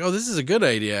 she's like, oh, this is a good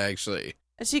idea, actually.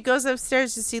 And she goes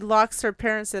upstairs and she locks her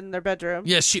parents in their bedroom.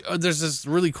 Yeah, there's this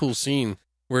really cool scene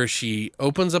where she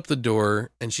opens up the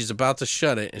door and she's about to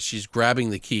shut it and she's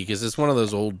grabbing the key because it's one of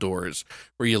those old doors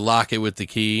where you lock it with the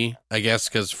key, I guess,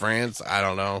 because France, I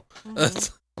don't know.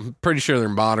 Mm-hmm. I'm pretty sure they're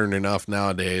modern enough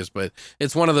nowadays, but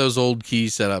it's one of those old key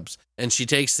setups. And she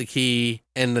takes the key,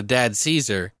 and the dad sees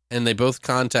her, and they both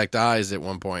contact eyes at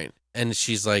one point. And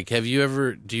she's like, do you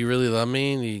really love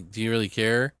me? Do you really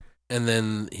care? And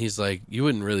then he's like, you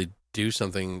wouldn't really do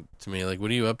something to me. Like,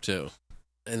 what are you up to?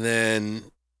 And then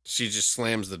she just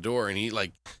slams the door, and he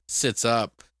like sits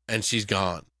up, and she's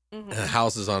gone. and the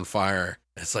house is on fire.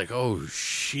 It's like, oh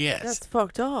shit. That's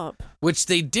fucked up. Which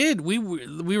they did. We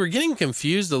were getting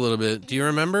confused a little bit. Do you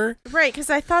remember? Right, because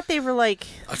I thought they were like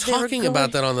talking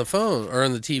about that on the phone or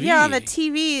on the TV. Yeah, on the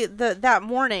TV that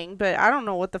morning, but I don't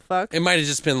know what the fuck. It might have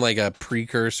just been like a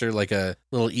precursor, like a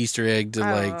little Easter egg to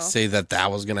like say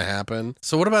that was going to happen.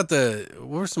 So what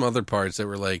were some other parts that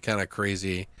were like kind of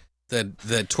crazy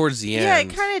that towards the end? Yeah,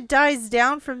 it kind of dies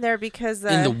down from there because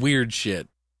in the weird shit,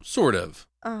 sort of.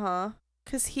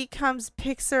 Because he comes,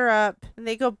 picks her up, and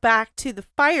they go back to the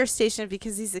fire station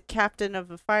because he's a captain of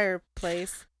a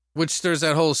fireplace. Which there's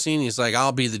that whole scene. He's like,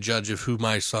 I'll be the judge of who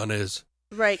my son is.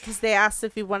 Right, because they asked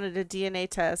if he wanted a DNA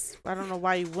test. I don't know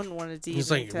why you wouldn't want a DNA test.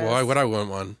 He's like, why would I want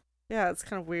one? Yeah, it's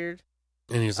kind of weird.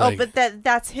 And he's like... but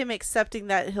that's him accepting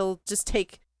that he'll just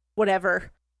take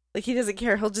whatever. Like, he doesn't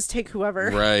care. He'll just take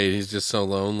whoever. Right, he's just so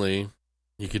lonely.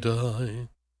 You could die.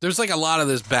 There's like a lot of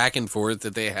this back and forth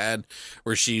that they had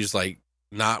where she's like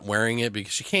not wearing it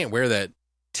because she can't wear that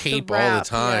tape all the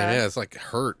time. Yeah, it's like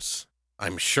hurts.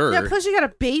 I'm sure. Yeah, plus you got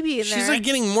a baby in there. She's like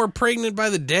getting more pregnant by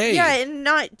the day. Yeah, and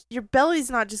your belly's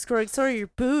not just growing, so are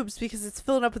your boobs because it's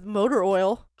filling up with motor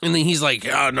oil. And then he's like,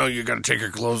 oh no, you got to take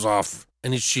your clothes off.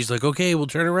 And she's like, okay, we'll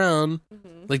turn around.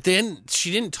 Mm-hmm. Like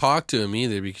she didn't talk to him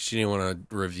either because she didn't want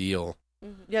to reveal.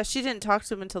 Mm-hmm. Yeah, she didn't talk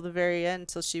to him until the very end,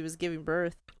 until she was giving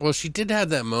birth. Well, she did have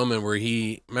that moment where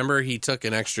he took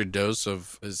an extra dose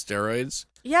of his steroids.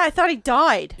 Yeah, I thought he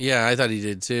died. Yeah, I thought he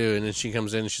did too. And then she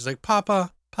comes in and she's like,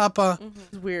 Papa. Mm-hmm.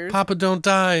 It's weird. Papa, don't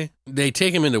die. They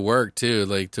take him into work too,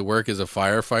 like to work as a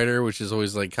firefighter, which is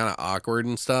always like kind of awkward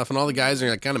and stuff. And all the guys are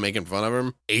like kind of making fun of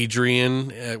him.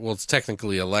 Adrian, well, it's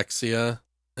technically Alexia.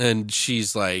 And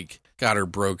she's like got her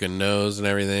broken nose and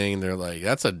everything. And they're like,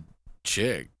 that's a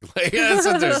chick. Like that's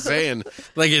what they're saying.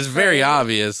 Like it's very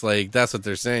obvious. Like that's what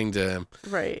they're saying to him.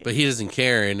 Right. But he doesn't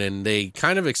care. And then they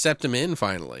kind of accept him in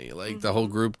finally. Like the whole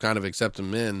group kind of accept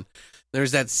him in.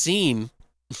 There's that scene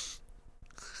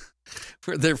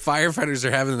where their firefighters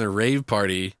are having their rave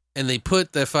party and they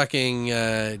put the fucking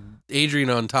Adrian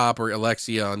on top or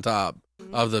Alexia on top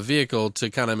of the vehicle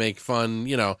to kind of make fun,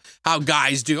 you know, how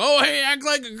guys do. Oh, hey, act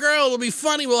like a girl. It'll be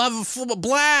funny. We'll have a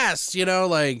blast, you know,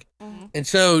 like. And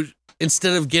so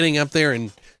instead of getting up there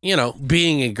and, you know,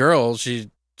 being a girl, she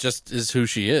just is who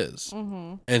she is.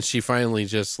 And she finally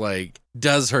just like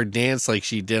does her dance like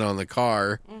she did on the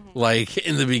car, like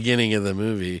in the beginning of the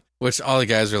movie, which all the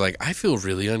guys are like, I feel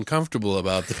really uncomfortable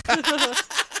about that.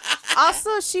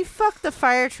 Also, she fucked the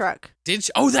fire truck. Did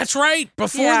she? Oh, that's right.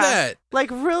 Before that.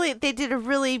 Like, really, they did a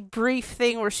really brief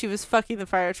thing where she was fucking the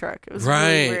fire truck. It was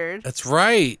really weird. That's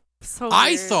right. So weird.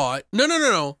 I thought,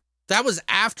 no. That was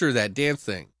after that dance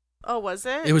thing. Oh, was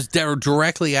it? It was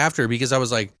directly after because I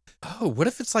was like, oh, what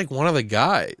if it's like one of the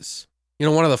guys? You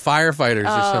know, one of the firefighters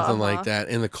or something like that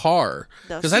in the car.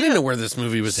 Because I didn't know where this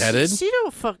movie was headed. She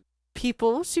don't fuck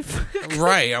people. She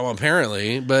Right. Well,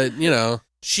 apparently. But, you know.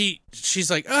 She's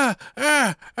like,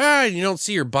 and you don't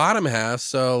see her bottom half,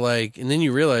 so like, and then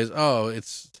you realize, oh,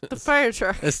 it's the fire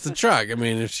truck. It's the truck. I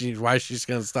mean, why she's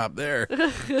gonna stop there?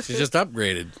 She just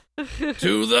upgraded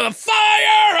to the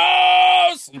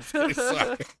firehouse.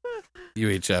 Sorry.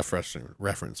 UHF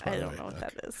reference. By I the don't way. know what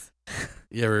that is.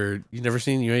 You never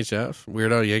seen UHF?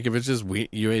 Weird Al Yankovic's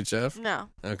UHF? No.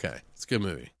 Okay, it's a good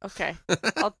movie. Okay,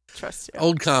 I'll trust you.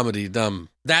 Old comedy, dumb.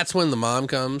 That's when the mom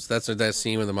comes. That's that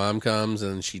scene when the mom comes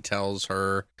and she tells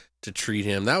her to treat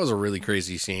him. That was a really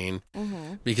crazy scene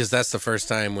because that's the first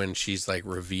time when she's like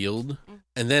revealed.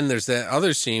 And then there's that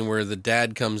other scene where the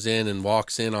dad comes in and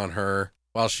walks in on her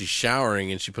while she's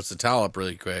showering and she puts the towel up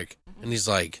really quick. And he's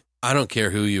like, I don't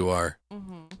care who you are.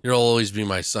 You'll always be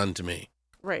my son to me.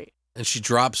 Right. And she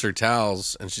drops her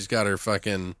towels and she's got her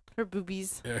fucking... Her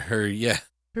boobies.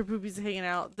 Her boobies hanging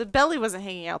out. The belly wasn't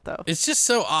hanging out, though. It's just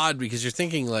so odd because you're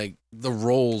thinking, like, the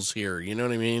roles here. You know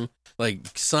what I mean?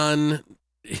 Like, son,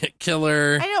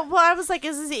 killer. I know. Well, I was like,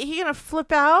 is he going to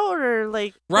flip out? Or,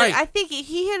 like... Right. I think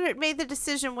he had made the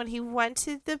decision when he went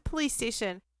to the police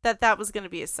station that was going to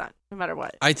be his son, no matter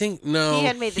what. I think, no. He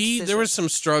had made the decision. There was some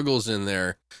struggles in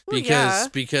there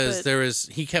because there was...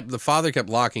 the father kept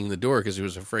locking the door because he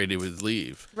was afraid he would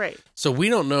leave. Right. So we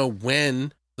don't know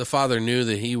when... the father knew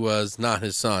that he was not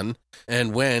his son,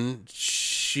 and when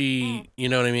she, you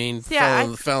know what I mean,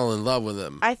 fell in love with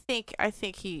him. I think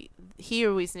he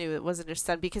always knew it wasn't his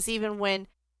son because even when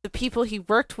the people he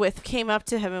worked with came up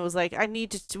to him and was like,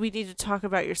 we need to talk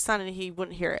about your son, and he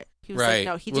wouldn't hear it. He was like,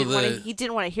 no, he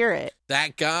didn't want to hear it.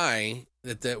 That guy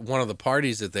that one of the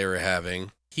parties that they were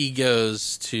having, he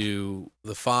goes to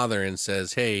the father and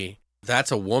says, hey,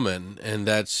 that's a woman and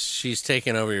she's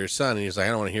taking over your son. And he's like, I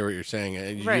don't want to hear what you're saying.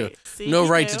 You Right. have See, no he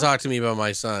right knew. to talk to me about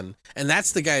my son. And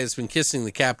that's the guy that's been kissing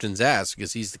the captain's ass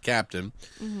because he's the captain.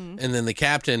 Mm-hmm. And then the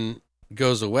captain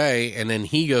goes away and then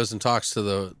he goes and talks to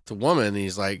the woman. And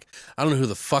he's like, I don't know who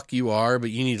the fuck you are, but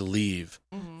you need to leave.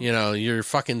 Mm-hmm. You know, you're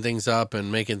fucking things up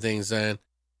and making things in.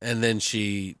 And then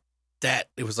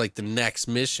it was like the next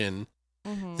mission.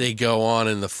 Mm-hmm. They go on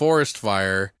in the forest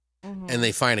fire. Mm-hmm. And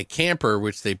they find a camper,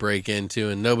 which they break into,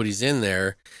 and nobody's in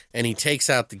there. And he takes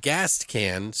out the gas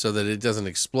can so that it doesn't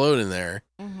explode in there.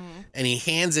 Mm-hmm. And he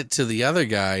hands it to the other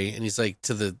guy, and he's like,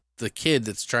 to the kid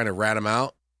that's trying to rat him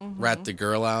out, Mm-hmm. rat the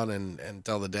girl out, and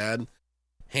tell the dad.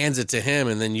 Hands it to him,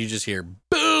 and then you just hear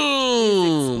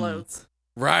boom. Explodes.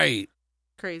 Right.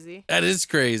 Crazy. That is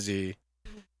crazy.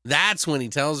 That's when he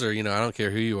tells her, I don't care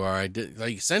who you are.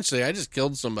 Essentially, I just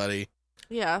killed somebody.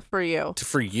 Yeah, for you.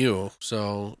 For you,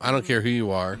 so I don't care who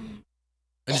you are.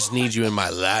 I just need you in my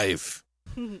life.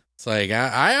 It's like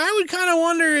I would kind of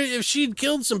wonder if she'd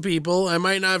killed some people, I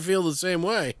might not feel the same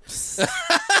way.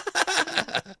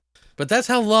 But that's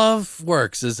how love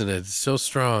works, isn't it? It's so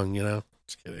strong,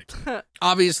 Just kidding.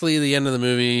 Obviously, the end of the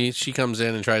movie, she comes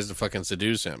in and tries to fucking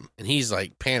seduce him, and he's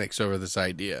like panics over this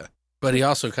idea, but he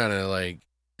also kind of like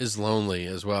is lonely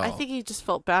as well. I think he just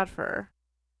felt bad for her.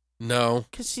 No,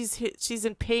 Because she's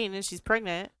in pain and she's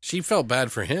pregnant. she felt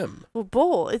bad for him. Well,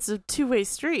 bull. It's a two-way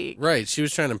street. Right. She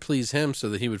was trying to please him so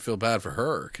that he would feel bad for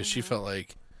her because she felt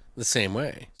like the same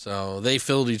way. So they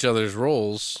filled each other's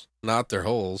roles, not their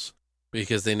holes,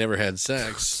 because they never had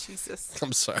sex. Jesus.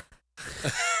 I'm sorry.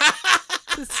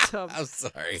 It's dumb. I'm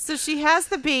sorry. So she has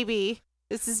the baby.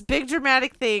 It's this big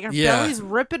dramatic thing. Her Yeah. belly's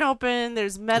ripping open.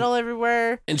 There's metal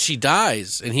everywhere. And she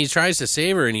dies, and he tries to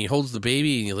save her, and he holds the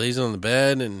baby, and he lays it on the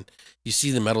bed, and you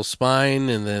see the metal spine,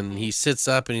 and then he sits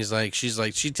up, and she's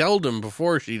like, she told him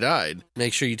before she died,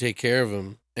 make sure you take care of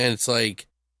him. And it's like,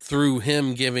 through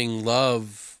him giving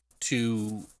love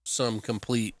to some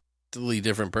completely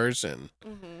different person,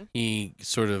 Mm-hmm. he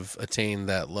sort of attained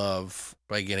that love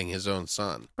by getting his own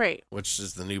son, Right. which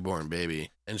is the newborn baby.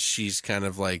 And she's kind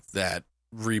of like that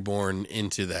reborn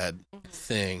into that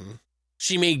thing.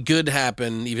 She made good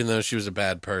happen even though she was a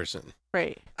bad person.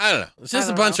 Right. I don't know. It's just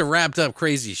I a don't bunch know. of wrapped up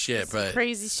crazy shit, but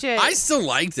Crazy shit. I still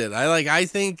liked it. I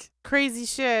think Crazy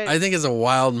shit. it's a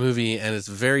wild movie, and it's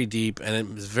very deep,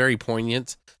 and it's very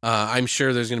poignant. I'm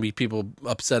sure there's going to be people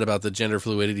upset about the gender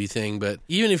fluidity thing, but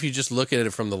even if you just look at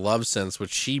it from the love sense,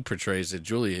 which she portrays it,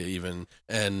 Julia even,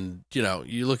 and,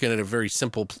 you look at it a very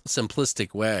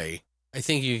simplistic way, I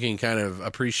think you can kind of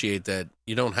appreciate that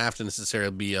you don't have to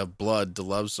necessarily be of blood to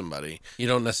love somebody. You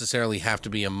don't necessarily have to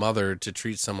be a mother to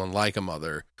treat someone like a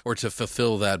mother or to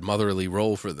fulfill that motherly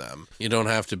role for them. You don't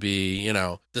have to be,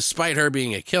 despite her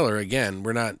being a killer, again,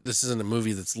 this isn't a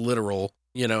movie that's literal,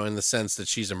 in the sense that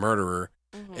she's a murderer.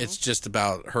 Mhm. It's just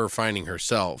about her finding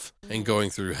herself and going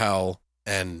through hell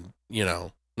and,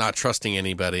 not trusting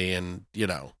anybody. And,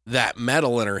 that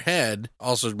metal in her head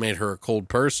also made her a cold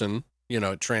person.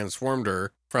 It transformed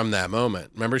her from that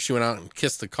moment. Remember, she went out and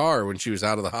kissed the car when she was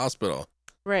out of the hospital.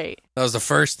 Right. That was the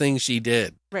first thing she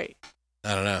did. Right.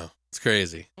 I don't know. It's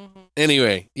crazy. Mm-hmm.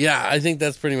 Anyway, yeah, I think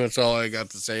that's pretty much all I got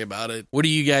to say about it. What do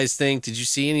you guys think? Did you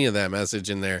see any of that message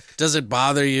in there? Does it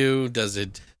bother you?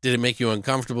 Did it make you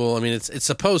uncomfortable? I mean, it's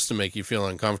supposed to make you feel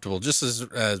uncomfortable, just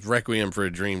as Requiem for a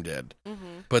Dream did. Mm-hmm.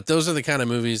 But those are the kind of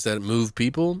movies that move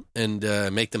people and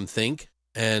make them think.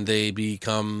 And they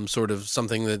become sort of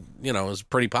something that, is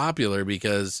pretty popular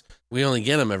because we only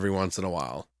get them every once in a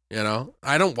while.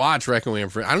 I don't watch Requiem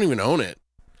for, I don't even own it.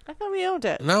 I thought we owned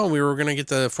it. No, we were going to get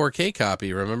the 4K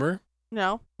copy, remember?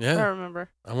 No. I Yeah. don't remember.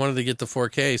 I wanted to get the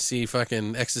 4K, see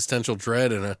fucking existential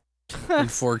dread in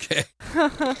 4K.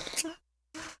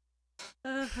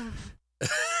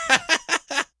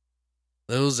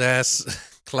 Those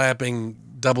ass clapping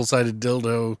double-sided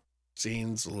dildo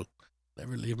scenes will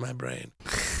never leave my brain.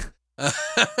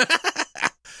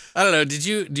 I don't know.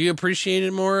 Do you appreciate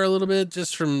it more a little bit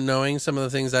just from knowing some of the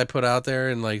things I put out there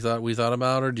and like we thought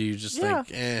about, or do you just Yeah.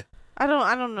 think, I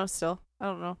don't know still. I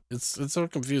don't know. it's a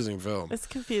confusing film. It's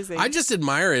confusing. I just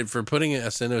admire it for putting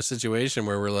us into a situation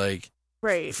where we're like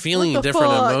right. feeling What a the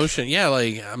different fuck? emotion. Yeah,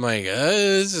 like I'm like,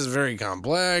 this is very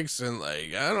complex, and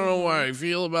like I don't know why I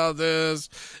feel about this.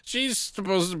 She's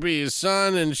supposed to be his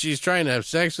son, and she's trying to have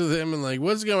sex with him, and like,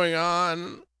 what's going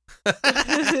on?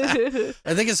 I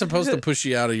think it's supposed to push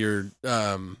you out of your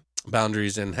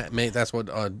boundaries, and that's what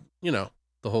the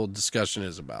whole discussion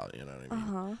is about. You know what I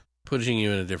mean? Uh-huh. Putting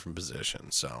you in a different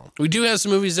position. So we do have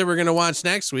some movies that we're going to watch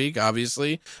next week,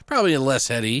 obviously. Probably less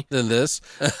heady than this.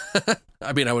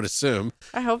 I mean, I would assume.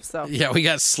 I hope so. Yeah, we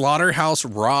got Slaughterhouse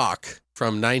Rock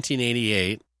from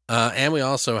 1988. And we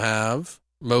also have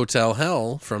Motel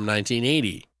Hell from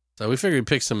 1980. So we figured we'd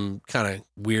pick some kind of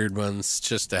weird ones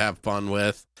just to have fun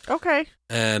with. Okay.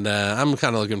 And I'm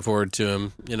kind of looking forward to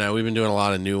them. You know, we've been doing a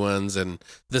lot of new ones, and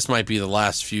this might be the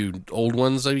last few old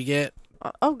ones that we get.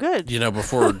 Oh, good. You know,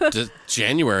 before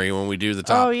January when we do the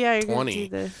top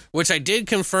 20, which I did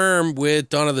confirm with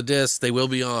Dawn of the Disc, they will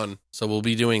be on. So we'll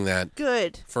be doing that.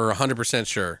 Good. For 100%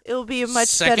 sure. It'll be a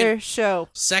much better show.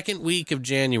 Second week of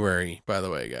January, by the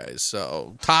way, guys.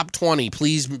 So top 20,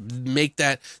 please make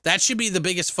that. That should be the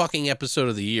biggest fucking episode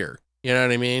of the year. You know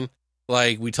what I mean?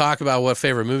 Like, we talk about what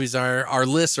favorite movies are. Our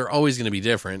lists are always going to be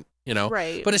different, you know?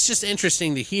 Right. But it's just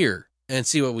interesting to hear and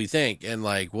see what we think and,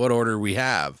 like, what order we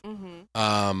have. Mm-hmm.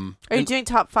 Are you doing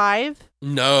top 5?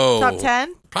 No. Top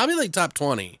 10? Probably, like, top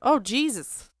 20. Oh,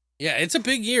 Jesus. Yeah, it's a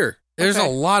big year. There's a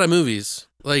lot of movies.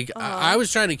 Like, I was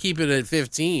trying to keep it at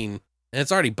 15, and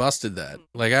it's already busted that.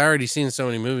 Like, I already seen so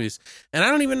many movies. And I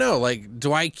don't even know, like,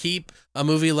 do I keep a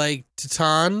movie like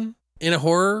Titan in a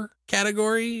horror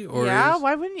category? Or yeah,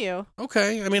 why wouldn't you?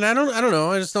 Okay. I mean, I don't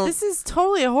know. I just don't. This is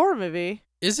totally a horror movie.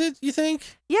 Is it, you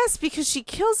think? Yes, because she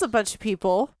kills a bunch of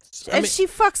people and she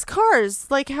fucks cars.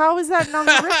 Like, how is that not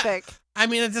horrific? I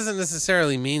mean, it doesn't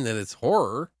necessarily mean that it's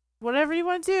horror. Whatever you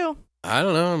want to do. I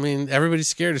don't know. I mean, everybody's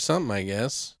scared of something, I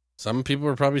guess. Some people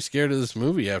are probably scared of this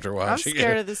movie after watching it. I'm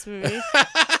scared of this movie.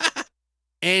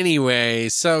 Anyway,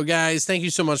 so guys, thank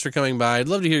you so much for coming by. I'd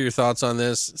love to hear your thoughts on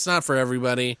this. It's not for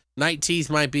everybody. Night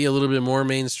Teeth might be a little bit more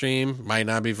mainstream. Might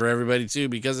not be for everybody, too,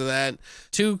 because of that.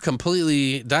 Two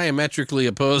completely diametrically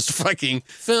opposed fucking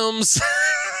films.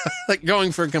 Like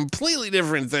going for completely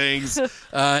different things.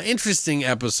 Interesting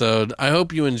episode. I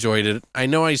hope you enjoyed it. I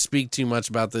know I speak too much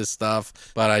about this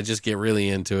stuff, but I just get really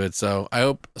into it. So I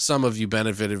hope some of you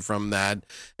benefited from that.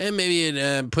 And maybe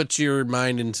it puts your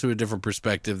mind into a different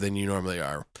perspective than you normally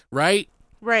are. Right?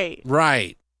 Right.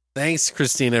 Right. Thanks,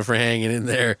 Christina, for hanging in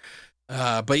there.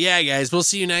 But yeah, guys, we'll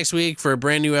see you next week for a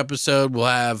brand new episode. We'll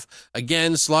have,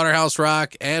 again, Slaughterhouse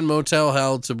Rock and Motel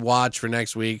Hell to watch for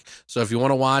next week. So if you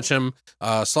want to watch them,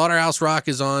 Slaughterhouse Rock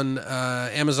is on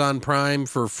Amazon Prime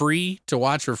for free, to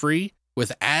watch for free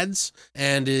with ads.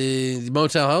 And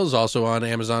Motel Hell is also on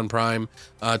Amazon Prime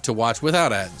to watch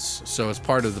without ads. So it's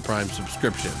part of the Prime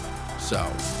subscription. So,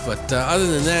 but other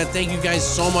than that, thank you guys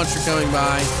so much for coming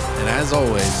by. And as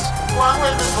always, Long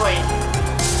live the voice.